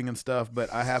mulching and stuff,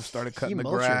 but I have started cutting the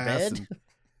mulch your grass. bed?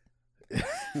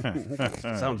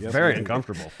 Sounds Yes, very we do.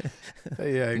 uncomfortable.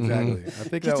 Yeah, exactly. I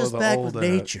think Get that us was back an old with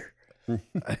nature.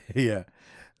 yeah.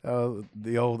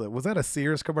 The old was that a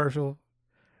Sears commercial?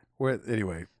 Where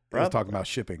anyway, I was talking about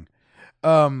shipping.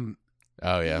 Oh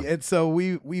yeah. And so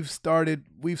we've started,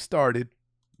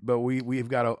 but we've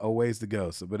got a ways to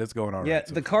go. So, but it's going all right. Yeah,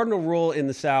 so the far. cardinal rule in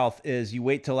the South is you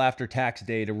wait till after tax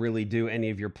day to really do any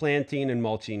of your planting and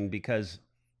mulching because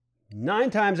 9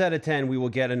 times out of 10 we will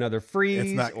get another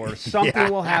freeze not- or something Yeah.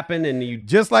 will happen and you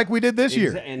just like we did this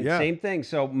year. And yeah. same thing.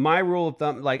 So my rule of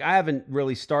thumb, like I haven't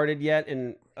really started yet,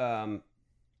 and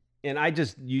I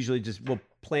just usually will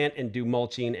plant and do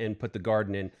mulching and put the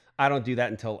garden in. I don't do that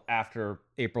until after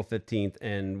April 15th,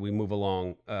 and we move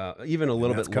along even a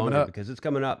little that's bit coming longer up. because it's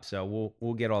coming up. So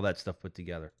we'll get all that stuff put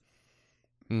together.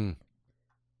 Mm.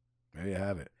 There you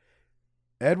have it.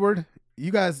 Edward,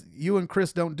 you and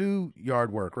Chris don't do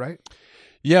yard work, right?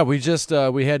 Yeah, we just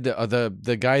we had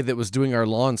the guy that was doing our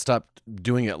lawn stopped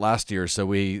doing it last year, so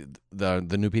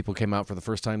the new people came out for the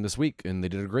first time this week and they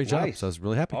did a great job. Nice. So I was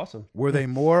really happy. Awesome. Were they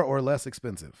more or less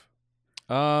expensive?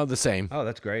 The same. Oh,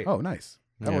 that's great. Oh, nice.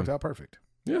 That Yeah. worked out perfect.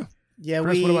 Yeah. Yeah,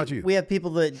 Chris, what about you? we have people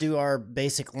that do our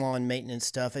basic lawn maintenance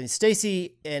stuff, and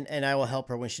Stacy and I will help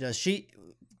her when she does.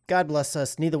 God bless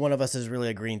us, neither one of us is really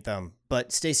a green thumb,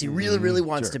 but Stacy really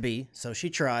wants sure. to be, so she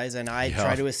tries, and I Yeah.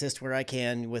 try to assist where I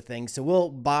can with things. So we'll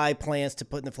buy plants to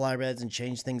put in the flower beds and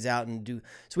change things out and do.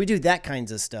 So we do that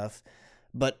kinds of stuff,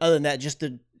 but other than that, just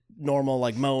the normal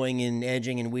like mowing and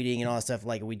edging and weeding and all that stuff.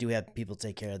 Like we do have people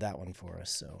take care of that one for us.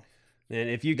 So And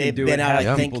if you can they've do been it, out,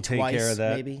 have I think, people take twice, care of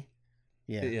that. maybe.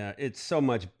 Yeah. Yeah, it's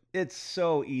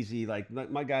so easy. Like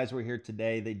my guys were here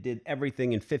today. They did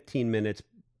everything in 15 minutes.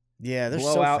 Yeah, they're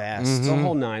Blow so out fast. the Mhm.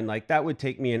 whole 9. Like that would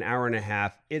take me an hour and a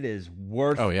half. It is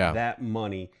worth Oh, yeah. that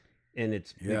money, and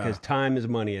it's Yeah. because time is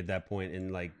money at that point.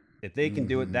 And like if they can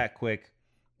do it that quick,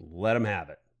 let them have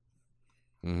it.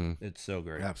 Mm-hmm. It's so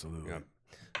great. Absolutely. Yeah.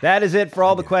 That is it for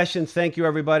all the questions. Thank you,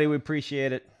 everybody. We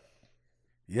appreciate it.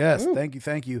 Yes,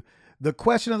 thank you. The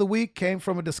question of the week came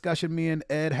from a discussion me and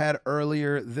Ed had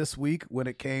earlier this week when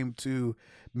it came to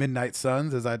Midnight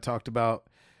Suns, as I talked about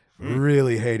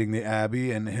really hating the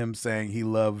Abbey and him saying he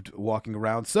loved walking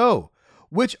around. So,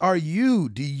 which are you?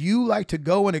 Do you like to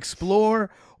go and explore,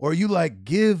 or you like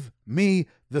give me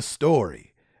the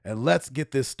story and let's get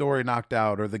this story knocked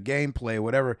out, or the gameplay,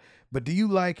 whatever? But do you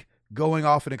like going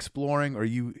off and exploring, or are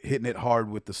you hitting it hard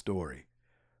with the story?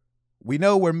 We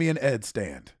know where me and Ed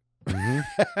stand.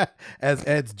 As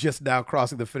Ed's just now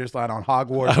crossing the finish line on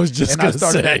Hogwarts. I was just and gonna I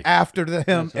started say. it after him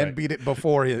That's right. and beat it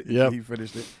before he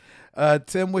finished it.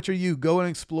 Tim, which are you? Go and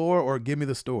explore, or give me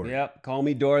the story? Yep, call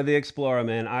me Dora the Explorer,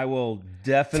 man. I will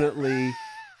definitely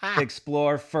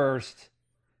explore first,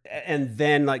 and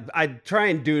then like I try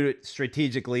and do it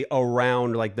strategically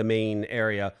around like the main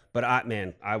area. But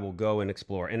I will go and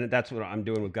explore, and that's what I'm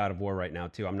doing with God of War right now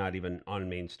too. I'm not even on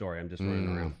main story. I'm just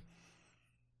running around.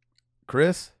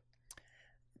 Chris?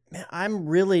 Man, I'm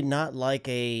really not like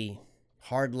a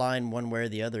hard line one way or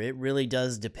the other. It really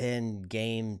does depend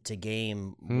game to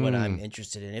game what I'm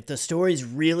interested in. If the story's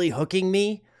really hooking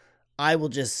me, I will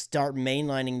just start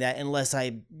mainlining that unless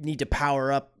I need to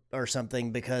power up or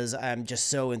something because I'm just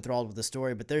so enthralled with the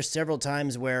story. But there's several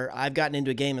times where I've gotten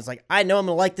into a game, it's like, I know I'm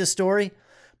going to like this story,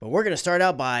 but we're going to start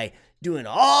out by doing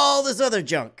all this other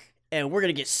junk. And we're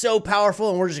going to get so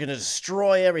powerful and we're just going to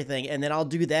destroy everything. And then I'll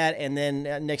do that. And then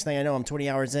next thing I know, I'm 20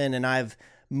 hours in and I've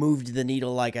moved the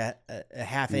needle like a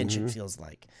half inch, it feels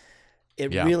like.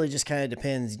 It really just kind of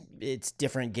depends. It's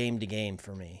different game to game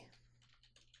for me.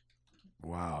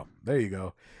 Wow. There you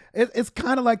go. It's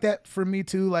kind of like that for me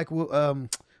too, like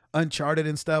Uncharted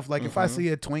and stuff. Like if I see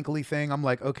a twinkly thing, I'm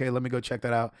like, okay, let me go check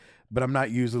that out. But I'm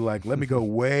not usually like, let me go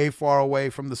way far away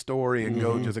from the story and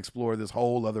go just explore this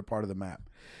whole other part of the map.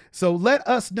 So let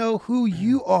us know who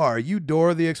you are. You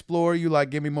Dora the Explorer. You like,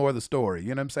 give me more of the story. You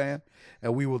know what I'm saying?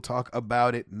 And we will talk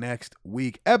about it next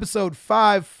week. Episode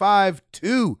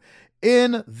 552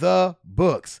 in the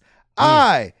books.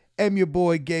 I am your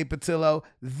boy, Gabe Patillo.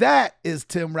 That is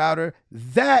Tim Router.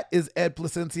 That is Ed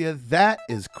Placencia. That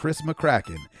is Chris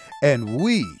McCracken. And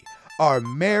we are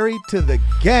married to the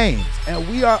games. And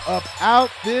we are up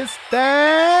out this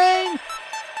thing.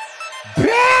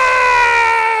 Bam!